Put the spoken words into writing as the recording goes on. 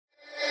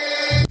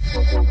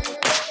Welcome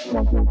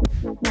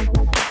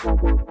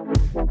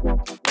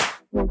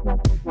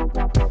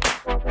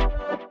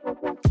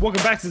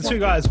back to the Two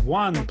Guys,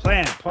 One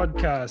Plant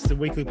podcast, the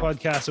weekly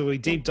podcast where we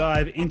deep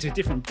dive into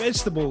different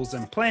vegetables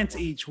and plants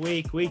each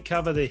week. We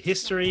cover the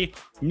history,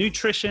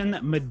 nutrition,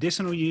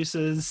 medicinal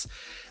uses.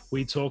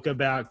 We talk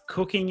about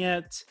cooking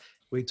it.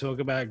 We talk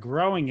about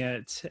growing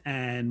it.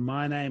 And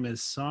my name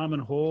is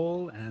Simon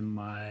Hall, and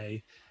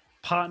my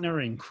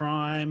partner in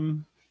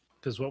crime,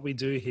 because what we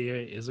do here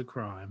is a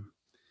crime,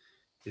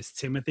 is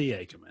Timothy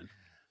Akerman.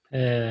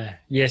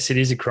 Yes, it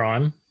is a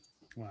crime.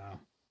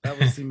 Wow. That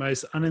was the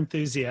most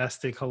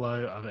unenthusiastic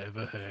hello I've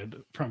ever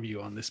heard from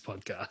you on this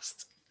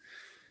podcast.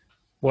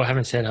 Well, I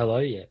haven't said hello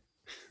yet.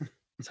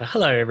 So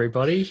hello,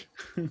 everybody.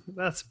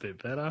 That's a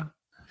bit better.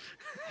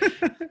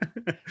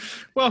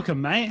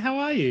 Welcome, mate. How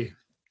are you?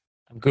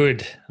 I'm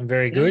good. I'm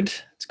very good.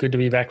 It's good to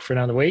be back for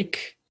another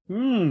week.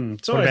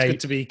 It's always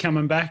good to be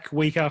coming back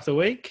week after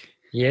week.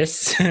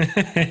 Yes.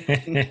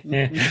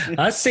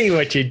 I see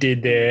what you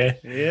did there.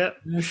 Yeah.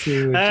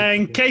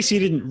 In case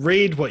you didn't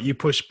read what you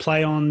pushed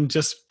play on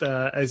just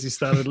as you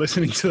started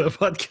listening to the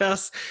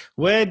podcast,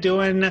 we're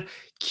doing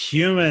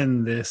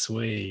cumin this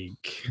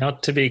week.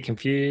 Not to be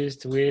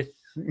confused with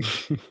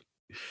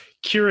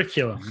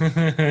curriculum.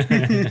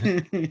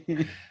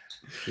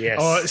 Yes.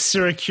 Or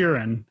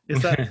siracurin.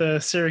 Is that the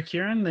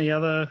siracurin, the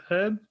other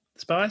herb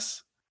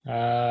spice?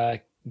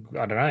 I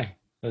don't know.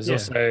 There's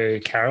also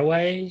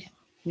caraway.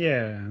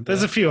 Yeah,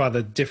 there's a few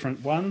other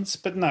different ones,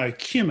 but no,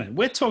 cumin.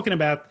 We're talking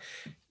about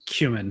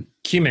cumin.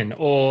 Cumin,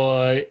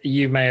 or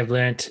you may have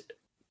learnt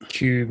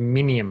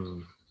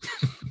cuminium.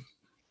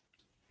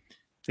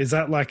 Is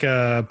that like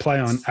a play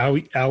on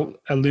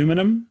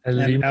aluminum?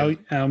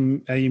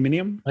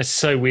 Aluminium? It's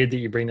so weird that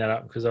you bring that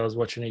up because I was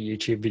watching a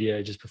YouTube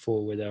video just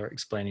before where they were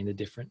explaining the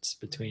difference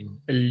between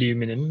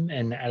aluminum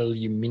and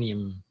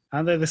aluminium.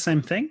 Are they the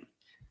same thing?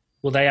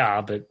 Well, they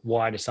are, but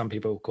why do some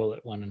people call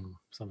it one and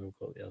some people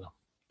call it the other?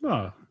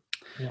 Oh,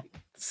 yeah.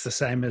 It's the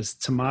same as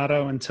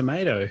tomato and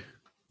tomato.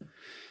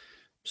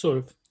 Sort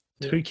of.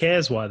 Yeah. Who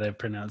cares why they're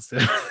pronounced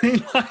it?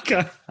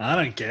 I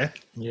don't care.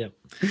 Yeah,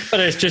 but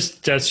that's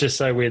just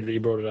so weird that you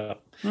brought it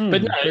up.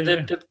 But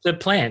no, the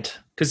plant,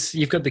 because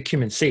you've got the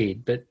cumin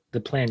seed, but the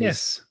plant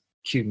is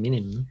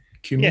cuminum.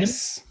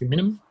 Yes.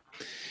 Cuminum?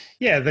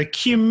 Yeah, the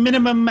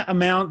cuminum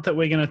amount that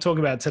we're going to talk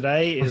about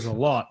today is a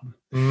lot.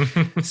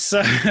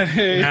 So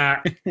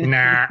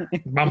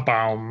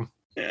bum.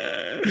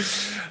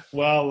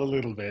 Well, a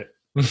little bit.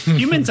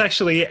 Cumin's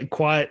actually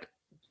quite...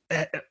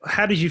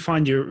 How did you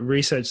find your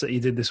research that you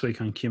did this week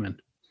on cumin?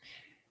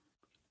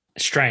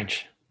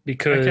 Strange,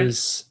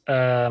 because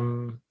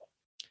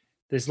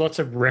there's lots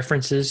of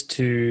references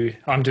to...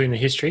 I'm doing the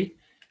history.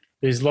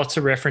 There's lots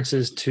of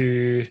references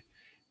to,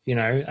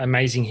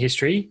 amazing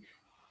history,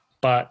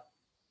 but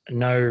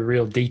no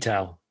real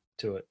detail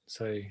to it.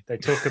 So they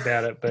talk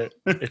about it, but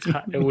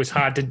it was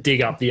hard to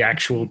dig up the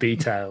actual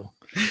detail.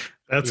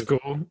 That's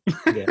cool.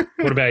 Yeah.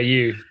 What about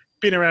you?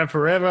 Been around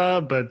forever,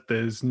 but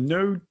there's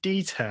no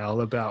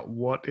detail about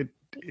what it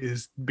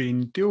is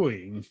been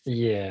doing.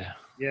 Yeah,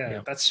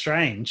 that's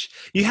strange.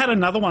 You had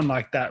another one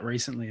like that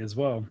recently as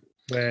well,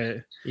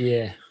 where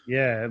they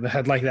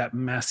had like that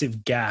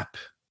massive gap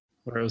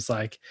where it was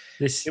like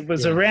it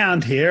was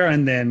around here,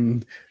 and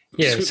then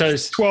so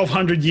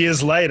 1,200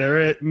 years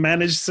later, it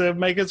managed to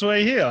make its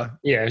way here.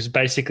 Yeah, it was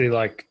basically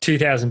like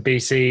 2000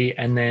 BC,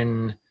 and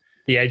then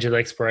the age of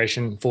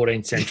exploration,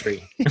 14th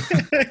century.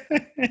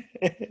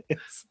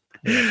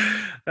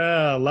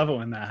 I love it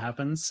when that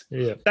happens.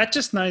 Yeah, that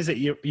just knows that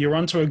you're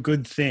onto a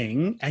good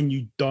thing, and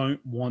you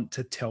don't want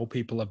to tell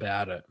people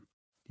about it.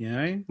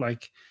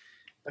 Like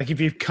if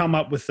you've come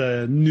up with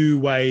a new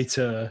way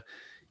to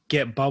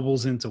get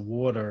bubbles into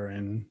water,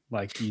 and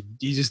like you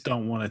just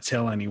don't want to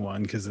tell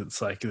anyone because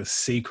it's like a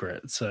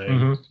secret.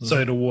 So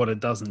so the water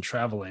doesn't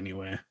travel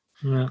anywhere.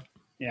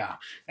 Yeah.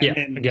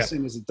 And as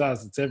soon as it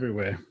does, it's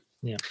everywhere.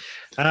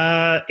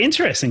 Yeah.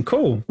 Interesting.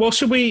 Cool. Well,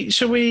 should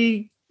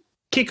we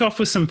kick off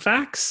with some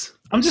facts?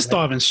 I'm just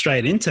diving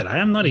straight in today.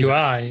 I'm not even... You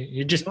are.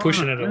 You're just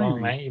pushing it along,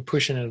 mate. You're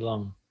pushing it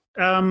along.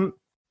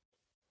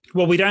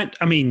 Well, we don't...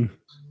 I mean,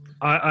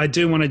 I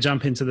do want to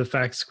jump into the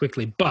facts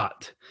quickly,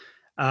 but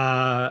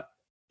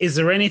is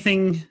there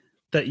anything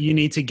that you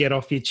need to get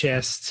off your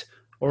chest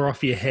or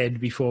off your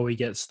head before we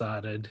get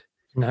started?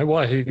 No,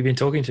 why? Who have you been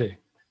talking to?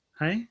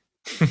 Hey?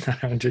 No,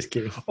 I'm just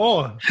kidding.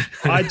 Oh,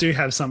 I do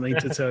have something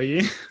to tell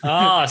you.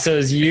 So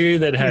it's you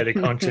that had a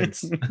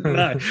conscience.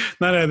 No.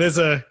 There's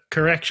a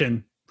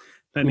correction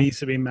that needs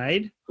to be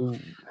made. Ooh.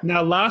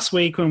 Now, last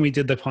week when we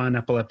did the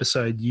pineapple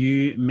episode,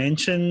 you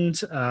mentioned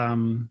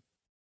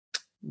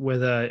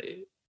whether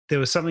there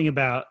was something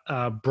about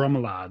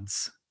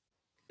bromeliads.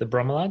 The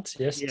bromeliads,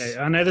 yes.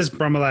 Yeah, I know there's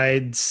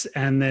bromeliads,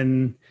 and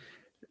then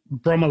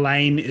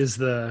bromelain is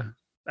the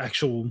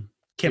actual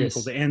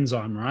chemical, the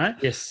enzyme, right?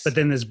 Yes. But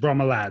then there's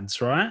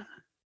bromeliads, right?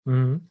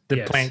 Mm-hmm.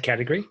 The plant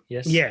category,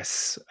 yes.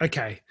 Yes.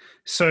 Okay.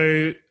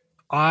 So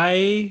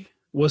I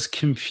was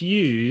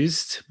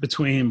confused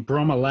between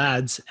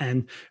bromeliads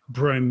and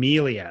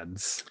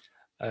bromeliads.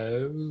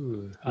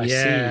 Oh, I see.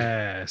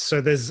 Yeah.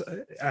 So there's,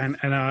 and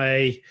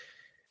I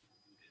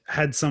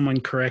had someone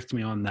correct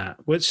me on that,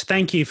 which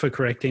thank you for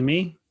correcting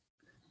me,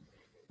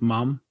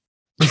 Mum.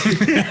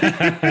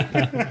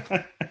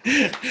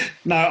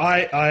 No,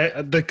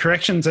 I the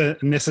corrections are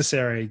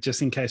necessary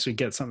just in case we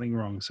get something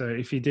wrong. So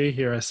if you do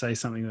hear us say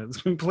something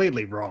that's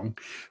completely wrong,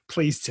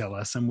 please tell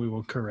us and we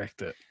will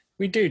correct it.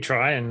 We do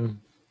try and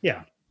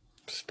Yeah.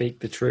 speak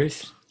the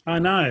truth. I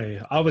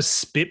know. I was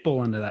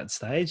spitballing to that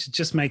stage. It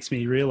just makes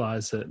me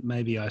realize that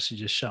maybe I should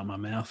just shut my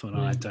mouth when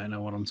I don't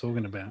know what I'm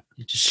talking about.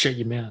 You just shut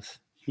your mouth.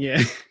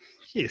 Yeah.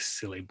 You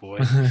silly boy.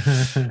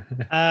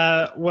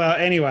 Well,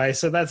 anyway,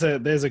 so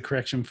there's a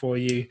correction for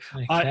you.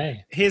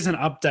 Okay. Here's an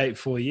update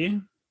for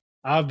you.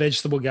 Our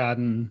vegetable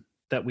garden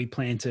that we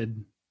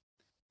planted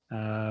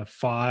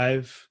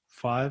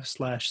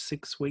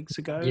 5/6 weeks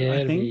ago,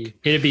 I think.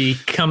 It'll be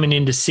coming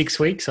into 6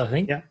 weeks, I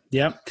think.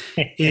 Yeah.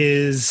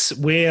 Is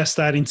we're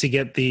starting to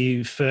get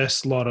the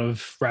first lot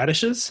of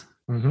radishes.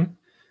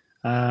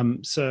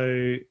 Mm-hmm.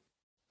 So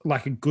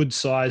like a good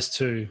size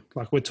too.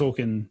 Like we're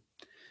talking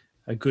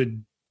a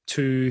good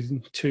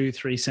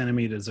 2-3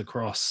 centimeters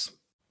across.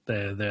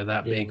 They're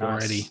that big nice.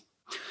 already.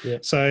 Yeah.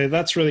 So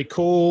that's really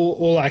cool.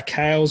 All our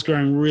kale's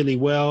growing really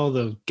well.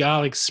 The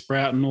garlic's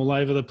sprouting all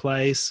over the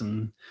place,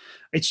 and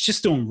it's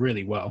just doing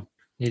really well.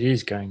 It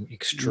is going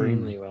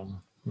extremely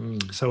well.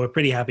 Mm. So we're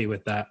pretty happy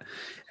with that.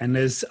 And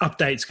there's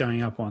updates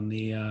going up on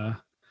the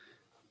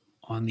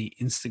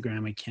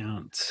Instagram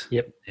account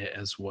there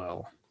as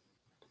well.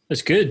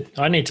 That's good.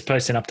 I need to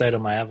post an update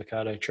on my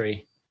avocado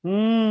tree.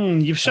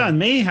 You've shown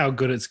me how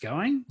good it's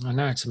going. I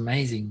know, it's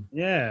amazing.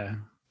 Yeah.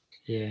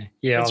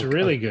 It's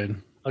really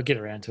good. I'll get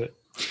around to it.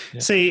 Yeah.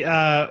 See,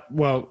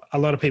 well, a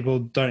lot of people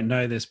don't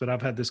know this, but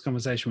I've had this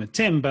conversation with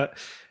Tim, but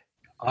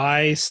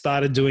I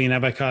started doing an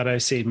avocado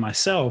seed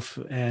myself,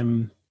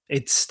 and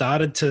it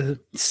started to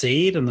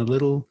seed and the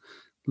little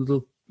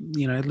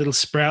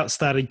sprout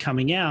started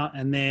coming out.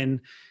 And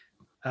then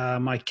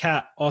my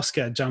cat,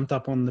 Oscar, jumped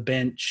up on the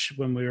bench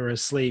when we were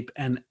asleep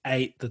and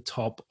ate the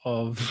top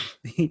of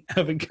the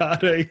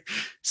avocado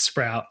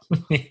sprout,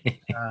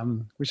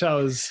 which I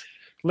was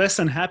less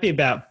than happy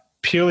about,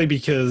 purely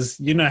because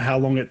you know how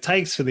long it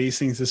takes for these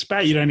things to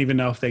sprout. You don't even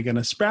know if they're going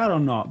to sprout or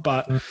not,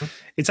 but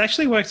it's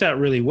actually worked out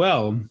really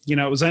well. You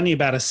know, it was only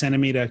about 1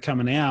 centimeter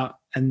coming out,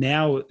 and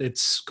now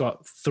it's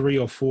got 3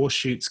 or 4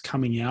 shoots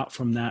coming out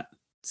from that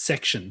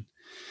section.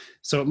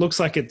 So it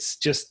looks like it's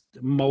just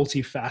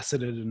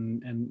multifaceted,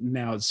 and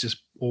now it's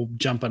just all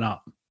jumping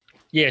up.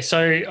 Yeah,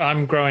 so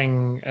I'm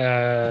growing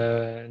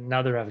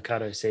another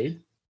avocado seed.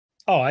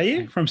 Oh, are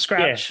you? From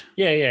scratch?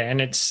 Yeah.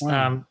 And it's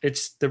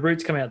it's the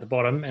roots come out the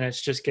bottom, and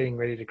it's just getting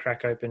ready to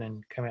crack open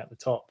and come out the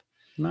top.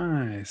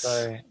 Nice.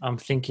 So I'm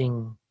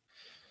thinking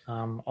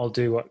I'll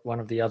do what one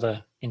of the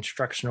other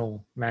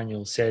instructional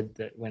manuals said,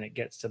 that when it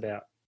gets to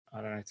about,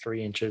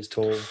 3 inches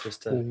tall,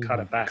 just to cut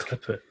it back.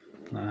 Clip it.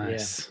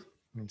 Nice. Yeah,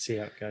 and see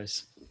how it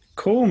goes.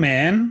 Cool,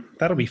 man.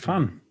 That'll be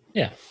fun.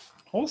 Yeah.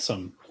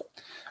 Awesome.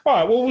 All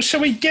right. Well,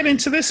 shall we get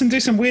into this and do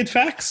some weird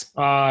facts?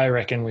 I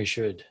reckon we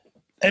should.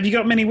 Have you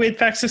got many weird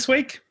facts this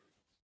week?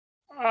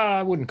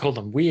 I wouldn't call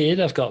them weird.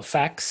 I've got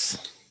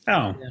facts.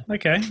 Oh,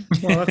 okay.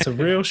 Well, that's a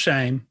real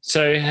shame.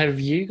 So have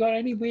you got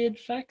any weird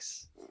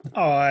facts?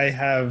 I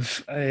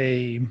have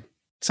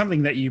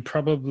something that you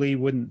probably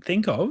wouldn't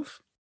think of.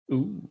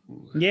 Ooh.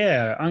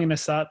 Yeah, I'm going to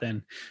start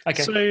then.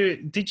 Okay. So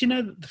did you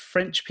know that the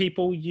French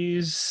people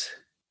use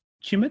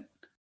cumin?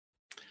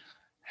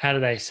 How do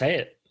they say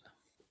it?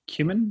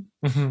 Cumin?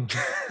 I'm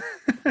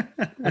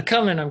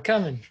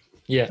coming.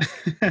 Yeah.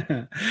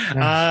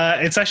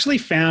 It's actually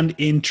found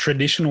in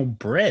traditional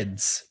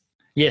breads.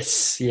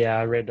 Yes. Yeah,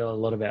 I read a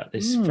lot about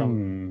this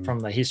from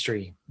the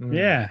history.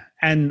 Yeah,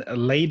 and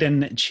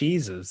Leyden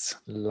cheeses.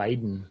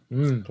 Leyden.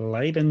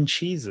 Leyden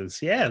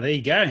cheeses. Yeah, there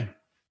you go.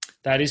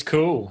 That is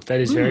cool. That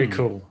is very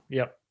cool.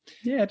 Yep.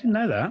 Yeah, I didn't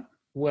know that.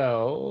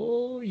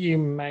 Well, you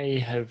may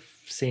have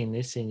seen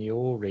this in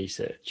your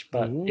research,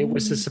 but it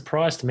was a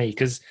surprise to me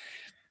because,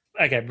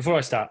 okay, before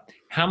I start,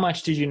 how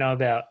much did you know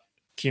about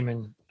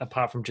cumin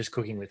apart from just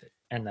cooking with it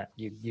and that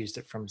you used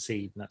it from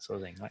seed and that sort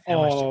of thing? Like,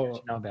 how much did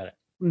you know about it?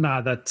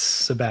 No,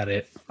 that's about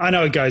it. I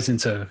know it goes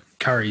into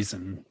curries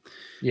and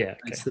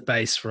it's the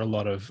base for a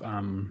lot of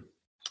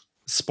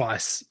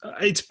spice.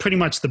 It's pretty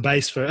much the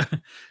base for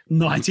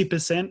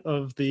 90%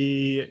 of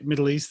the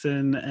Middle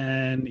Eastern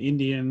and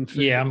Indian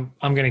food. Yeah,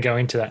 I'm going to go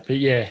into that. But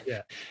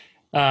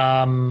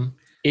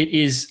it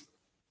is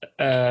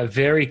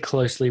very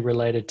closely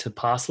related to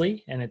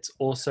parsley, and it's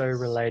also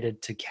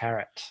related to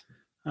carrot.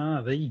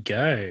 Oh, there you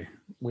go.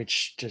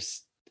 Which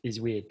just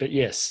is weird, but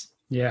yes.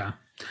 Yeah.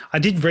 I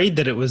did read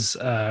that it was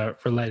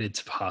related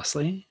to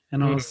parsley,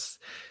 and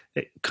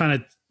it kind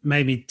of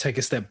made me take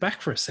a step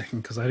back for a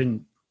second because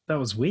that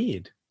was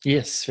weird.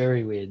 Yes,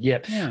 very weird.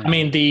 Yep. Yeah. I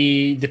mean,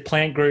 the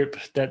plant group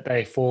that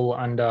they fall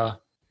under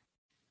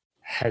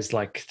has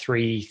like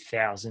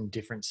 3,000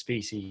 different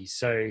species.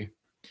 So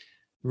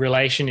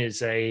relation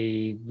is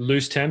a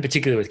loose term,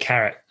 particularly with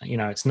carrot. You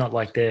know, it's not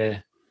like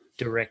they're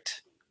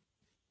direct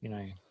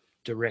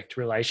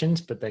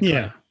relations, but they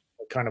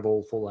kind of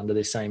all fall under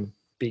this same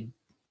big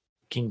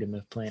kingdom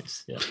of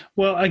plants. Yeah.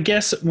 Well, I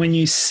guess when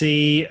you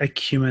see a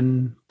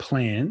cumin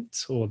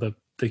plant or the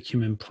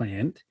cumin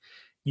plant,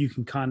 you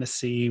can kind of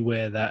see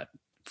where that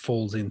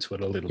falls into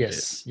it a little bit.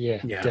 Yes.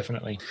 Yeah,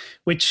 definitely.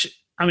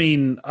 Which, I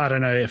mean, I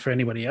don't know for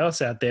anybody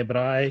else out there, but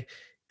I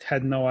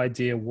had no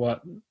idea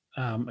what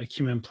a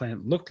cumin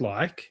plant looked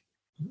like.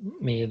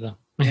 Me either.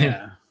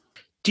 Yeah.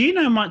 Do you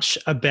know much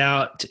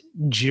about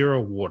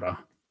Jira water?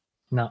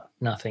 No,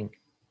 nothing.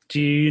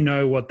 Do you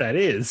know what that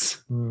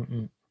is?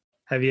 Mm-mm.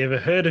 Have you ever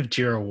heard of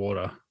Jira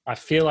water? I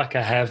feel like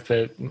I have,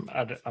 but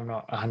I'm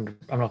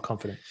not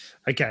confident.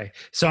 Okay,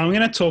 so I'm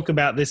going to talk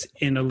about this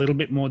in a little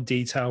bit more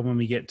detail when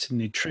we get to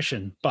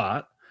nutrition,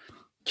 but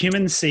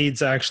cumin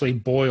seeds are actually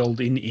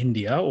boiled in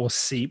India or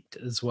seeped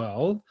as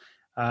well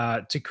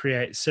to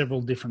create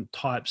several different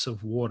types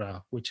of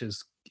water,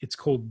 it's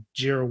called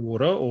Jira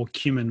water or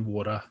cumin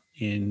water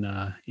in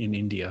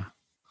India.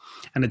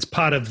 And it's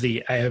part of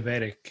the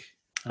Ayurvedic.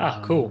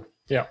 Cool.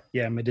 Yeah.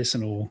 Yeah,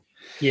 medicinal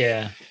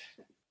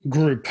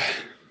group.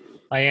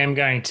 I am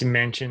going to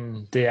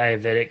mention the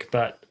Ayurvedic,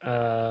 but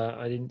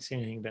I didn't see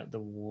anything about the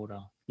water.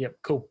 Yep,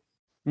 cool.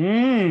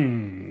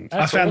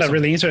 I found that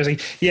really interesting.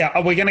 Yeah,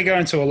 we're going to go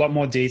into a lot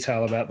more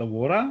detail about the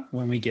water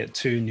when we get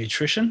to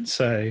nutrition.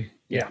 So,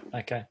 yeah.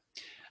 Okay.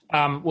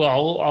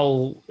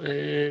 Well,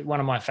 one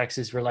of my facts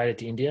is related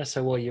to India.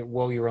 So while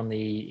you're on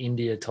the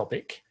India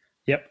topic.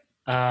 Yep.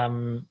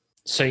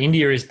 So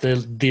India is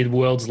the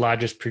world's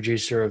largest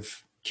producer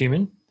of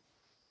cumin.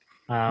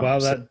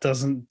 That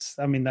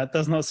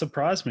does not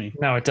surprise me.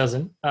 No, it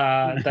doesn't.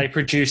 They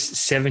produce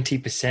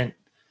 70%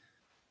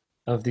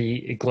 of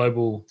the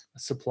global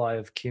supply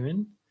of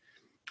cumin.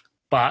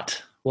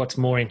 But what's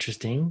more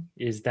interesting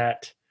is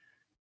that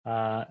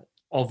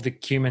of the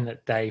cumin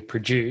that they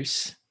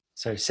produce,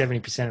 so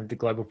 70% of the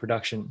global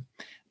production,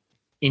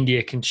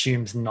 India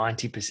consumes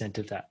 90%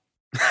 of that.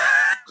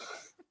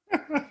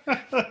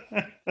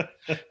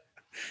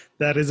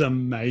 That is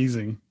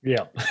amazing.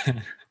 Yeah.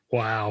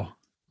 Wow.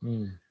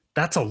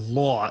 That's a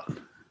lot.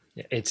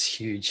 Yeah, it's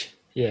huge.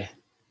 Yeah.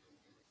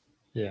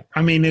 Yeah.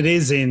 I mean, it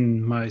is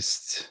in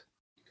most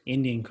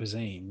Indian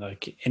cuisine,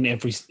 like in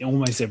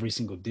almost every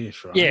single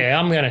dish, right? Yeah,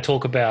 I'm going to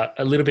talk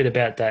a little bit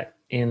about that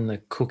in the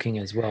cooking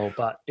as well,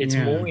 but it's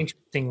more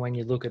interesting when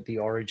you look at the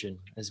origin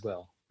as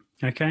well.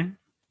 Okay.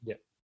 Yeah.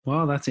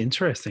 Well, that's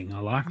interesting. I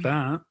like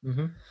that.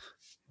 Mm-hmm.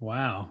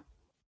 Wow.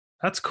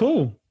 That's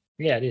cool.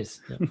 Yeah, it is.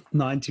 Yeah.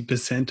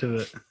 90% of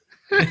it.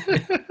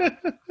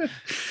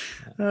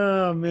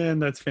 Oh man,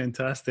 that's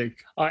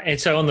fantastic. And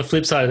so on the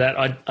flip side of that,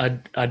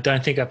 I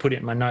don't think I put it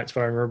in my notes,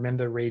 but I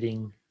remember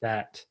reading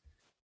that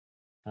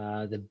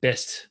the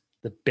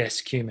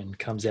best cumin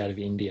comes out of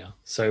India.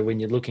 So when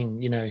you're looking,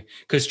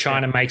 because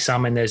China makes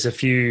some, and there's a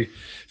few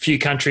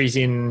countries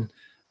in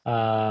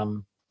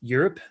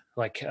Europe,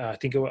 like I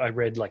think I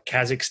read like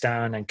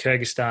Kazakhstan and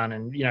Kyrgyzstan,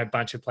 and a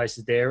bunch of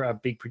places there are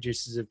big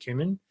producers of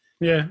cumin.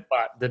 Yeah,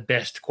 but the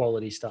best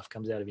quality stuff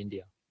comes out of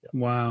India. Yeah.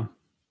 Wow,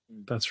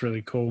 that's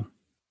really cool.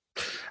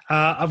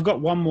 I've got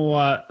one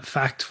more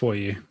fact for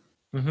you.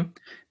 Mm-hmm.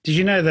 Did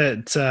you know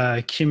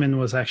that cumin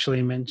was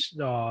actually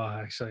mentioned? Oh,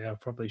 actually, I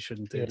probably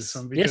shouldn't do this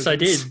one. Yes, I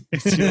did.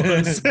 It's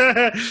yours.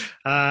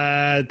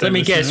 Let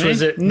me guess.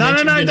 Was it? No.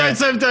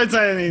 Don't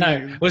say anything.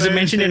 No. Was it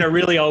mentioned in a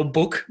really old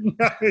book?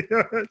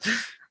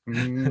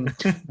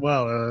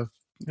 Well,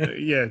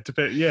 yeah.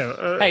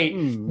 Yeah. Hey,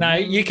 no,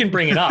 you can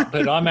bring it up,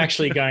 but I'm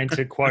actually going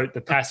to quote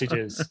the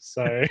passages.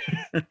 So.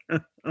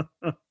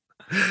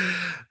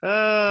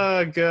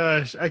 Oh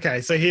gosh.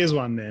 Okay, so here's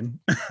one then.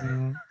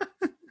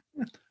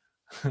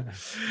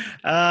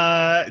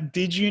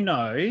 Did you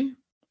know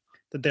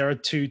that there are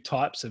two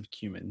types of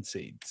cumin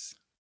seeds?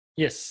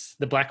 Yes,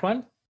 the black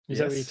one. Is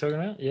that what you're talking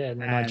about? Yeah,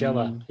 the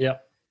Nigella.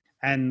 Yep.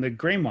 And the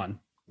green one.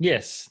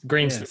 Yes,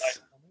 green's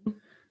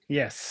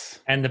Yes.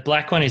 And the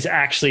black one is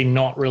actually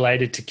not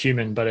related to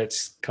cumin, but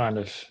it's kind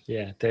of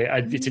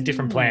it's a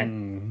different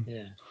plant.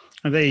 Yeah.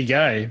 Oh, there you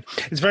go.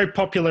 It's very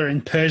popular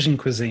in Persian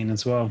cuisine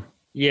as well.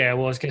 Yeah,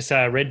 well, I was going to say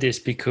I read this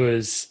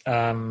because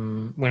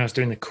when I was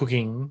doing the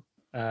cooking,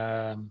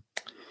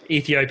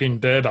 Ethiopian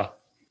Berber.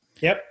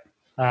 Yep.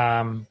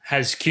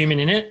 Has cumin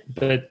in it,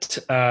 but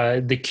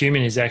the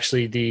cumin is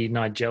actually the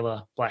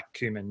Nigella black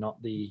cumin,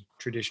 not the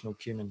traditional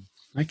cumin.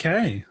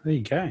 Okay, there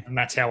you go. And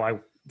that's how I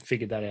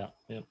figured that out.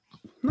 Yep.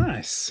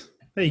 Nice.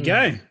 There you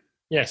go.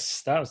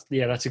 Yes, that's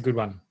a good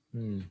one.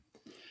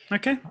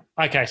 Okay,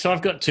 so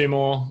I've got two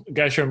more.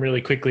 Go through them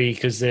really quickly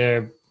because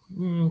they're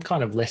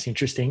kind of less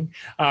interesting.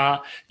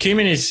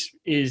 Cumin is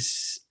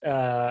used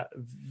a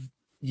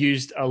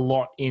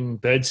lot in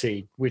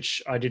birdseed,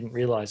 which I didn't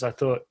realize. I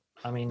thought,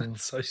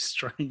 that's so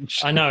strange.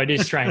 I know it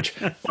is strange,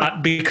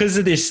 but because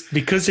of this,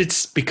 because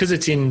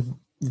it's in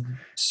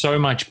so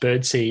much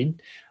birdseed,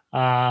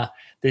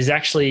 there's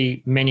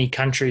actually many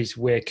countries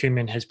where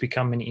cumin has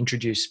become an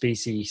introduced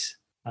species,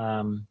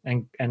 and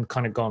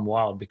kind of gone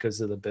wild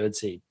because of the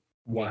birdseed.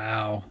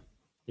 Wow.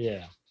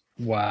 Yeah.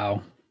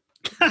 Wow.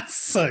 That's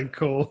so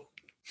cool.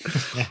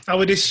 I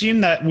would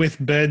assume that with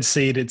bird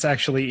seed, it's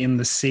actually in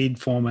the seed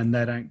form and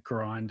they don't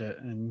grind it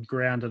and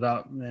ground it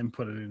up and then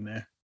put it in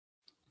there.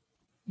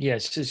 Yeah,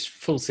 it's just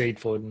full seed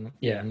forward.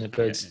 And the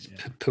birds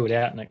poo it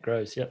out and it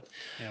grows. Yep.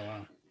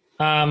 Yeah,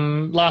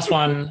 wow. Last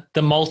one.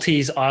 The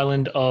Maltese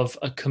island of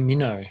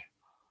Comino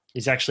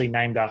is actually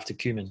named after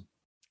cumin.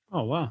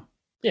 Oh, wow.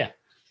 Yeah.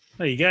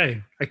 There you go.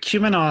 A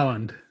cumin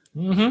island.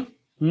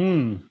 Mm-hmm.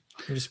 Mm.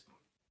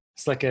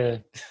 It's like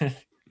a...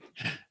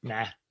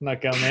 Nah, not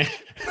going there.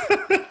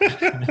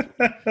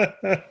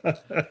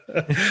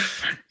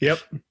 Yep.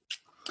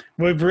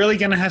 We're really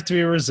going to have to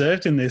be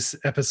reserved in this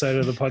episode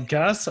of the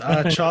podcast.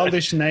 Our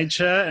childish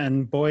nature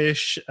and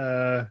boyish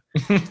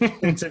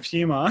sense of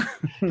humor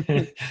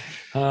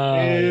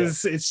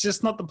it's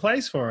just not the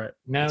place for it.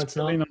 No, it's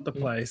really not. not the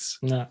place.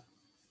 No.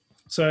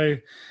 So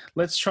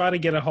let's try to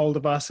get a hold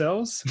of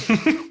ourselves.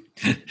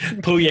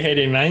 Pull your head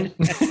in, mate.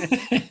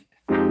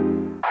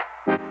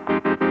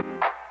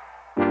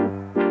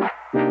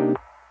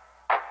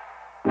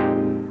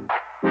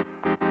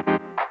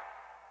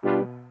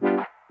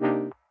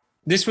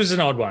 This was an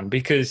odd one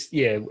because,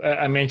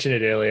 I mentioned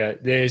it earlier.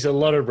 There's a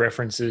lot of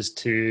references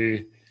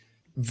to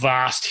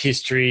vast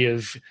history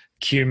of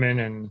cumin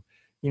and,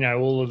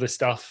 all of the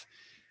stuff.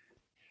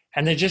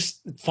 And they're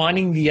just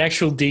finding the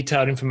actual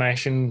detailed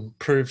information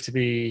proved to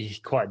be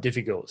quite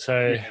difficult.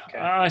 So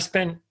I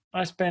spent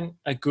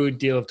a good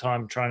deal of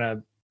time trying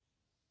to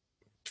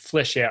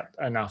flesh out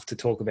enough to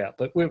talk about,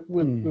 but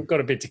we've got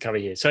a bit to cover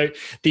here. So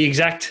the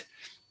exact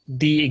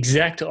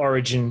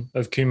origin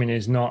of cumin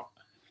is not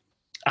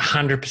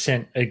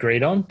 100%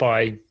 agreed on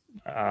by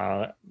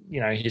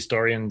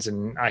historians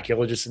and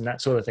archaeologists and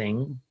that sort of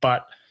thing,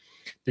 but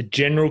the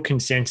general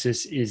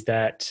consensus is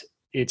that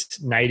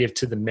it's native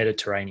to the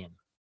Mediterranean.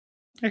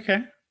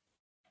 Okay.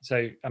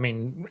 So, I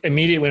mean,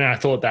 immediately when I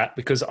thought that,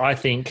 because I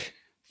think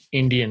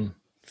Indian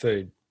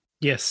food.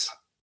 Yes.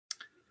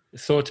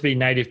 Thought to be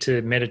native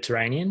to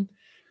Mediterranean.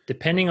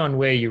 Depending on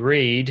where you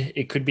read,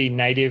 it could be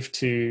native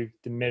to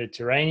the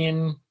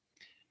Mediterranean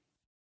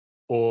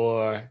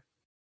or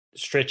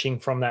stretching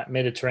from that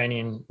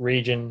Mediterranean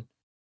region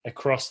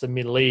across the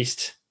Middle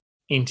East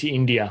into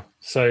India.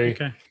 So,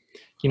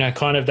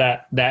 kind of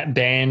that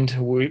band,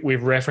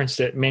 we've referenced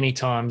it many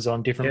times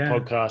on different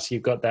podcasts.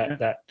 You've got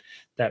that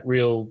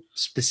real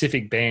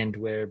specific band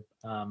where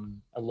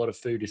a lot of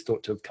food is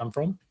thought to have come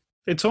from.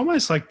 It's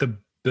almost like the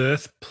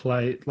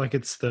birthplace, like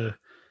it's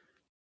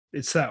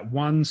that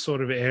one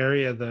sort of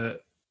area that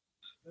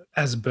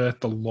has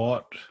birthed a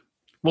lot.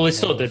 Well,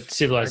 it's thought that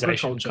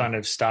civilization kind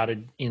of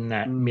started in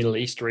that Middle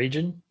East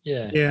region.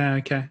 Yeah. Yeah.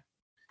 Okay.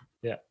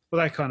 Yeah.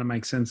 Well, that kind of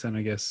makes sense then,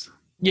 I guess.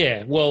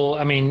 Yeah. Well,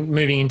 I mean,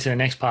 moving into the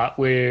next part,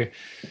 where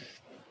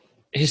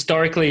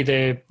historically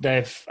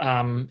they've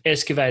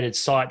excavated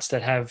sites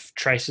that have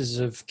traces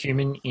of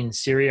cumin in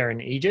Syria and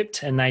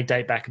Egypt, and they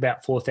date back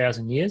about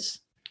 4,000 years.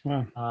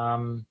 Wow.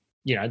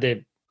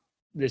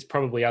 There's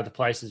probably other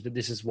places, but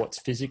this is what's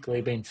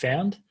physically been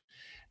found.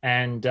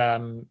 And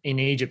in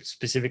Egypt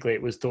specifically,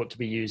 it was thought to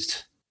be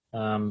used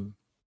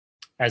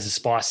as a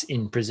spice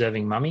in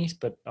preserving mummies,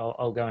 but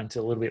I'll go into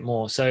a little bit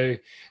more. So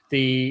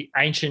the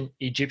ancient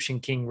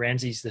Egyptian king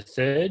Ramses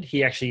III,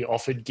 he actually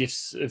offered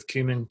gifts of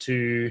cumin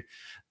to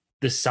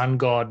the sun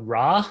god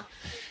Ra,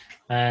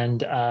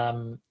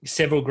 and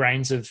several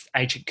grains of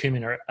ancient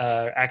cumin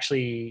are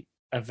actually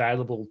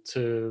available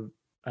to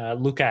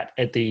look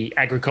at the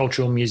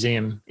Agricultural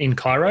Museum in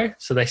Cairo.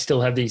 So they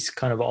still have these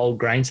kind of old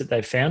grains that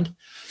they've found.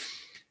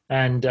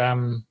 And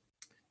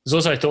there's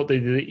also thought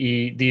that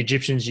the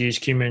Egyptians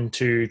used cumin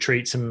to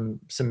treat some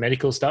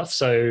medical stuff.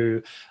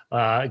 So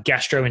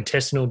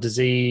gastrointestinal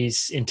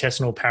disease,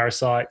 intestinal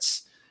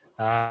parasites,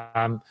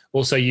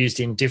 also used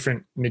in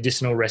different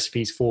medicinal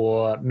recipes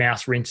for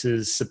mouth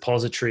rinses,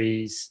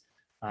 suppositories,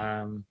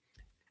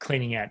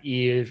 cleaning out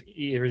ear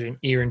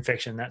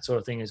infection, that sort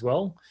of thing as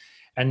well.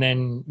 And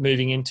then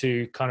moving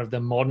into kind of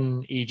the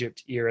modern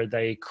Egypt era,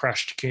 they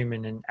crushed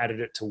cumin and added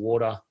it to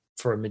water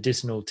for a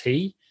medicinal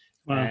tea.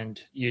 Wow.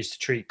 And used to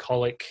treat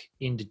colic,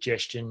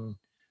 indigestion.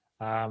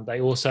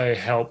 They also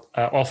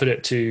offered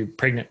it to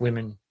pregnant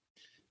women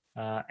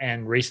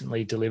and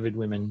recently delivered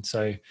women.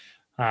 So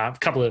a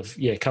couple of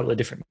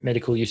different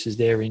medical uses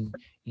there in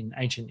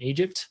ancient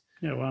Egypt.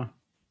 Yeah, wow.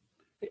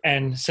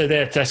 And so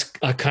that's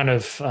a kind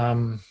of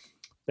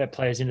that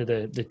plays into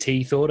the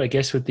tea thought, I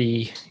guess, with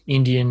the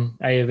Indian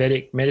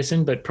Ayurvedic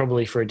medicine, but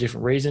probably for a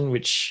different reason,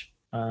 which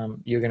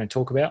you're going to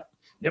talk about.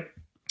 Yep.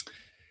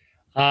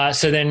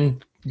 So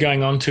then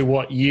going on to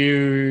what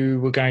you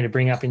were going to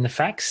bring up in the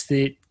facts,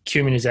 that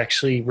cumin is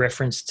actually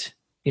referenced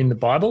in the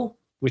Bible,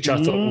 which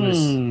I thought was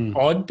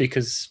odd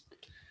because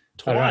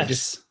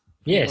twice.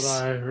 Yes.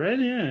 What I read,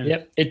 yeah.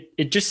 Yep.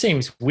 It just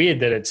seems weird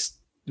that it's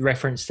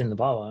referenced in the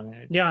Bible. I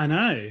mean, yeah, I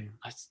know.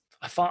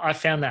 I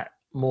found that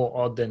more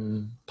odd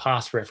than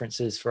past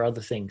references for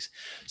other things.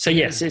 So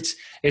yes,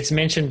 it's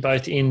mentioned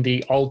both in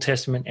the Old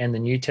Testament and the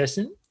New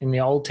Testament. In the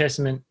Old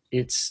Testament,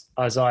 it's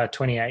Isaiah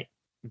 28.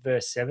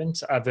 Verse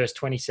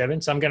 27.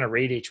 So I'm going to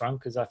read each one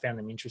because I found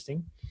them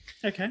interesting.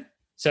 Okay.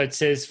 So it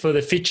says, "For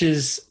the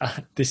fitches,"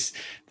 this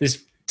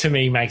to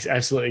me makes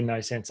absolutely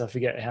no sense. I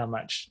forget how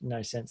much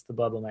no sense the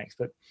Bible makes.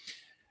 But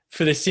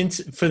for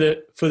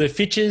the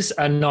fitches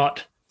are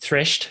not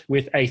threshed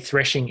with a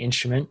threshing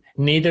instrument,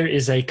 neither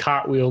is a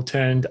cartwheel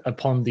turned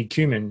upon the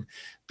cumin,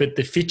 but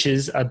the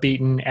fitches are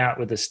beaten out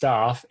with a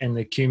staff and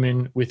the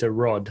cumin with a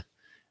rod.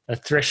 A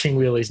threshing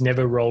wheel is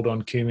never rolled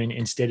on cumin.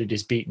 Instead, it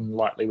is beaten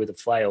lightly with a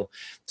flail.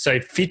 So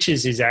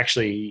fitches is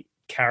actually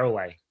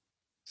caraway.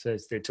 So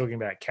they're talking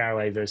about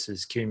caraway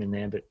versus cumin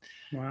there, but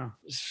wow,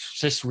 it's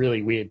just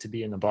really weird to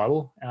be in the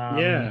Bible.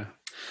 Yeah.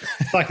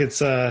 It's like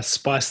it's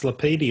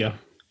Spicelopedia.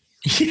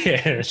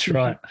 Yeah, that's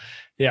right.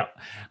 Yeah.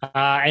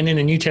 And in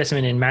the New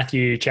Testament, in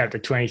Matthew chapter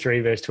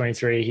 23, verse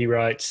 23, he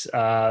writes,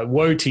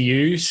 "Woe to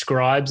you,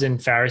 scribes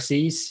and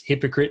Pharisees,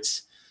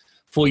 hypocrites,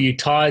 for you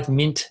tithe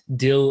mint,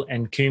 dill,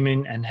 and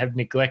cumin, and have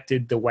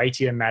neglected the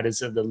weightier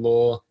matters of the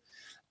law,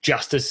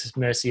 justice,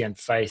 mercy, and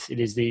faith. It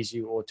is these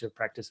you ought to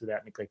practice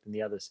without neglecting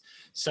the others."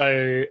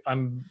 So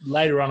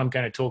later on, I'm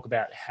going to talk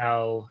about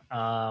how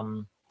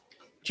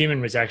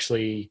cumin was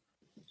actually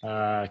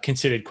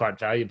considered quite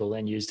valuable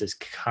and used as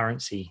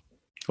currency.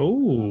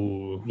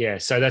 Oh, yeah.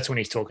 So that's when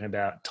he's talking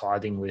about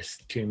tithing with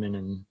cumin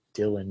and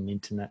dill and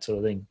mint and that sort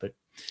of thing. But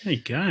there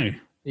you go.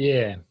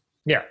 Yeah.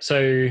 Yeah.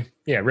 So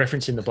yeah,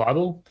 reference in the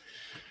Bible.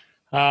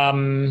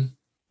 They're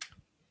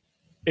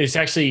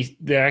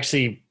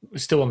actually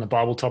still on the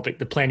Bible topic.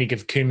 The planting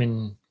of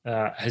cumin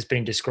has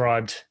been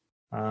described,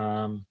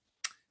 and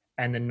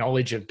the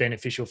knowledge of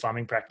beneficial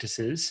farming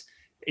practices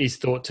is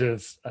thought to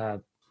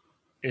have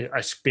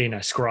been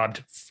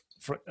ascribed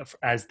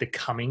as the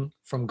coming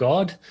from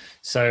God.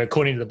 So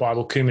according to the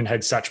Bible, cumin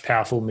had such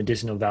powerful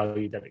medicinal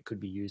value that it could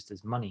be used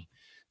as money.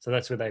 So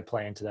that's where they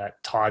play into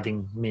that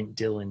tithing, mint,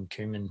 dill, and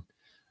cumin.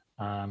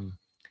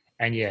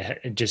 And yeah,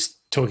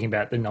 just talking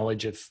about the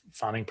knowledge of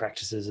farming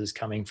practices as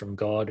coming from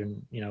God,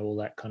 and all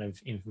that kind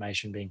of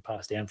information being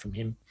passed down from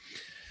him.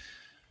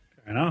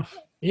 Fair enough.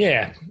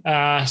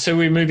 Yeah. So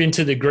we move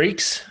into the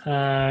Greeks.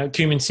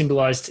 Cumin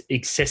symbolized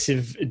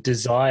excessive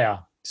desire.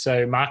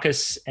 So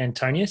Marcus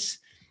Antonius,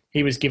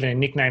 he was given a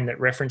nickname that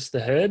referenced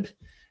the herb.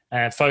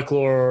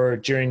 Folklore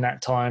during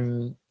that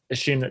time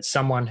assumed that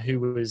someone who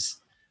was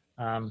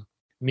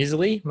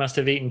miserly must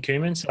have eaten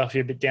cumin. So if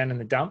you're a bit down in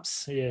the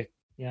dumps,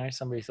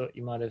 somebody thought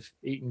you might have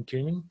eaten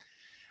cumin.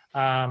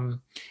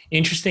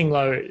 Interesting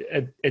though,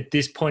 at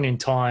this point in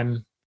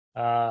time,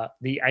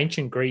 the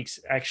ancient Greeks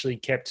actually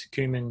kept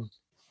cumin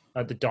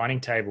at the dining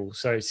table.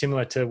 So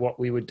similar to what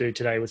we would do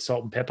today with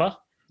salt and pepper.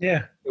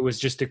 Yeah. It was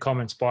just a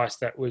common spice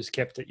that was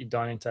kept at your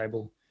dining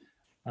table.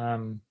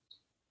 And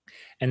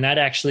that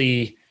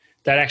actually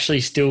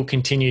still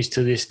continues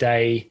to this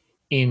day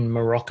in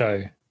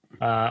Morocco.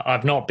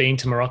 I've not been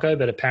to Morocco,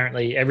 but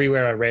apparently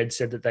everywhere I read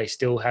said that they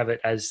still have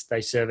it as they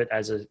serve it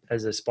as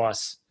a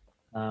spice.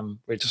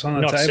 Which on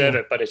the not table. Serve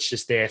it, but it's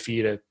just there for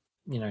you to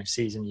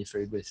season your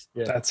food with.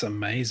 Yeah. That's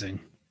amazing.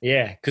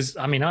 Yeah, because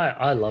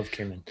I love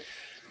cumin.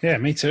 Yeah,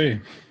 me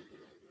too.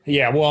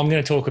 Yeah, well, I'm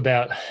going to talk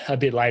about a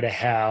bit later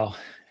how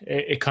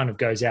it kind of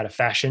goes out of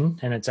fashion,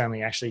 and it's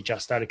only actually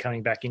just started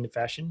coming back into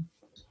fashion.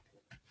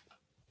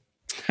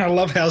 I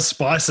love how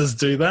spices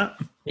do that.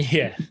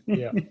 Yeah,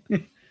 yeah.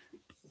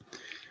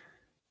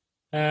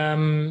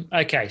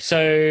 Okay,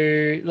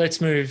 so let's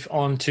move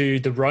on to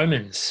the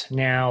Romans.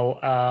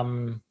 Now,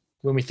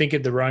 when we think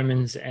of the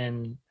Romans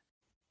and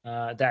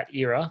that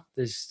era,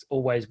 there's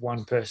always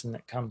one person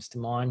that comes to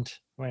mind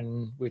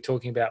when we're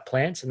talking about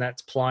plants, and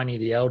that's Pliny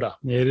the Elder.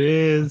 It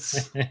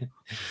is.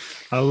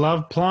 I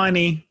love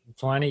Pliny.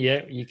 Pliny,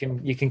 yeah, you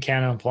can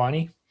count on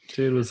Pliny.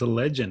 Dude was a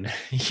legend.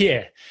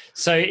 Yeah.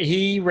 So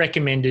he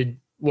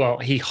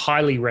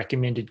highly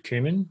recommended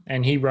cumin,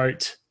 and he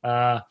wrote,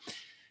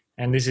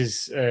 and this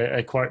is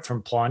a quote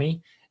from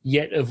Pliny,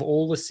 "Yet of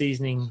all the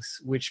seasonings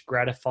which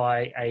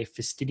gratify a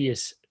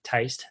fastidious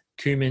taste,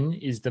 cumin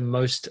is the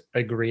most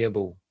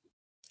agreeable."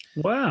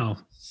 Wow.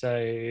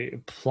 So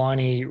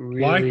Pliny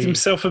really liked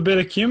himself a bit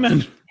of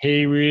cumin.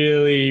 He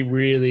really,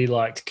 really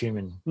liked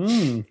cumin.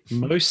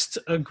 Most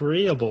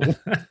agreeable.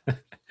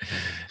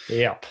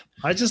 Yep.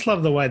 I just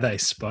love the way they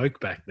spoke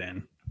back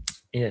then.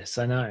 Yes,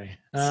 I know.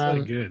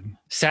 So good.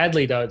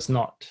 Sadly, though, it's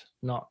not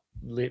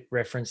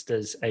referenced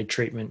as a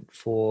treatment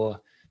for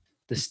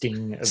the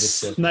sting of a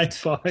serpent.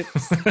 Snake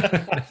bites.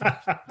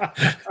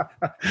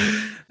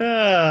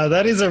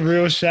 That is a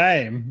real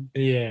shame.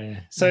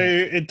 Yeah. So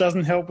it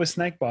doesn't help with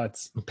snake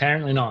bites.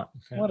 Apparently not.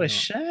 What a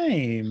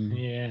shame.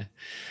 Yeah.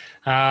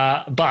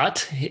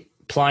 But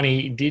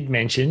Pliny did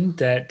mention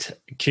that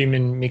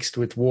cumin mixed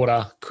with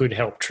water could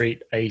help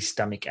treat a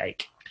stomach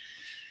ache.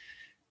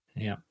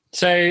 Yeah.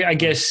 So I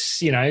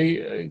guess,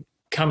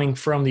 coming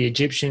from the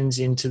Egyptians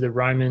into the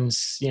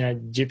Romans,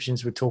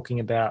 Egyptians were talking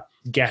about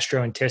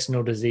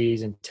gastrointestinal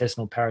disease,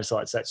 intestinal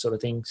parasites, that sort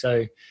of thing.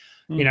 So,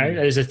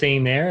 there's a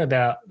theme there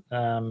about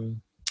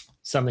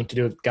something to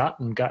do with gut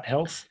and gut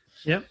health.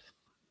 Yep.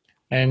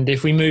 And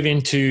if we move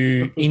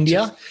into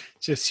India,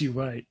 just you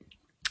wait.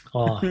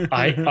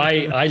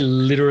 I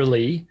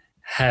literally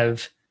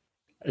have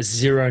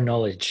zero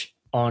knowledge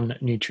on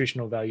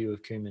nutritional value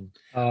of cumin.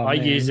 Oh, I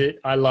man. use it.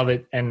 I love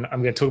it. And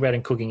I'm going to talk about it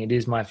in cooking. It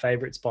is my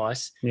favorite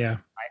spice. Yeah.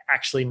 I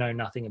actually know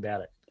nothing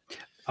about it.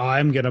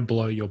 I'm going to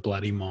blow your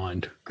bloody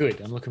mind.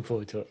 Good. I'm looking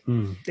forward to it.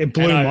 It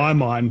blew my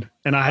mind,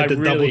 and I had to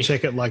double really-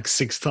 check it like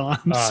 6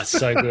 times. Oh, it's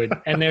so good.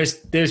 And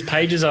there's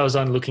pages I was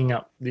on looking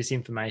up this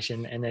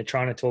information, and they're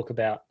trying to talk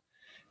about,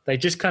 they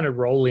just kind of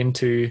roll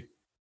into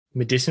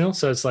medicinal.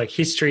 So it's like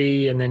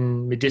history and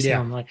then medicinal. Yeah.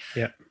 I'm like,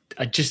 Yeah.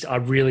 I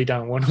really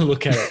don't want to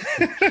look at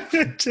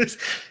it. Just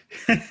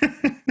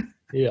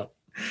Yeah.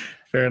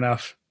 fair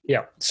enough.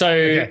 Yeah.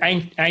 So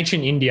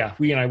ancient India,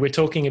 we're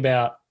talking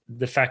about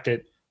the fact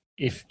that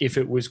if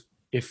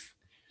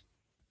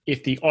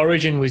the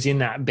origin was in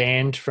that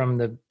band from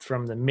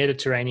the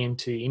Mediterranean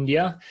to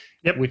India,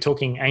 Yep. we're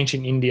talking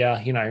ancient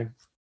India,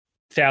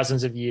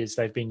 thousands of years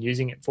they've been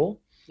using it for.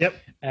 Yep.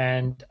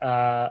 And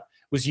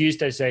was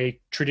used as a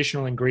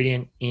traditional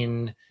ingredient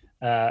in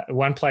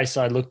one place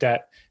I looked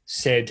at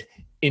said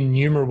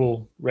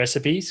innumerable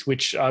recipes,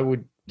 which I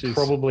would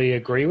probably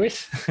agree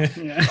with.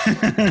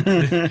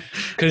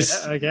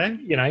 Because,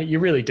 you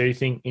really do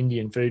think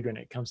Indian food when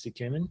it comes to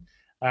cumin.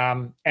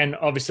 And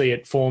obviously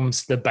it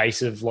forms the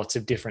base of lots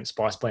of different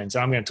spice blends. So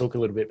I'm going to talk a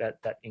little bit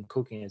about that in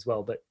cooking as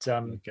well. But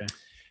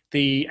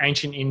the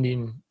ancient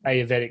Indian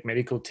Ayurvedic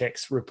medical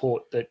texts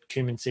report that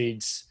cumin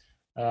seeds,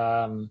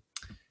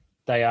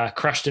 they are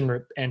crushed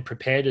and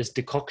prepared as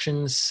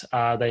decoctions.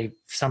 They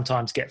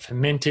sometimes get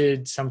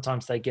fermented.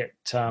 Sometimes they get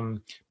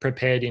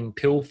prepared in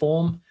pill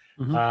form,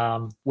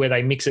 where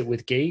they mix it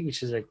with ghee,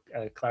 which is a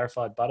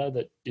clarified butter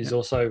that is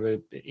also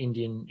an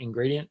Indian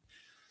ingredient.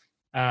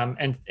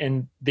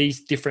 And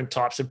these different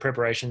types of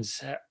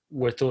preparations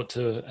were thought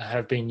to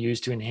have been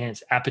used to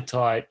enhance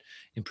appetite,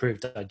 improve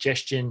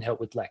digestion, help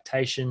with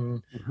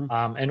lactation,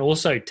 and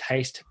also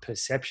taste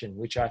perception,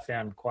 which I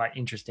found quite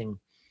interesting.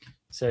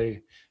 So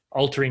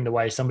altering the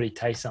way somebody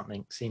tastes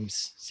something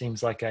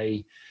seems like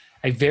a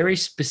very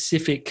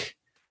specific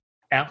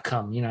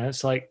outcome.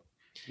 It's like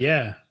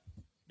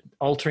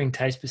altering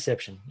taste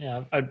perception.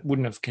 I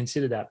wouldn't have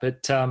considered that,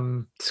 but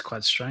it's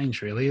quite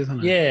strange, really,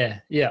 isn't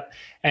it? Yeah.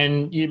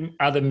 And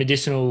other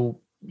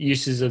medicinal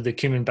uses of the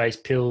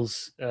cumin-based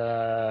pills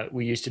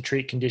were used to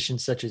treat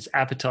conditions such as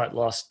appetite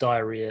loss,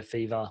 diarrhea,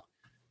 fever,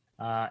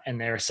 and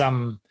there are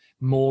some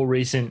more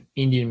recent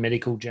Indian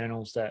medical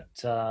journals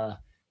that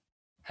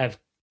have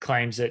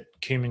claims that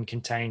cumin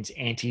contains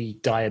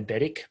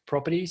anti-diabetic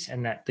properties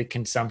and that the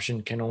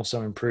consumption can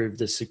also improve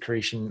the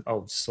secretion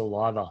of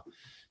saliva.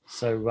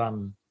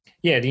 So,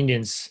 the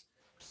Indians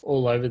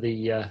all over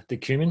the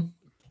cumin.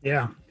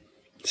 Yeah,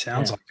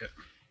 sounds like it.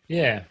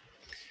 Yeah.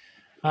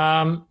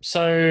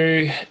 So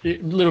a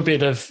little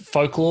bit of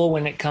folklore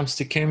when it comes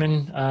to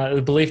cumin.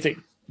 The belief that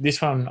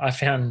this one I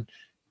found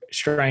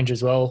strange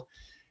as well.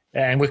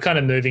 And we're kind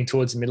of moving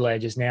towards the Middle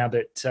Ages now,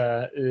 but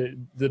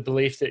the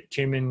belief that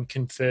cumin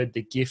conferred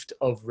the gift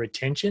of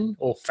retention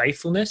or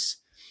faithfulness.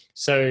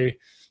 So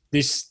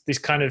this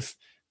kind of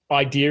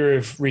idea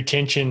of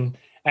retention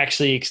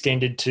actually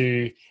extended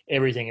to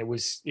everything.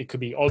 It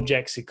could be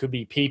objects, it could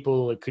be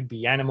people, it could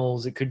be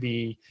animals, it could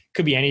be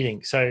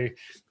anything. So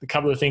a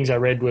couple of things I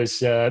read was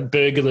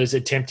burglars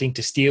attempting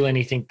to steal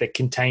anything that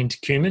contained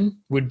cumin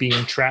would be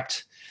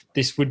entrapped.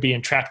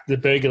 The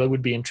burglar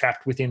would be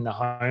entrapped within the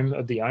home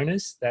of the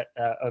owners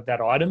of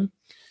that item.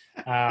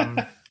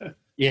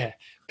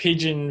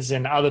 Pigeons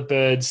and other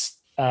birds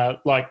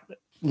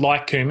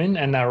like cumin,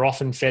 and they're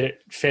often fed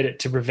it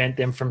to prevent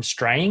them from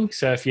straying.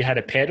 So if you had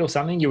a pet or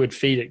something, you would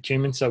feed it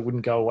cumin so it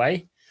wouldn't go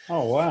away.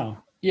 Oh,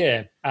 wow.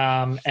 Yeah.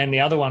 And the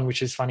other one,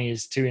 which is funny,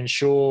 is to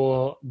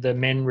ensure the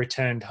men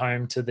returned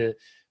home to the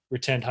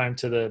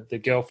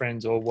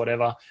girlfriends or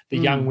whatever, the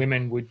young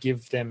women would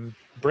give them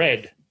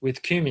bread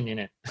with cumin in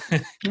it.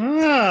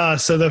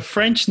 So the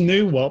French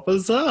knew what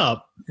was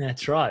up.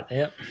 That's right.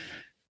 Yep.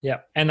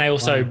 Yeah, and they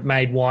also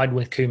made wine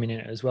with cumin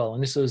in it as well.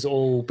 And this was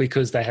all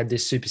because they had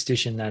this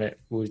superstition that it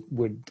would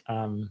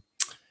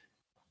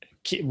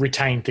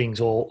retain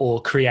things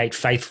or create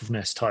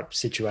faithfulness type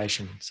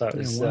situation. So it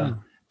was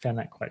found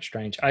that quite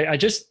strange.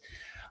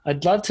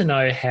 I'd love to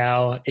know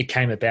how it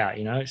came about.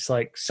 It's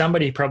like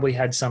somebody probably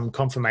had some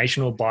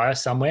confirmational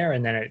bias somewhere,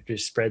 and then it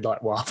just spread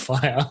like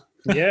wildfire.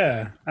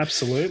 Yeah,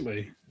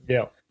 absolutely.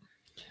 Yeah.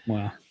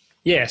 Wow.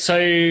 Yeah. So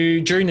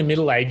during the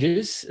Middle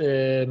Ages,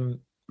 a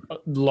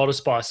lot of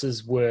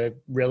spices were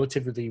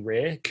relatively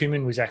rare.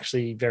 Cumin was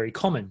actually very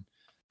common.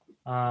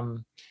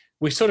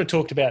 We sort of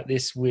talked about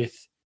this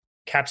with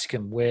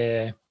capsicum,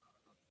 where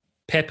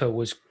pepper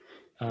was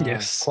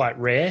quite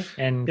rare,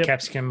 and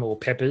capsicum or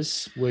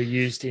peppers were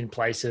used in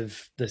place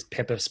of the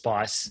pepper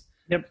spice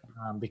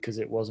because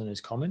it wasn't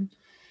as common.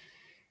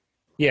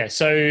 Yeah,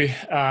 so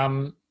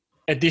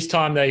at this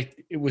time,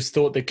 it was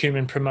thought that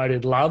cumin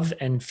promoted love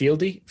and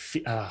fidelity.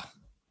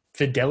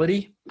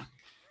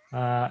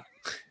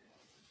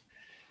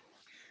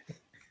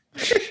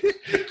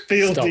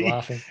 Stop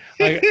laughing.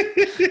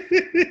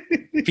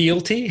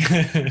 Fealty?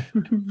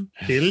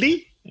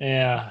 Fealty?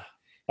 Yeah.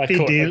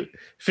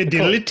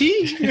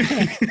 Fidelity?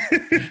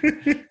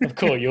 I've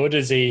caught your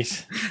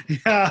disease.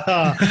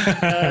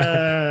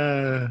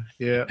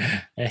 Yeah.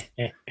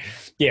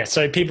 Yeah,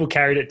 so people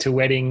carried it to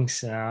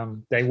weddings.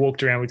 They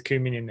walked around with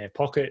cumin in their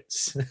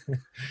pockets.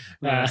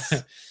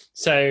 Nice.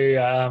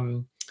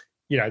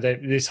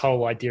 This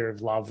whole idea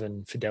of love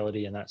and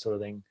fidelity and that sort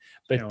of thing.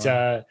 But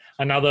wow.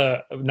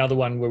 Another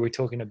one where we're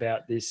talking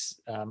about this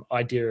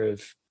idea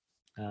of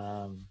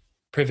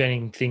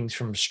preventing things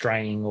from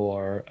straying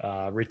or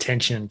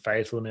retention and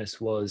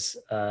faithfulness was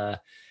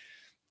that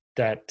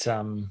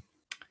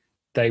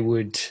they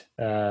would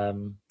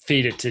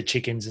feed it to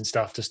chickens and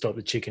stuff to stop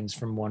the chickens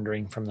from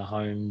wandering from the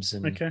homes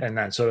and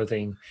that sort of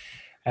thing.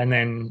 And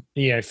then,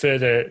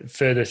 further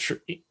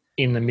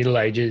in the Middle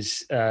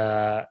Ages,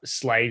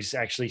 slaves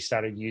actually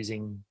started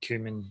using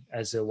cumin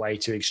as a way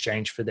to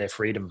exchange for their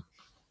freedom.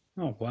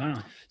 Oh,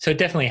 wow. So it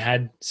definitely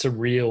had some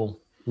real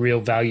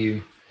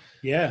value.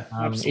 Yeah,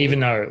 absolutely.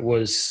 Even though it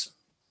was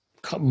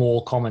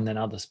more common than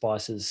other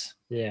spices.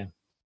 Yeah.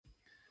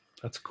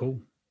 That's cool.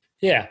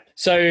 Yeah.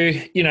 So,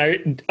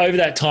 over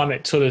that time,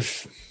 it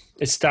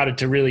started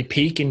to really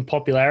peak in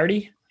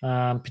popularity,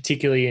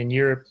 particularly in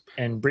Europe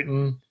and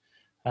Britain.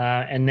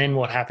 And then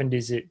what happened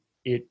is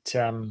it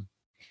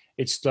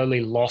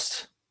slowly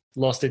lost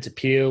its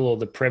appeal or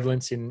the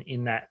prevalence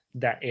in that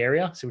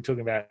area. So we're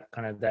talking about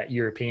kind of that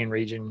European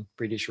region,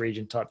 British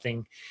region type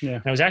thing. Yeah.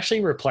 And it was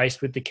actually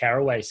replaced with the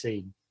caraway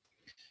seed.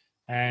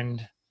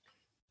 And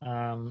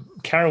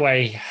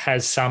caraway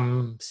has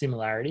some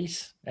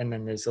similarities, and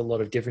then there's a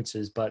lot of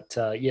differences. But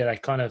they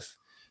kind of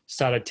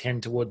started to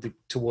tend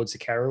towards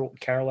the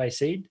caraway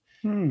seed.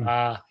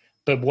 But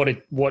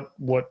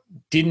what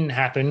didn't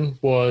happen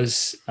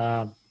was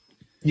the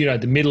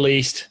Middle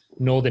East,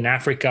 Northern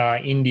Africa,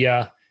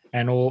 India,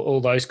 and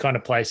all those kind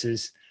of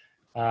places.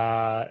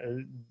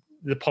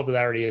 The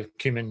popularity of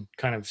cumin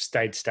kind of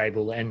stayed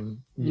stable, and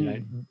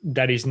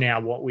that is now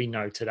what we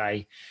know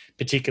today,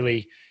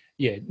 particularly.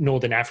 Yeah,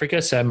 Northern Africa,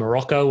 so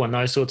Morocco and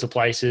those sorts of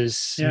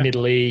places,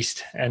 Middle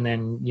East, and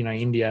then,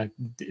 India.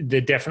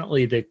 They're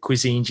definitely the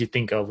cuisines you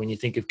think of when you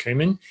think of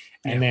cumin.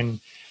 And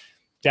then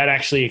that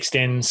actually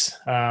extends.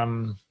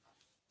 I'll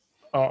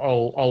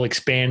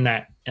expand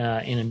that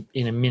in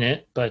a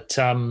minute, but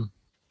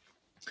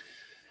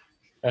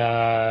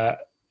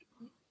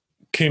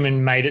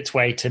cumin made its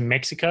way to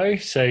Mexico.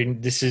 So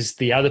this is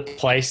the other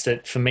place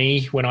that, for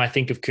me, when I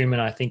think of cumin,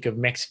 I think of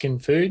Mexican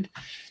food.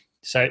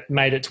 So it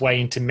made its way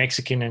into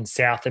Mexican and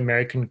South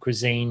American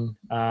cuisine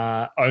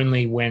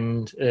only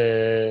when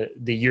the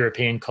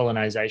European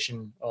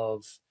colonization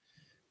of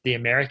the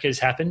Americas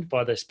happened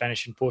by the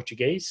Spanish and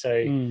Portuguese. So,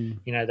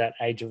 that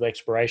age of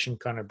exploration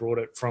kind of brought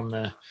it from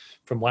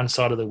one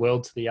side of the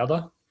world to the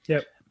other.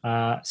 Yep.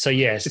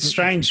 It's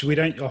strange. We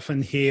don't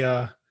often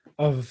hear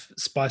of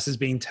spices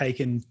being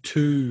taken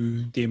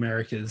to the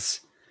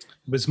Americas.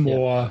 It was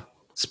more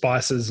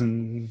spices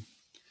and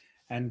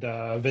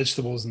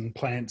vegetables and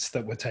plants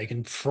that were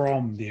taken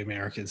from the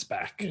Americas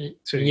back to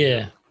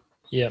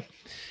It's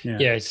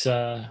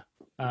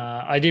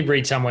I did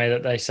read somewhere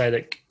that they say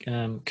that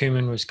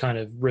cumin was kind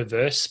of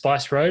reverse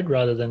spice road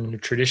rather than the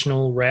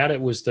traditional route.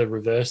 It was the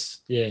reverse.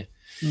 So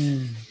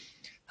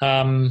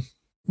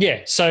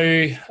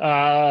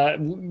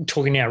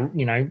talking now,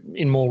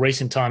 in more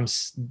recent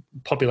times,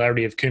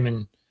 popularity of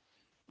cumin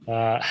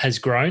has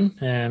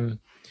grown.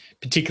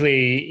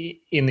 Particularly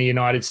in the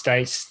United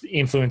States, the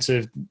influence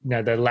of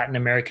the Latin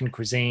American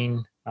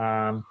cuisine,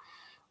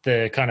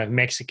 the kind of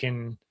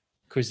Mexican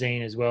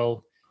cuisine as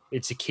well.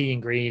 It's a key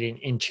ingredient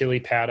in chili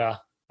powder,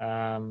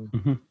 and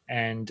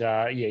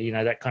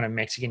that kind of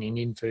Mexican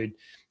Indian food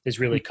has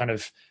really kind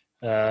of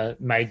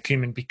made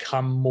cumin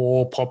become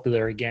more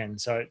popular again.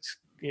 So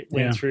it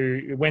went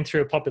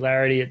through a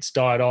popularity, it's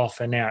died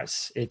off, and now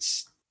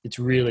it's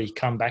really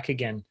come back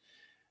again,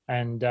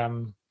 and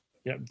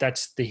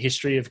that's the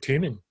history of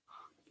cumin.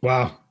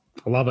 Wow.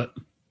 I love it.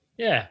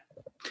 Yeah.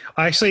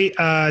 I actually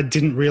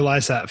didn't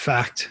realize that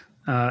fact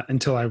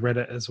until I read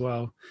it as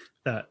well,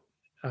 that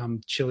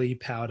chili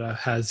powder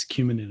has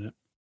cumin in it.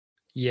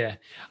 Yeah.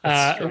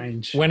 That's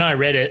strange. When I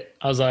read it,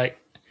 I was like,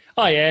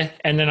 oh, yeah.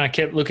 And then I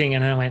kept looking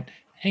and I went,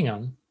 hang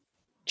on,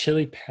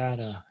 chili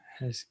powder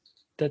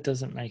that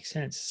doesn't make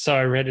sense. So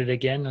I read it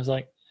again. I was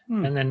like,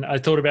 and then I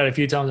thought about it a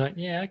few times. I went,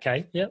 yeah,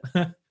 okay. Yep.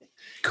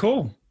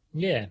 Cool.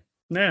 Yeah.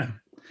 Yeah.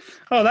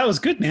 Oh, that was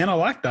good, man. I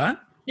like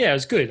that. Yeah, it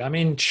was good. I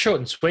mean, short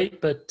and sweet,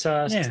 but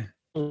there's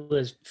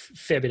a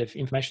fair bit of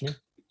information there.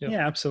 Yep.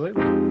 Yeah,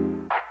 absolutely.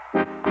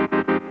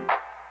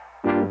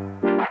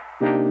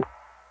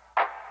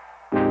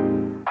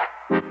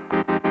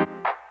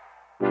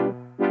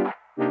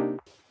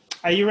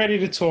 Are you ready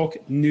to talk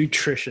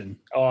nutrition?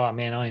 Oh,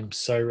 man, I am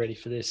so ready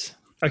for this.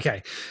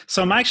 Okay.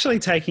 So I'm actually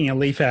taking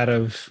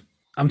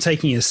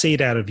a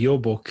seed out of your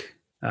book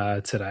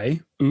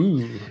today.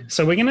 Ooh.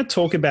 So we're going to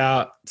talk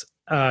about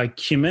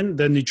cumin,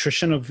 the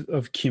nutrition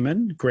of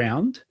cumin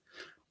ground.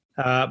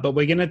 But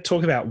we're going to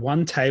talk about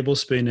 1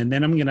 tablespoon, and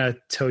then I'm going to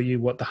tell you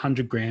what the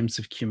 100 grams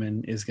of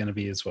cumin is going to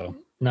be as well.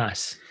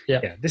 Nice.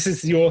 Yeah. This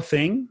is your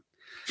thing.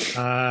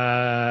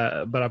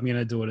 but I'm going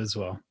to do it as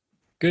well.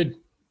 Good.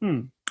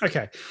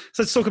 Okay,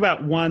 so let's talk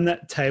about 1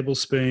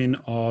 tablespoon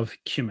of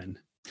cumin.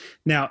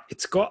 Now,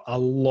 it's got a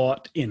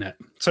lot in it.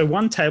 So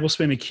 1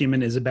 tablespoon of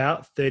cumin is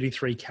about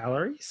 33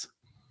 calories.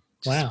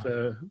 Just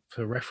Wow.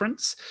 for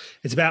reference.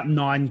 It's about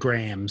 9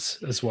 grams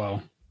as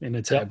well in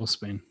a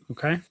tablespoon.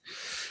 Okay.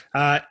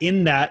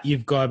 In that,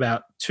 you've got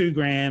about 2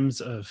 grams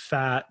of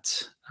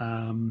fat.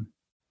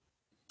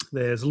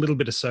 There's a little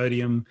bit of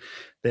sodium.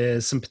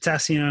 There's some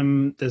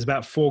potassium. There's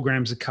about 4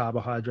 grams of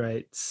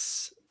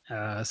carbohydrates.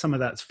 Some of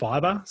that's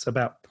fiber. So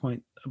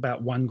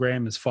about 1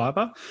 gram is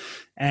fiber.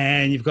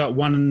 And you've got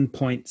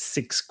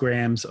 1.6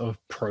 grams of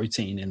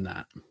protein in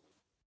that.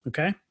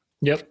 Okay.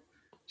 Yep.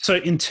 So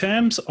in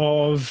terms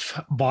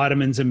of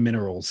vitamins and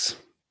minerals,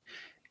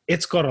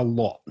 it's got a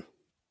lot.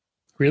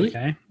 Really?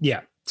 Okay.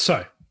 Yeah.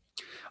 So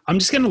I'm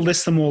just going to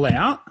list them all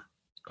out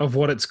of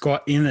what it's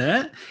got in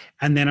it.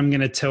 And then I'm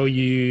going to tell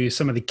you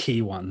some of the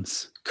key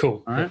ones.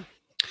 Cool. All right.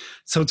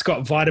 So it's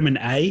got vitamin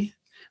A,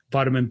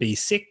 vitamin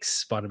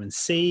B6, vitamin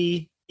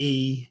C,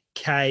 E,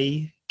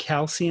 K,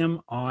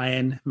 calcium,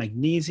 iron,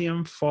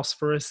 magnesium,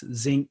 phosphorus,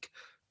 zinc,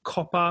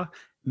 copper,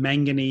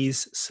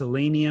 manganese,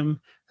 selenium,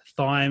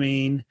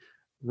 thiamine,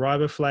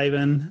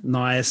 riboflavin,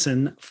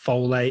 niacin,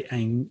 folate,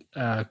 and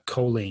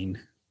choline.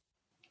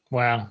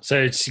 Wow. So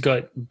it's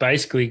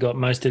basically got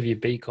most of your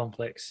B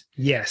complex.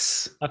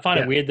 Yes. I find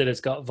it weird that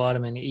it's got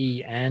vitamin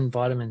E and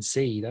vitamin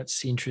C.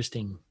 That's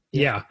interesting.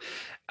 Yeah.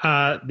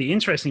 The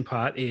interesting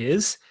part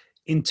is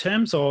in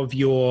terms of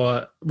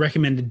your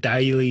recommended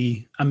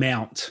daily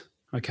amount,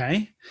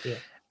 okay?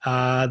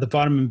 Yeah. The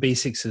vitamin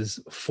B6 is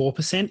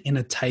 4% in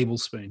a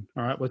tablespoon.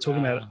 All right. We're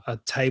talking about a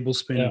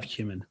tablespoon of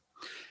cumin.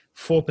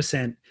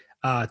 4%.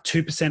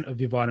 2% of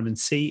your vitamin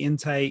C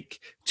intake,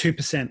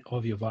 2%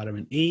 of your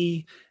vitamin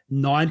E,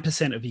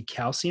 9% of your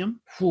calcium,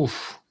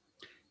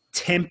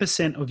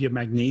 10% of your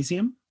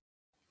magnesium,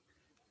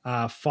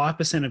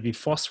 5% of your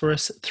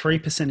phosphorus,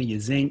 3% of your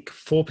zinc,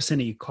 4% of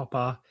your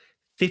copper,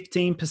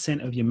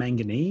 15% of your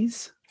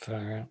manganese.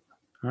 Far out.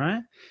 All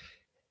right.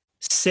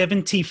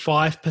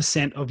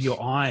 75% of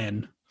your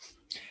iron.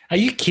 Are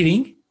you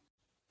kidding?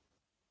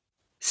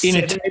 In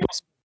a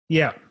tablespoon?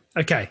 Yeah.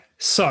 Okay.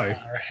 So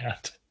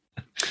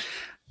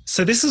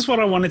this is what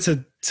I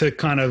wanted to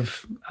kind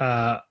of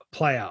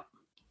play out.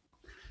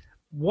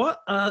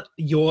 What are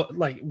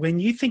when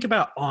you think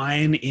about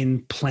iron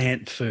in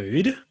plant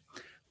food,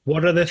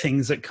 what are the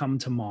things that come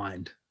to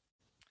mind?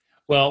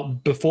 Well,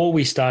 before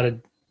we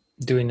started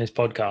doing this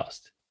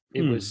podcast,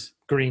 it was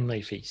green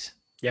leafies.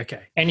 Yeah,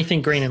 okay.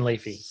 Anything green and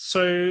leafy.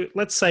 So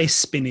let's say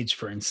spinach,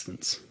 for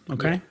instance.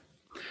 Okay. Yeah.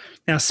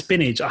 Now,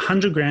 spinach,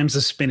 100 grams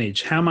of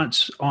spinach. How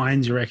much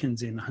iron do you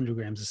reckon's in 100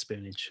 grams of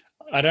spinach?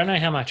 I don't know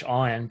how much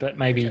iron, but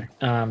maybe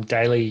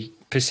daily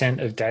percent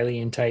of daily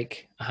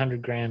intake,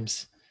 100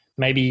 grams,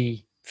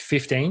 maybe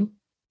 15.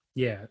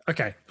 Yeah.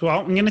 Okay. Well,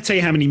 I'm going to tell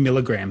you how many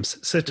milligrams.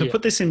 So to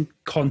put this in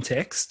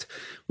context,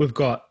 we've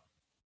got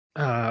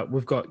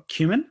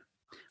cumin.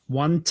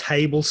 1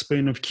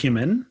 tablespoon of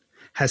cumin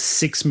has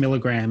 6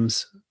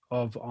 milligrams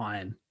of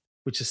iron,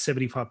 which is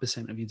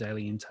 75% of your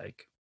daily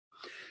intake.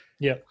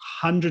 Yeah.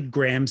 100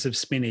 grams of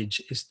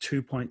spinach is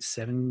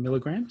 2.7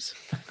 milligrams.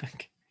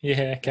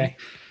 Yeah. Okay.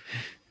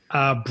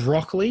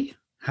 Broccoli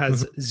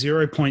has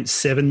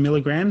 0.7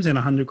 milligrams in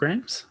 100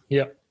 grams.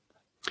 Yep.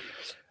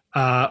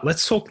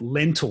 Let's talk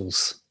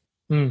lentils.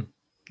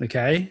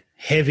 Okay.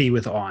 Heavy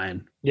with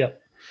iron.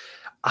 Yep.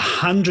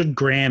 100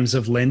 grams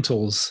of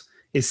lentils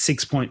is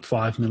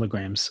 6.5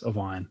 milligrams of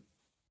iron.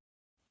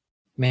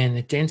 Man,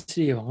 the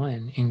density of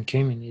iron in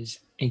cumin is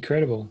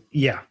incredible.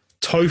 Yeah.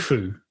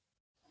 Tofu,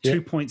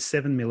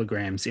 2.7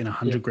 milligrams in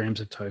 100 grams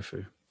of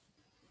tofu.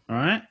 All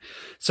right.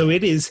 So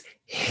it is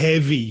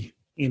heavy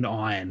in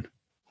iron.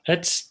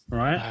 That's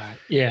right.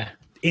 Yeah.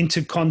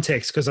 Into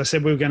context, because I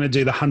said we were going to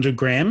do the 100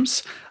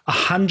 grams.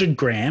 100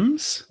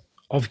 grams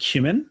of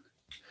cumin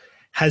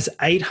has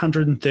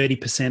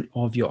 830%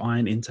 of your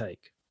iron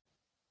intake.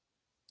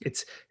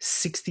 It's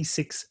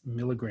 66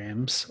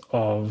 milligrams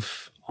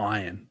of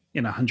iron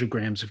in 100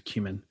 grams of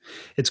cumin.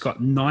 It's got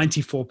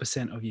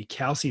 94% of your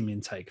calcium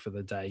intake for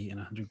the day in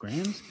 100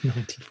 grams.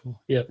 94.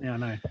 Yep. Yeah, I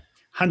know.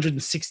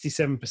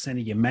 167%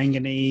 of your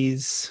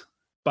manganese.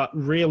 But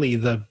really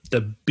the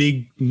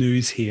big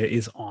news here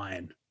is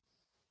iron.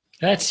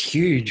 That's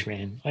huge,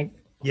 man.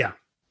 Yeah.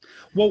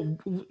 Well,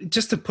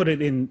 just to put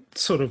it in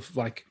sort of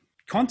like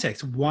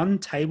context, 1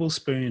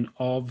 tablespoon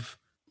of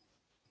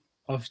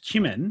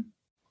cumin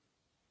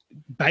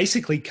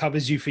basically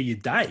covers you for your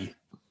day.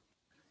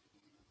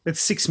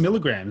 It's 6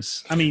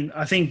 milligrams. I mean,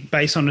 I think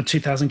based on a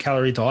 2,000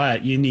 calorie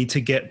diet, you need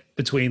to get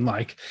between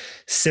like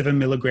 7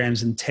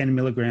 milligrams and 10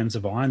 milligrams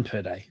of iron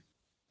per day.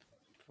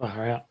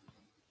 Far out.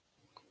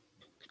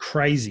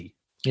 Crazy.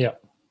 Yeah.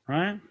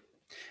 Right.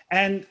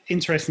 And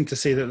interesting to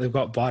see that they've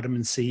got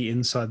vitamin C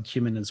inside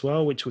cumin as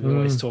well, which we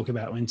always talk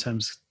about in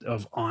terms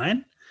of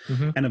iron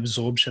and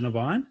absorption of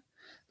iron.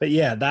 But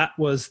yeah, that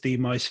was the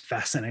most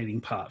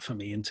fascinating part for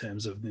me in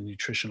terms of the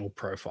nutritional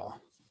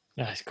profile.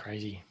 That's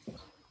crazy.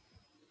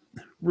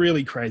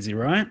 Really crazy,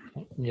 right?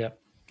 Yeah.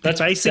 That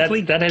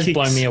has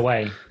blown me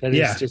away. That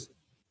is just.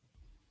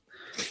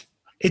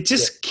 It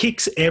just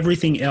kicks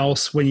everything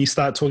else when you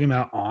start talking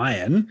about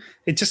iron.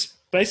 It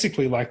just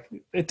basically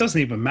it doesn't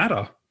even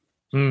matter.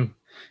 Mm.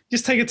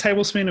 Just take a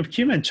tablespoon of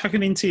cumin, chuck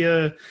it into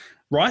your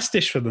rice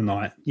dish for the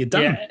night. You're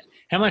done. Yeah.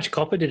 How much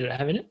copper did it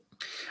have in it?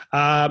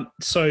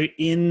 So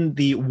in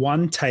the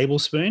 1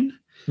 tablespoon,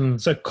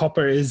 so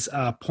copper is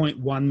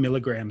 0.1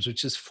 milligrams,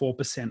 which is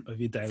 4% of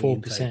your daily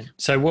 4%. intake.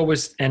 So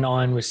and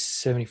iron was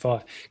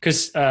 75.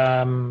 Because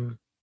I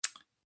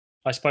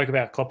spoke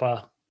about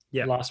copper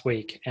last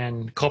week,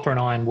 and copper and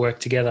iron work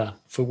together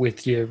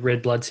with your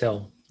red blood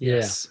cell. Yeah.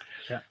 Yes.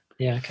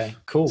 Yeah. Okay.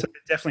 Cool. So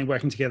they're definitely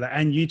working together.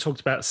 And you talked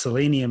about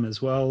selenium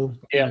as well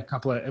a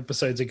couple of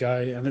episodes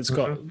ago, and it's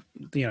got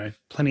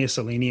plenty of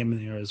selenium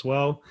in there as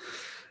well.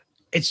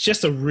 It's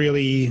just a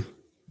really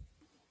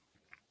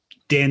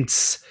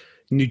dense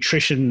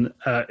nutrition.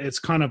 It's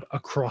kind of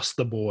across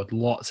the board,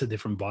 lots of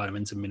different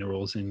vitamins and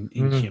minerals in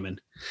cumin.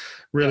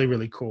 Really,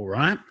 really cool,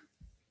 right?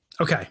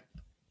 Okay.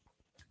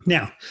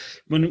 Now,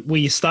 when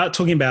we start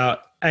talking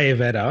about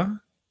Ayurveda,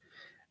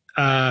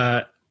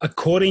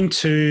 according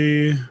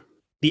to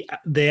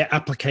their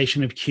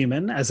application of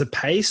cumin as a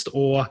paste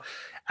or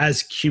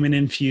as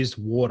cumin-infused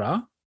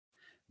water,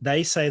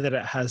 they say that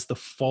it has the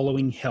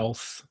following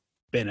health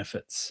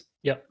benefits.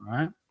 Yep.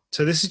 Right.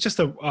 So this is just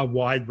a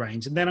wide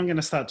range. And then I'm going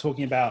to start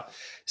talking about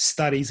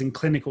studies and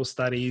clinical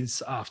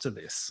studies after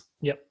this.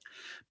 Yep.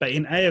 But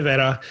in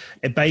Ayurveda,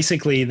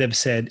 they've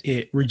said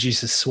it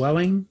reduces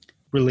swelling,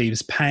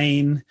 relieves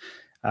pain,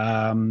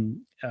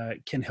 can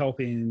help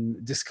in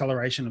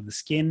discoloration of the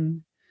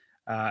skin.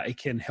 It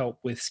can help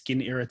with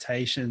skin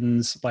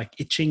irritations like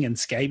itching and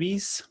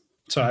scabies.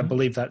 So I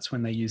believe that's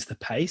when they use the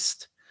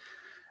paste.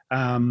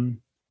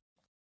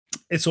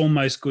 It's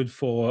almost good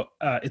for,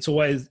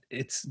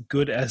 it's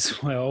good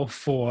as well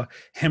for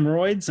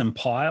hemorrhoids and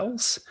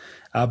piles,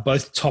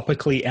 both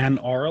topically and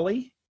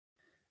orally.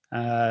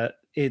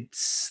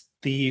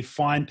 The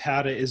fine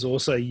powder is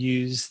also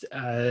used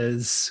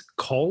as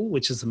kohl,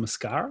 which is a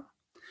mascara.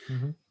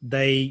 Mm-hmm.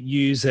 They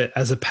use it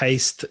as a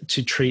paste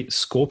to treat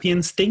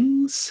scorpion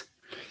stings.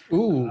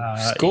 Ooh,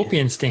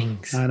 scorpion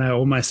stings. I know,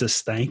 almost a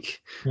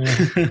stank.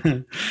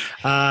 Yeah.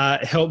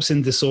 Helps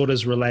in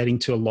disorders relating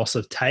to a loss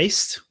of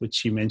taste,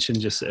 which you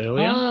mentioned just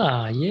earlier.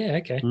 Yeah,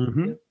 okay.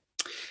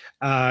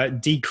 Mm-hmm.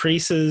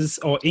 Decreases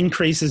or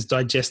increases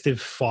digestive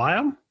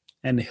fire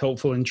and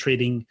helpful in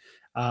treating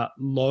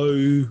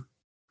low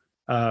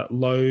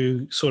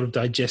sort of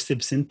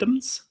digestive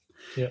symptoms.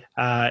 Yeah.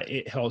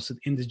 It helps with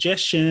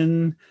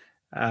indigestion,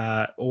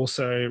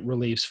 also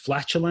relieves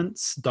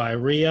flatulence,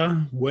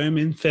 diarrhea, worm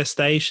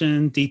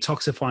infestation,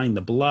 detoxifying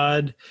the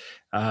blood,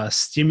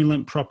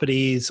 stimulant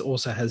properties,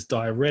 also has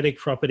diuretic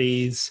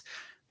properties.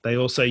 They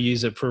also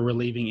use it for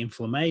relieving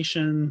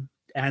inflammation,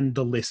 and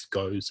the list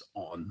goes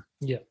on.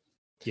 Yeah.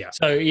 Yeah.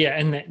 So,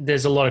 and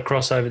there's a lot of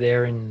crossover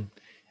there in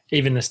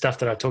even the stuff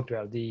that I talked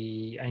about,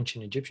 the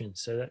ancient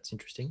Egyptians. So that's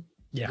interesting.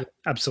 Yeah,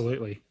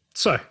 absolutely.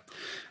 So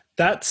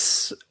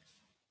that's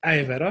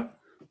Ayurveda.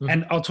 Mm-hmm.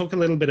 And I'll talk a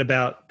little bit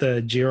about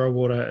the Jira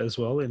water as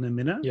well in a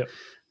minute. Yep.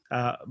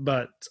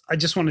 But I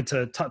just wanted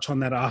to touch on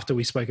that after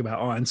we spoke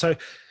about iron. So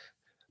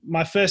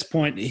my first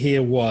point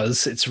here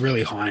was it's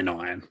really high in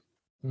iron.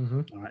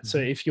 Mm-hmm. All right. So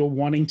if you're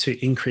wanting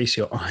to increase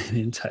your iron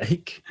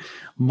intake,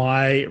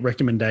 my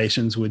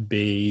recommendations would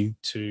be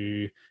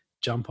to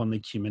jump on the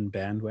cumin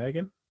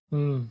bandwagon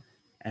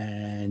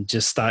and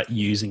just start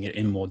using it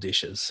in more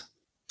dishes.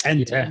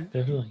 And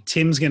definitely.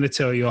 Tim's going to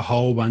tell you a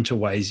whole bunch of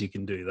ways you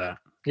can do that.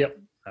 Yep.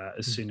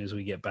 As soon as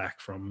we get back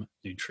from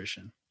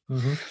nutrition.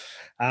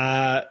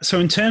 Mm-hmm. So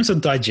in terms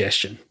of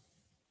digestion,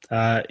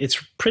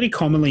 it's pretty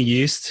commonly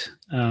used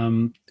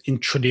in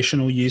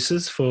traditional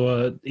uses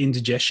for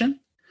indigestion.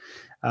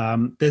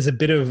 There's a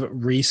bit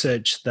of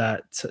research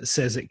that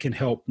says it can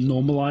help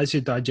normalize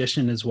your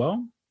digestion as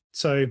well.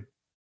 So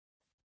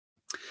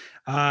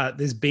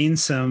there's been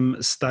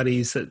some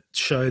studies that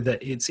show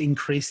that it's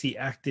increased the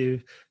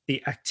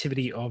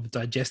activity of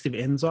digestive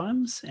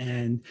enzymes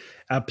and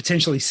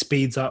potentially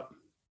speeds up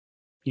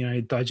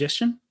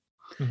digestion.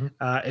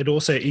 Mm-hmm. It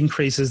also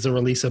increases the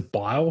release of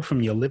bile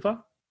from your liver,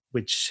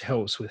 which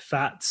helps with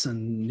fats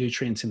and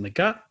nutrients in the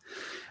gut.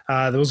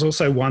 There was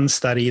also one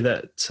study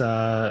that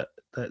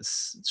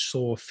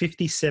saw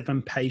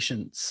 57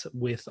 patients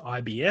with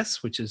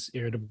IBS, which is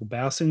irritable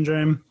bowel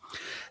syndrome,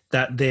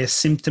 that their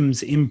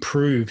symptoms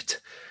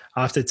improved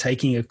after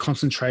taking a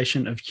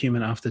concentration of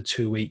cumin after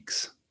 2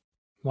 weeks.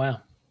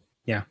 Wow.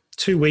 Yeah,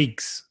 2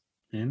 weeks,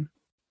 man.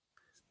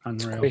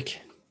 Unreal. It's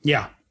quick.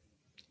 Yeah.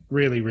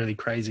 Really, really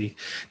crazy.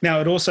 Now,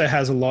 it also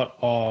has a lot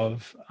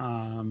of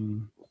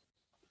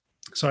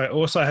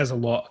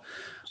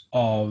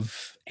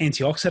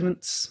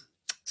antioxidants,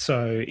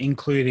 so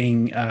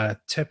including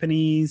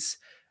terpenes,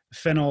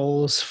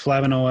 phenols,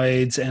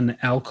 flavonoids, and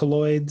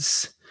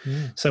alkaloids.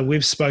 So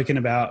we've spoken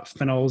about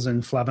phenols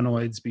and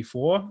flavonoids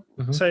before.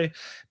 Mm-hmm. So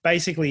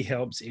basically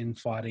helps in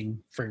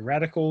fighting free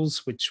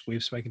radicals, which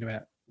we've spoken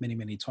about many,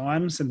 many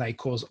times, and they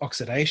cause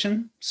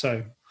oxidation.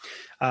 So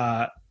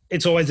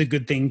it's always a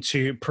good thing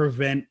to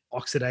prevent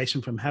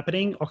oxidation from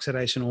happening.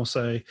 Oxidation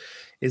also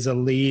is a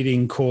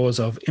leading cause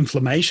of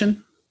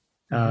inflammation,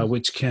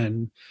 which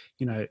can,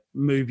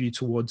 move you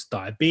towards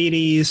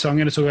diabetes. So I'm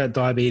going to talk about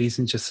diabetes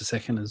in just a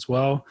second as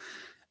well.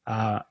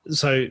 And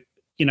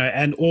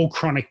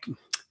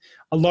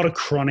a lot of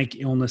chronic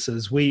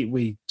illnesses.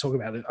 We talk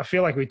about it. I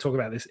feel like we talk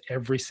about this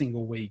every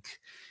single week.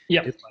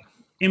 Yeah. Like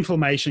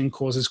inflammation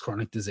causes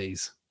chronic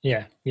disease.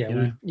 Yeah.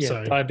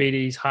 So,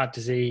 diabetes, heart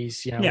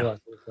disease, all that sort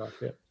of stuff.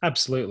 Yeah.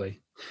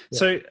 Absolutely. Yeah.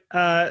 So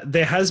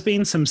there has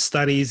been some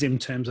studies in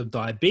terms of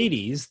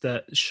diabetes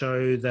that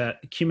show that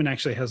cumin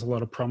actually has a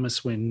lot of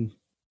promise when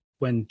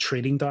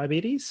treating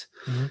diabetes.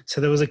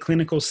 So there was a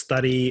clinical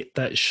study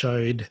that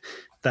showed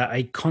that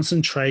a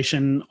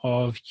concentration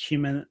of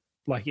cumin,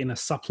 like in a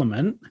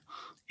supplement,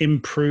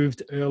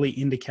 improved early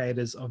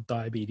indicators of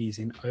diabetes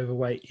in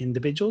overweight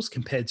individuals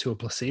compared to a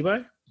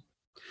placebo.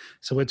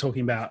 So we're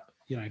talking about,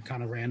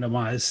 kind of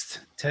randomized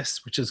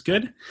tests, which is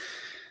good.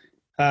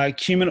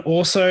 Cumin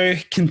also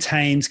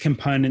contains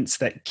components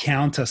that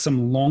counter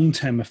some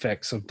long-term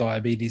effects of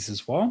diabetes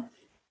as well.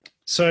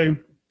 So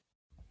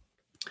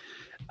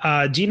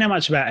do you know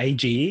much about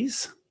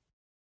AGEs?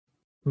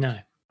 No.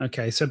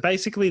 Okay, so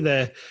basically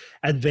the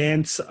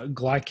advanced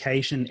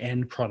glycation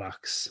end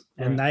products,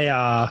 and they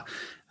are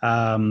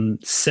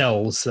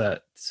cells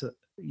that,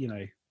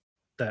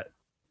 that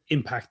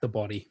impact the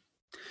body.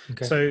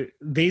 Okay. So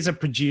these are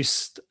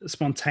produced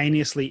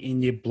spontaneously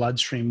in your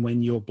bloodstream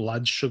when your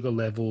blood sugar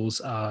levels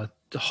are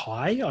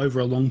high over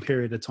a long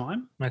period of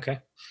time. Okay.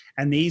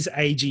 And these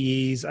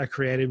AGEs are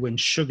created when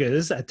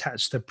sugars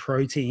attach to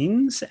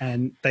proteins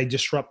and they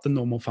disrupt the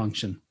normal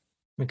function.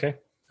 Okay.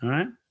 All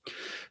right.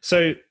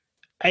 So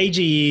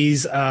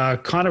AGEs are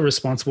kind of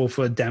responsible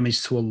for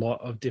damage to a lot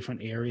of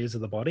different areas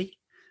of the body.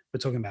 We're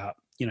talking about,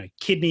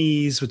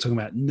 kidneys, we're talking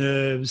about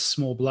nerves,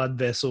 small blood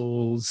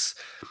vessels,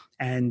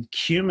 and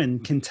cumin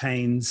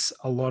contains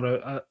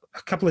a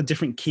couple of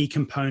different key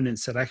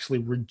components that actually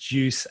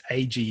reduce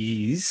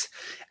AGEs.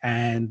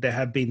 And there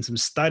have been some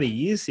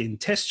studies in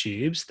test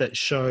tubes that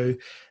show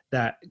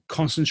that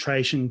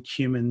concentration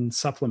cumin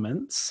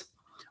supplements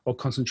or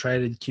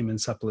concentrated cumin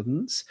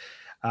supplements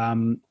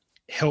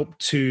help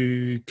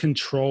to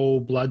control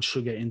blood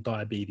sugar in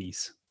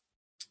diabetes.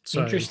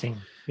 So interesting.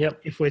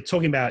 Yep. If we're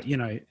talking about,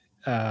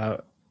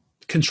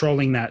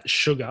 controlling that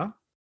sugar,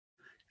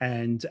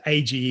 and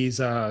AGEs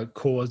are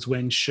caused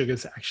when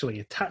sugars actually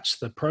attach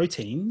to the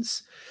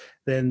proteins,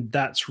 then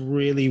that's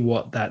really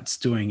what that's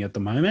doing at the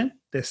moment.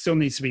 There still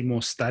needs to be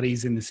more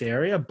studies in this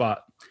area,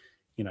 but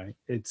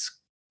it's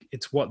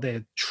what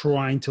they're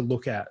trying to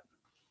look at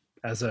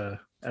as a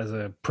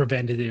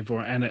preventative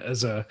and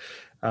as a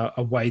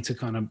way to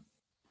kind of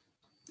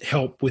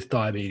help with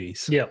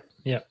diabetes. Yeah.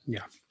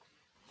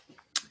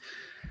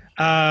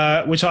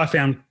 Which I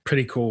found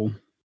pretty cool.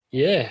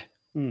 Yeah.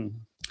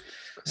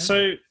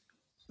 So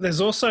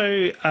there's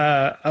also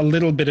a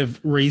little bit of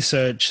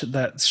research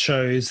that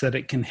shows that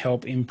it can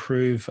help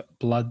improve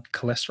blood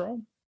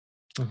cholesterol.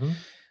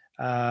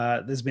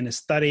 There's been a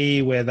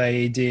study where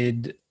they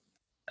did,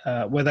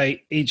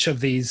 each of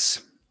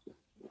these,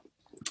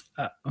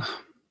 I'm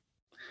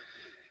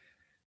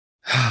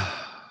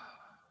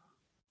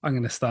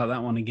going to start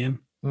that one again.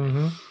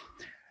 In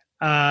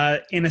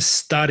a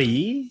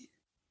study,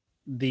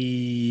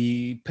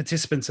 the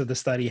participants of the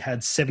study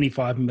had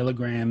 75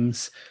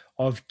 milligrams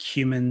of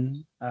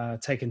cumin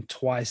taken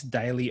twice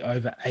daily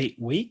over 8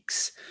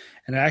 weeks.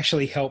 And it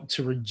actually helped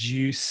to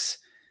reduce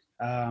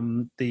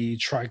the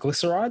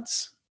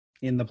triglycerides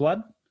in the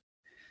blood.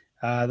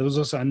 There was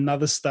also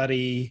another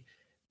study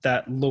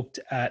that looked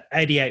at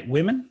 88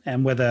 women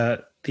and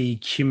whether the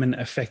cumin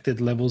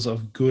affected levels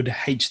of good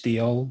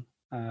HDL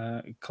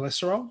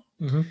cholesterol.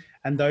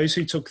 And those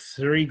who took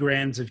 3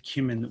 grams of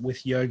cumin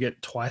with yogurt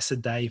twice a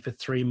day for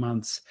 3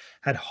 months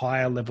had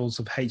higher levels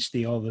of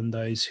HDL than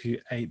those who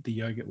ate the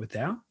yogurt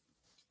without.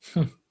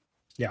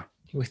 Yeah.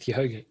 With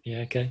yogurt. Yeah.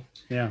 Okay.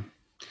 Yeah.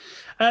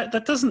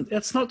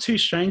 That's not too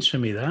strange for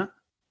me, that,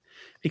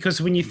 because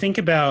when you think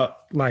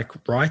about like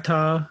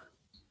raita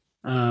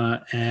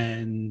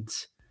and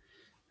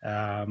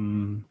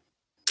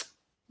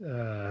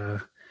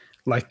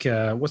what's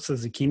the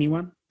zucchini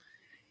one?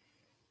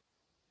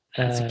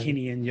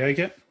 Zucchini and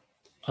yogurt.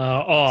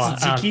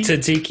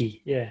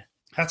 Tzatziki. Yeah,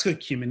 that's got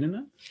cumin in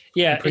it.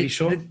 Yeah, I'm pretty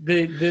sure.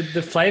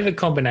 The flavor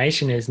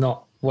combination is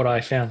not what I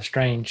found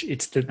strange.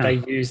 It's that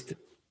they used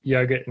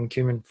yogurt and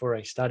cumin for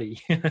a study.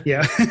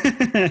 Yeah.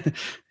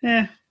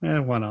 Yeah,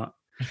 why not?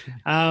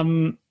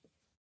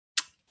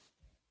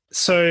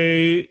 So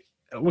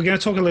we're going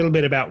to talk a little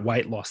bit about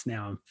weight loss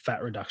now and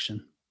fat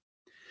reduction.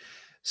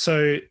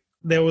 So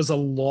there was a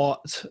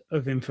lot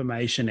of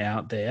information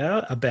out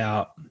there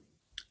about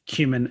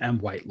cumin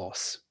and weight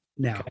loss.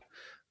 Now,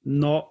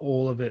 not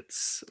all of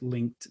it's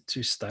linked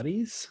to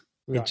studies.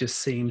 Right. It just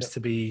seems to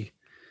be,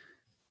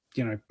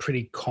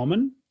 pretty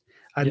common.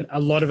 And a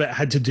lot of it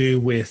had to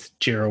do with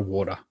Jera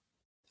water.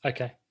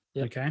 Okay.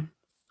 Yep. Okay.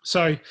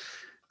 So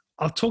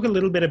I'll talk a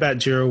little bit about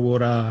Jera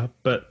water,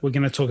 but we're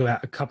going to talk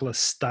about a couple of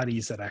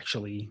studies that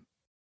actually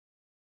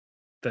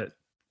that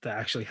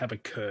actually have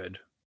occurred.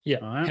 Yeah.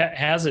 Right?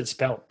 How's it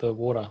spelt, the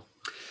water?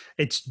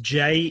 It's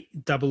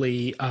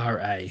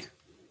JEERA.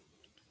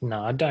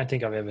 No, I don't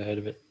think I've ever heard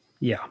of it.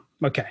 Yeah.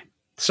 Okay.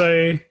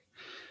 So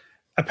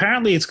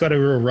apparently it's got a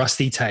real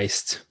rusty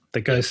taste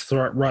that goes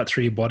right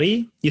through your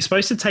body. You're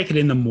supposed to take it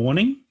in the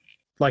morning,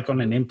 like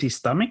on an empty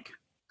stomach.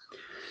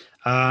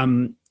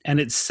 And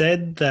it's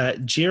said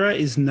that jeera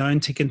is known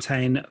to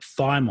contain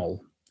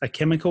thymol, a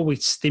chemical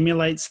which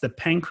stimulates the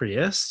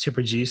pancreas to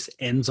produce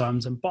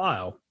enzymes and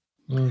bile.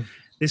 Mm.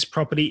 This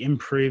property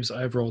improves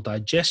overall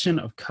digestion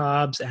of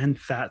carbs and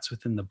fats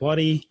within the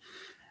body.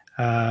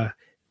 And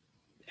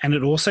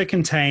it also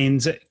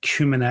contains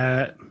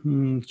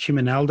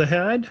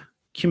cuminaldehyde.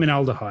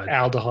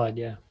 Aldehyde,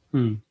 yeah.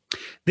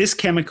 This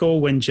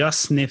chemical, when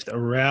just sniffed,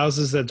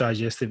 arouses the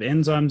digestive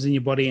enzymes in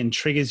your body and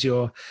triggers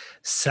your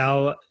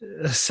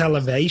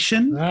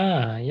salivation.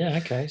 Ah, yeah,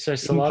 okay. So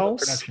saliva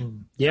Impulse.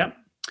 production. Yep.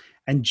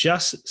 And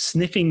just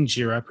sniffing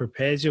jeera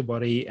prepares your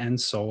body and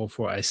soul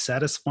for a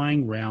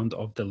satisfying round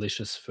of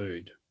delicious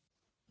food.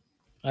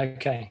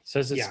 Okay. So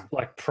it's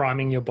like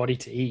priming your body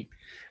to eat.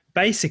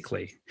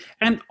 Basically.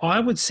 And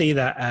I would see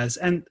that as,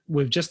 and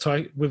we've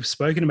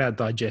spoken about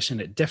digestion.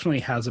 It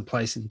definitely has a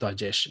place in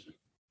digestion.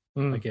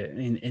 Like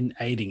in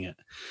aiding it.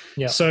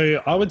 Yeah. So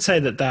I would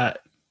say that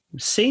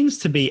seems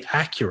to be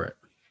accurate.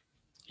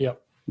 Yep.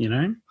 You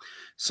know?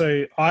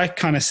 So I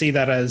kind of see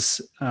that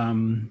as,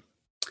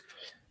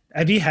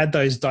 have you had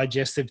those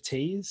digestive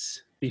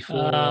teas before?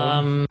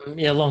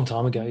 Yeah, a long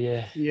time ago,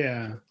 yeah.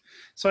 Yeah.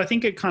 So I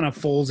think it kind of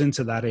falls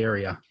into that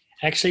area.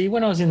 Actually,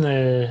 when I was in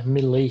the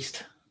Middle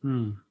East,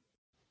 we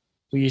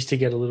used to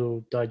get a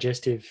little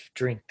digestive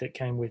drink that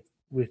came with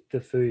the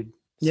food.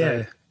 So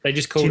yeah. they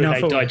just called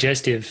it a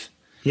digestive.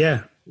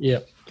 Yeah. Yeah.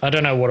 I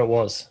don't know what it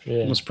was. Yeah.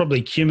 It was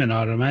probably cumin,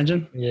 I'd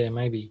imagine. Yeah,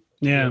 maybe.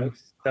 Yeah.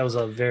 That was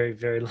a very,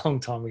 very long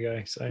time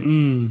ago. So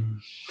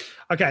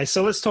Okay,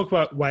 so let's talk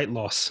about weight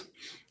loss.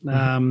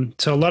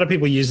 So a lot of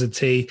people use the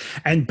tea,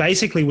 and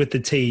basically with the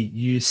tea,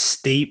 you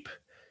steep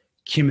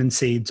cumin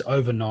seeds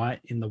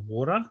overnight in the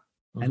water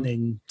and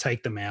then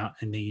take them out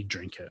and then you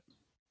drink it.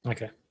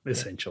 Okay.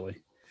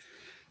 Essentially.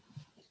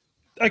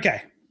 Yeah.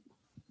 Okay.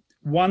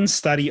 One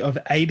study of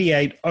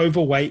 88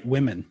 overweight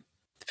women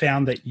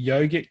found that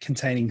yogurt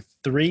containing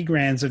 3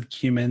 grams of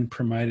cumin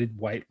promoted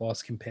weight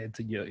loss compared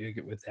to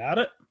yogurt without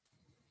it.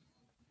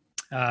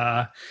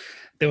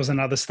 There was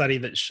another study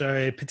that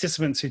showed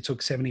participants who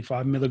took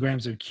 75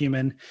 milligrams of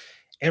cumin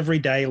every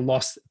day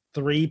lost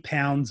 3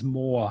 pounds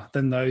more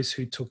than those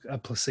who took a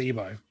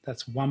placebo.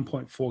 That's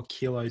 1.4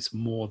 kilos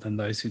more than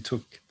those who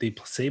took the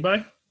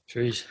placebo.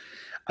 Jeez.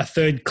 A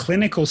third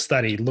clinical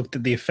study looked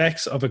at the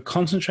effects of a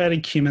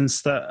concentrated cumin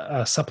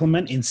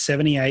supplement in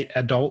 78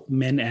 adult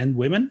men and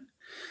women.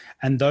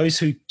 And those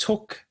who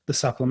took the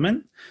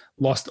supplement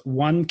lost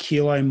 1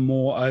 kilo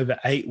more over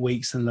 8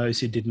 weeks than those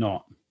who did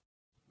not.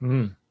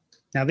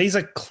 Now, these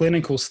are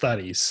clinical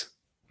studies.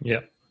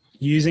 Yep.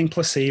 Using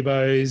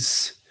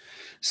placebos.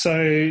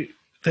 So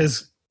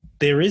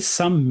there is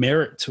some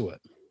merit to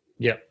it.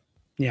 Yep.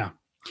 Yeah.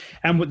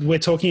 And we're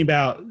talking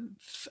about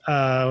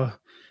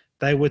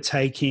they were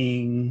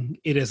taking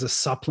it as a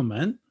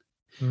supplement.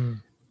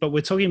 But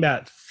we're talking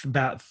about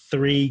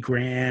 3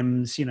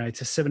 grams, to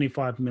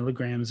 75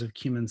 milligrams of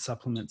cumin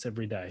supplements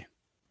every day.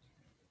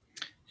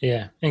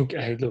 Yeah. And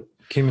hey, look,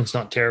 cumin's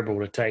not terrible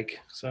to take.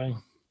 So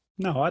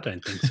no, I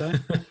don't think so.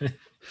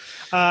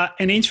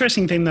 An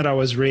interesting thing that I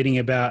was reading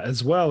about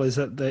as well is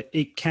that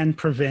it can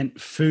prevent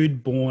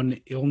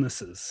foodborne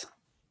illnesses.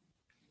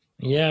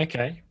 Yeah.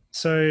 Okay.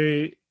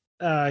 So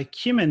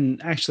cumin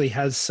actually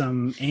has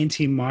some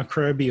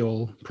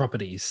antimicrobial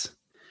properties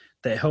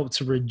that help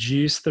to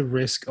reduce the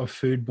risk of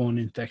foodborne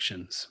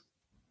infections.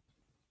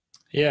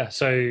 Yeah,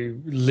 so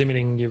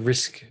limiting your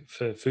risk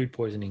for food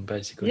poisoning,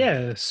 basically.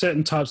 Yeah,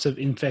 certain types of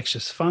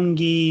infectious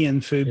fungi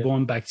and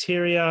foodborne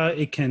bacteria,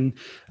 it can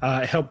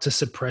help to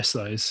suppress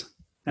those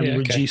and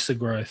reduce the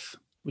growth,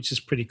 which is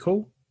pretty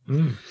cool.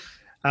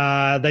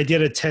 They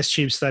did a test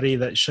tube study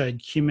that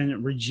showed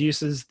cumin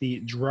reduces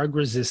the drug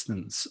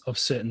resistance of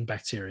certain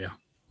bacteria.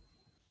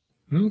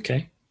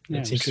 Okay,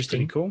 that's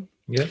interesting. Pretty cool.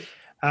 Yeah.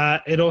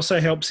 It also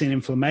helps in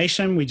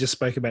inflammation. We just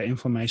spoke about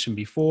inflammation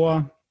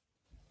before.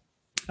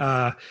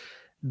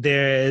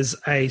 There's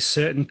a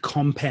certain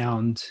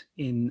compound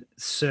in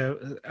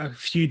a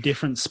few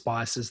different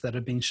spices that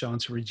have been shown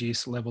to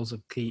reduce levels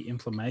of key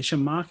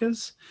inflammation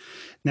markers.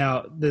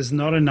 Now, there's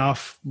not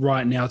enough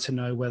right now to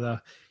know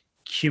whether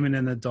cumin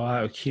in the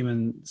diet or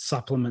cumin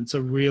supplements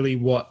are really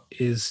what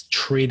is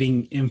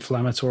treating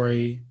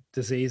inflammatory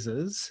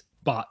diseases,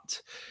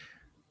 but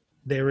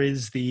there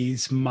is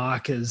these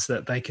markers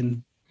that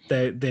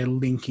they're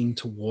linking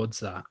towards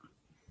that.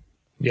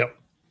 Yep.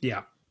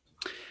 Yeah.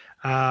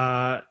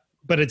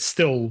 But it's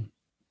still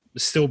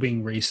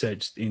being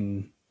researched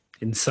in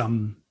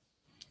some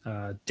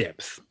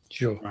depth.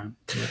 Sure. Right.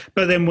 Yeah.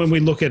 But then when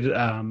we look at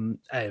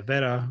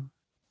Ayurveda,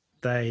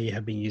 they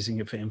have been using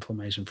it for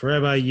inflammation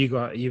forever.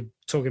 You're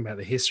talking about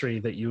the history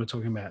that you were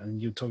talking about, and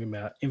you're talking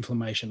about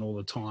inflammation all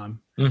the time.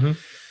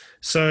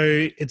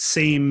 So it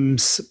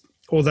seems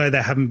although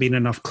there haven't been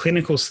enough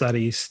clinical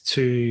studies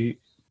to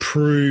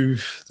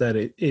prove that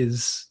it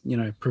is,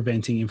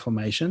 preventing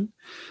inflammation,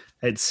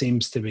 it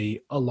seems to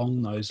be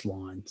along those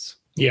lines.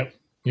 Yep.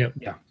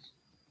 Yeah.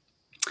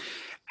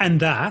 And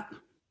that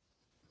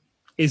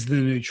is the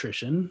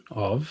nutrition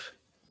of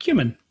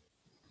cumin.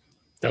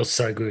 That was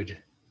so good.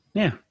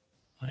 Yeah.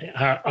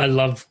 I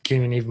love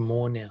cumin even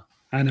more now.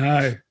 I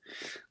know.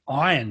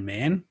 Iron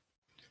Man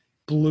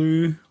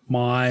blew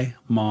my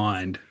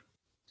mind.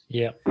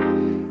 Yeah.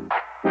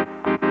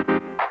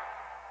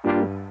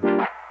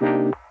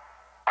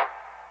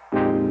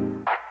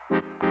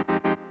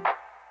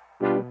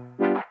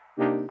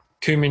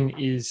 Cumin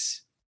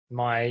is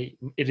my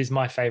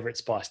favorite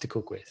spice to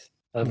cook with.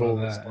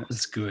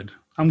 That's good.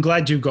 I'm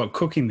glad you've got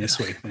cooking this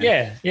week,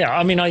 man. Yeah.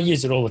 I mean, I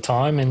use it all the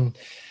time, and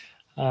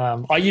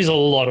I use a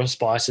lot of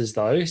spices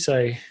though.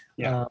 So,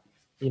 I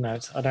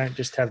don't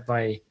just have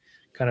my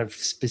kind of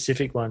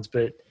specific ones,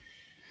 but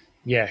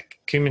yeah,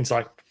 cumin's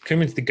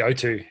the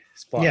go-to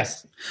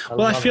spice. Yeah.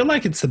 I feel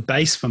like it's the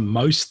base for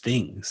most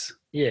things.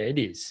 Yeah, it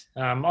is.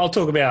 I'll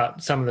talk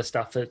about some of the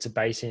stuff that it's a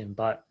base in,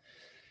 but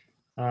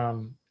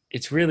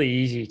it's really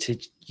easy to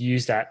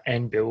use that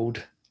and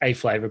build a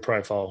flavor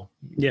profile.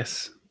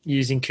 Yes.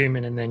 Using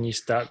cumin, and then you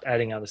start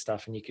adding other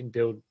stuff and you can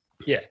build,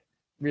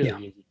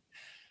 really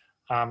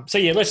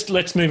easy.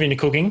 Let's move into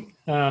cooking.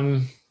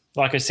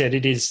 Like I said,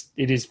 it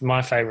is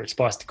my favorite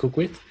spice to cook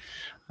with.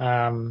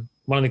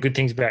 One of the good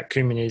things about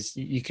cumin is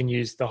you can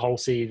use the whole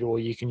seed or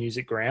you can use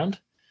it ground.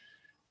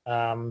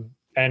 And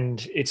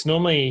it's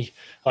normally,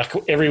 like,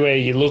 everywhere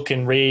you look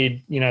and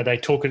read, they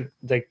talk,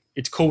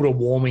 it's called a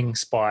warming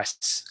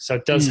spice. So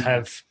it does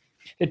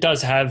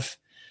have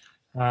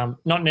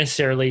not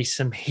necessarily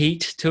some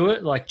heat to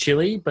it like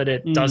chili, but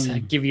it does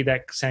give you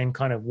that same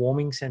kind of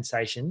warming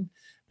sensation.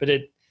 But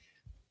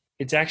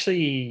it's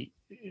actually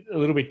a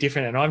little bit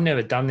different, and I've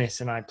never done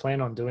this, and I plan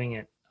on doing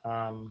it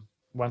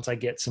once I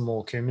get some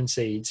more cumin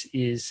seeds.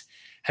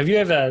 Have you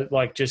ever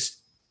just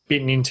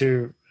bitten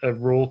into a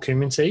raw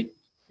cumin seed?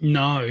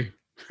 No.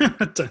 I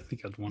don't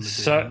think I'd want to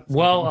do that.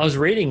 Well, I was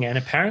reading, and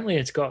apparently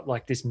it's got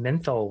like this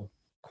menthol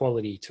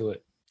quality to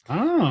it.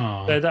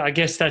 Oh. So I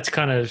guess that's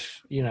kind of,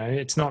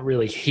 it's not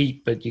really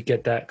heat, but you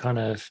get that kind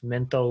of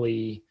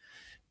mentholy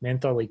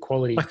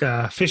quality. Like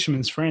a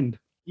fisherman's friend.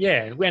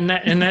 Yeah, and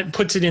that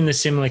puts it in the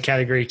similar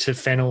category to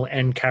fennel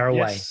and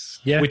caraway,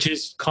 which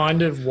is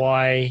kind of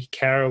why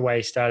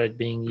caraway started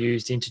being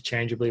used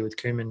interchangeably with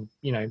cumin,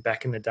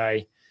 back in the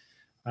day,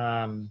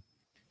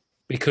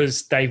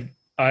 because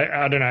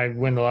I don't know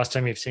when the last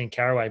time you've seen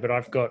caraway, but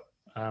I've got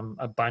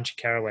a bunch of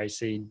caraway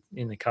seed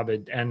in the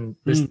cupboard, and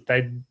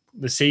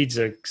the seeds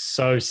are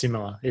so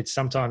similar. It's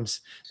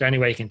sometimes the only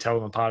way you can tell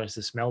them apart is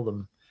to smell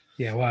them.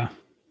 Yeah, wow.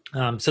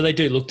 So they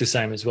do look the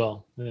same as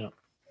well. Yeah.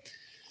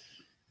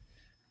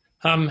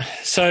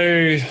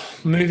 So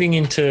moving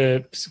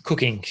into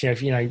cooking,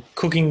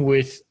 cooking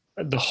with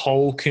the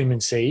whole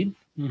cumin seed,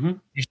 you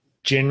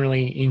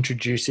generally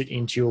introduce it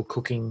into your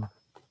cooking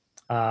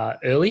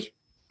early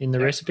in the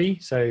recipe.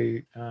 So,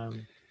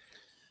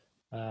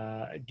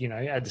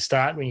 at the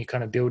start when you're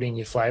kind of building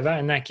your flavor,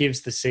 and that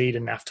gives the seed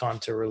enough time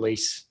to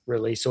release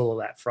all of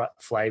that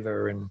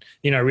flavor and,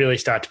 really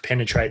start to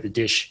penetrate the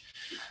dish.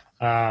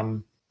 I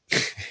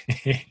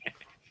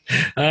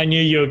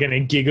knew you were going to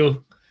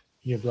giggle.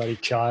 You bloody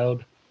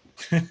child.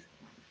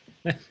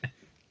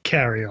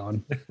 Carry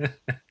on.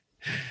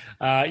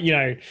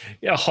 A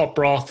hot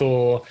broth,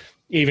 or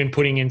even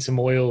putting in some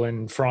oil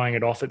and frying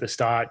it off at the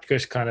start,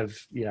 just kind of,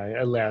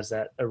 allows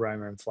that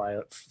aroma and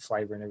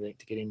flavor and everything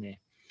to get in there.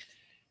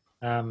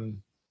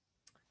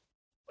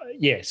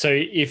 So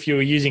if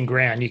you're using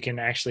ground, you can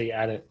actually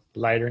add it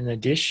later in the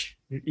dish.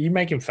 Are you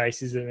making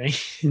faces at me?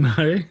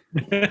 No.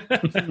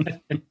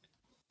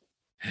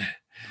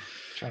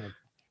 Trying to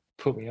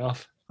put me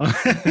off.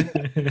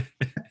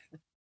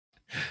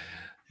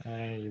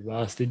 Hey, you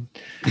bastard.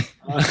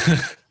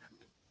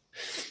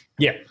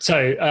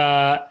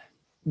 So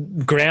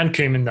ground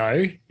cumin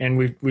though, and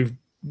we've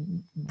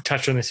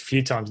touched on this a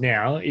few times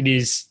now,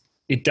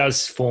 it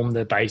does form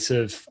the base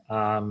of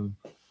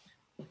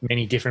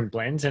many different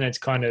blends, and it's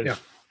kind of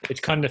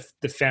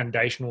the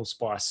foundational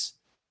spice.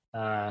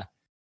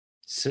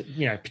 So,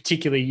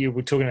 particularly you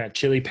were talking about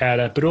chili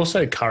powder, but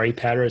also curry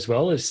powder as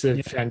well as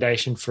the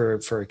foundation for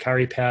a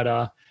curry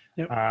powder.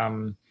 Yep.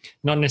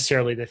 Not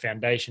necessarily the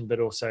foundation, but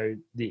also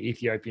the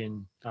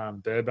Ethiopian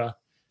Berber.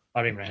 I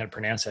don't even know how to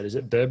pronounce that. Is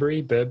it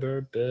Berbera?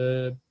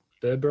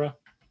 Berbera?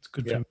 It's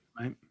good for me,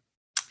 mate.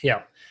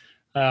 Yeah.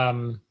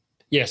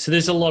 So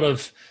there's a lot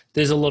of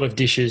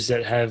dishes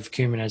that have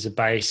cumin as a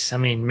base. I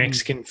mean,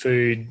 Mexican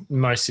food,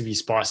 most of your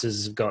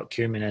spices have got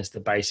cumin as the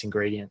base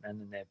ingredient,